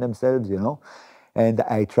question themselves, you know. And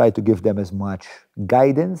I try to give them as much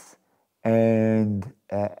guidance, and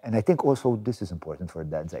I think also this is important for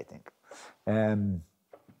dads. I think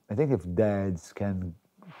if dads can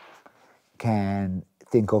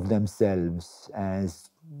think of themselves as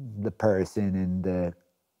the person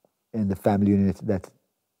in the family unit that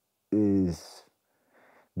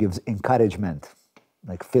gives encouragement,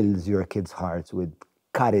 like fills your kids' hearts with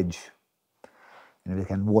courage, and they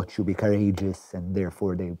can watch you be courageous, and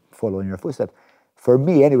therefore they follow in your footsteps. For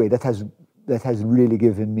me, anyway, that has really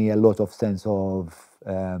given me a lot of sense of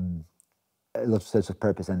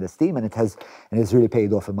purpose and esteem, and it's really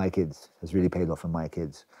paid off in my kids. It's really paid off in my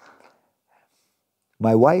kids.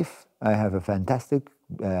 My wife, I have a fantastic.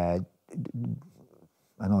 I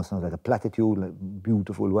know it sounds like a platitude, like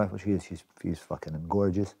beautiful wife, but she's fucking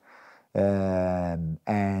gorgeous, and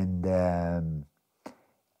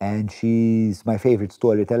she's my favorite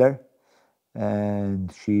storyteller,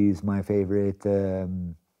 and she's my favorite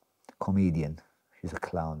comedian. She's a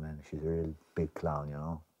clown, man. She's a real big clown, you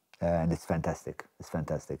know, and it's fantastic. It's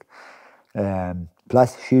fantastic.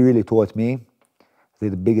 Plus, she really taught me. I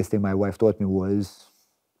think the biggest thing my wife taught me was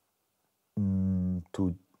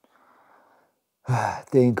to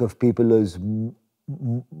think of people as in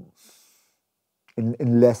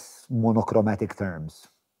less monochromatic terms,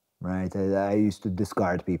 right? I used to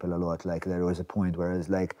discard people a lot. Like there was a point where I was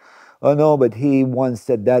like, oh no, but he once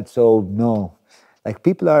said that, so no. Like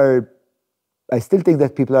I still think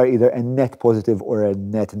that people are either a net positive or a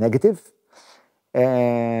net negative.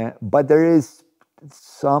 But there is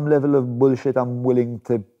some level of bullshit I'm willing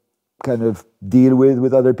to kind of deal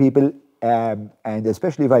with other people. And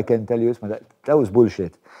especially if I can tell you, that was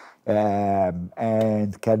bullshit.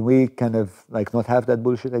 And can we kind of like not have that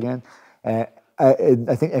bullshit again?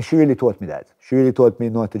 I think she really taught me that. She really taught me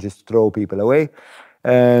not to just throw people away.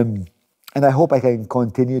 And I hope I can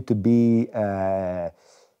continue to be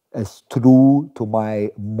as true to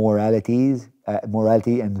my morality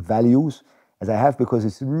and values as I have, because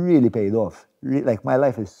it's really paid off. Like my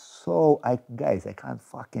life is so, guys, I can't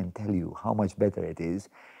fucking tell you how much better it is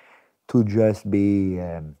to just be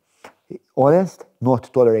honest,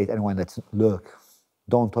 not tolerate anyone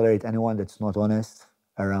don't tolerate anyone that's not honest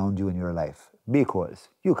around you in your life, because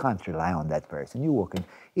you can't rely on that person. You walk in,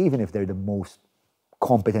 even if they're the most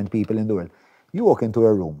competent people in the world, you walk into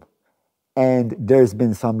a room and there's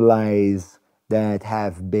been some lies that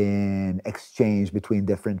have been exchanged between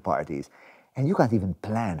different parties, and you can't even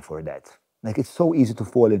plan for that. Like, it's so easy to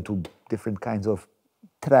fall into different kinds of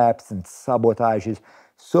traps and sabotages.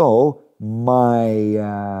 So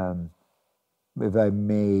if I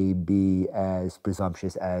may be as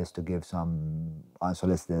presumptuous as to give some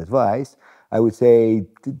unsolicited advice, I would say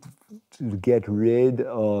to get rid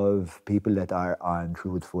of people that are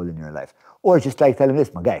untruthful in your life. Or just like tell them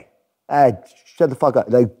this, my guy, shut the fuck up.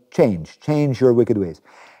 Like, change your wicked ways.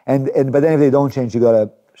 But then if they don't change, you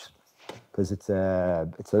gotta, because it's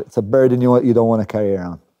a burden you don't want to carry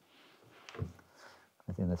around.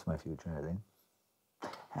 I think that's my future, I think.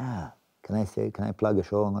 Can I plug a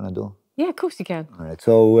show I'm gonna do? Yeah, of course you can. All right,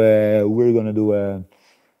 so we're gonna do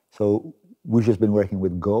so we've just been working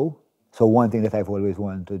with Go. So one thing that I've always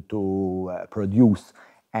wanted to produce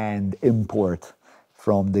and import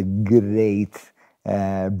from the great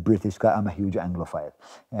British, I'm a huge Anglophile,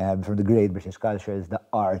 from the great British culture is the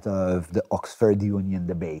art of the Oxford Union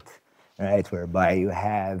debate, right? Whereby you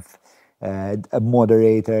have a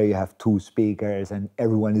moderator, you have two speakers, and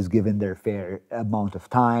everyone is given their fair amount of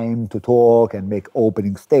time to talk and make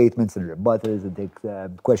opening statements and rebuttals and take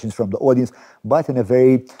questions from the audience, but in a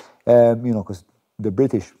very, because the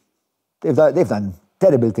British, they've done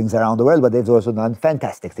terrible things around the world, but they've also done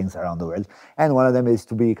fantastic things around the world. And one of them is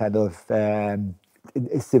to be kind of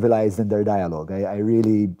civilized in their dialogue. I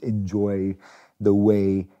really enjoy the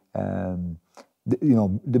way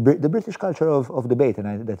the British culture of debate,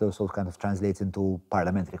 and that also kind of translates into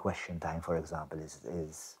parliamentary question time, for example,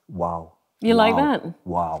 is wow. You like that?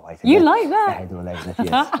 Wow, I think you like that? I do like that.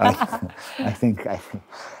 Yes, I think.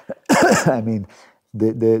 I mean,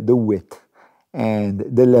 the width and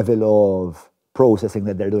the level of processing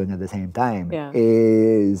that they're doing at the same time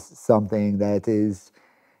is something that is,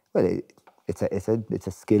 well, it's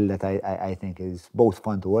a skill that I think is both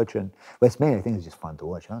fun to watch, and West Main, I think, is just fun to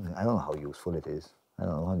watch. I don't know how useful it is. I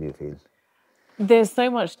don't know. How do you feel? There's so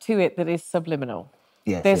much to it that is subliminal.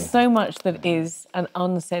 Yes, There's so much that is an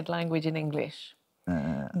unsaid language in English.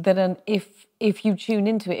 That if you tune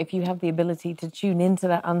into it, if you have the ability to tune into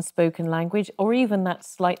that unspoken language, or even that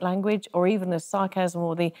slight language, or even the sarcasm,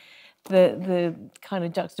 or the kind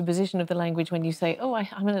of juxtaposition of the language when you say, oh,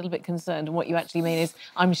 I'm a little bit concerned, and what you actually mean is,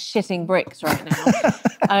 I'm shitting bricks right now.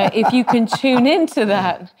 If you can tune into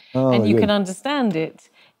that and you can understand it,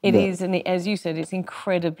 it is, and as you said, it's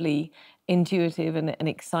incredibly intuitive and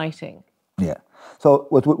exciting. Yeah. So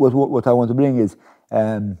what I want to bring is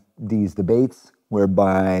these debates,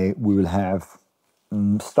 whereby we will have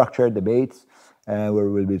structured debates where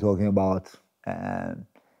we'll be talking about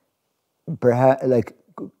perhaps like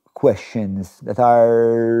questions that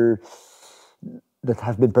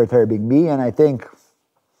have been perturbing me, and I think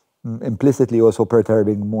implicitly also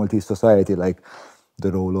perturbing Maltese society, like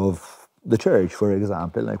the role of the church, for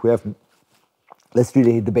example. Like let's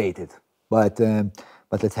really debate it, but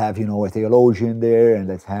let's have a theologian there, and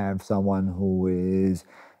let's have someone who is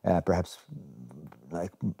perhaps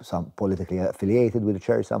like some politically affiliated with the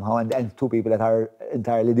church somehow, and two people that are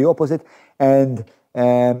entirely the opposite, and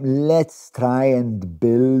let's try and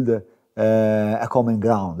build a common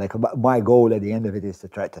ground. Like my goal at the end of it is to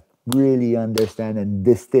try to really understand and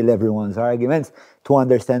distill everyone's arguments to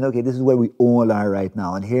understand, okay, this is where we all are right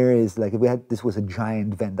now, and here is, like, if this was a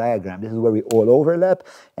giant Venn diagram, this is where we all overlap,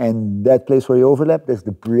 and that place where you overlap, that's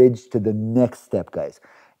the bridge to the next step, guys.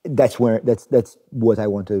 That's what I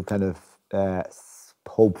want to kind of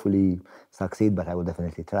hopefully succeed, but I will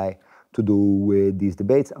definitely try to do with these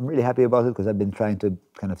debates. I'm really happy about it because I've been trying to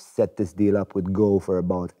kind of set this deal up with Go for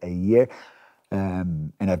about a year.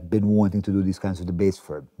 And I've been wanting to do these kinds of debates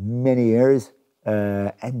for many years.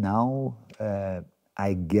 And now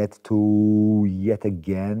I get to yet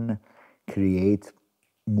again create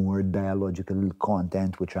more dialogical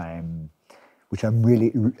content, which I'm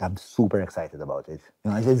super excited about it.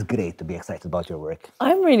 It's great to be excited about your work.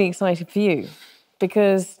 I'm really excited for you,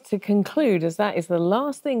 because to conclude, as that is the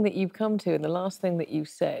last thing that you've come to and the last thing that you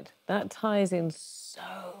said, that ties in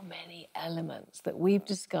so many elements that we've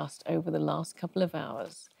discussed over the last couple of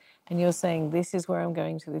hours. And you're saying, this is where I'm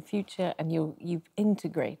going to the future, and you've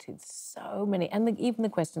integrated so many, and even the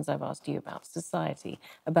questions I've asked you about society,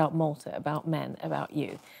 about Malta, about men, about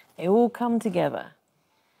you, they all come together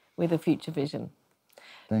with a future vision.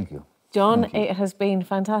 Thank you. Jon, it has been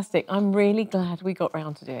fantastic. I'm really glad we got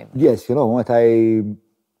round to doing this. Yes, you know what, that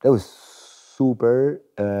was super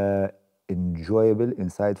enjoyable,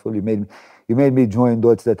 insightful. You made me join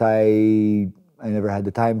dots that I never had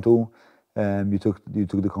the time to. You took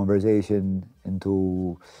the conversation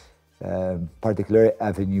into particular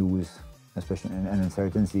avenues, especially and in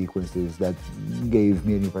certain sequences that gave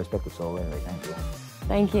me a new perspective. So anyway, thank you.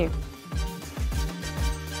 Thank you.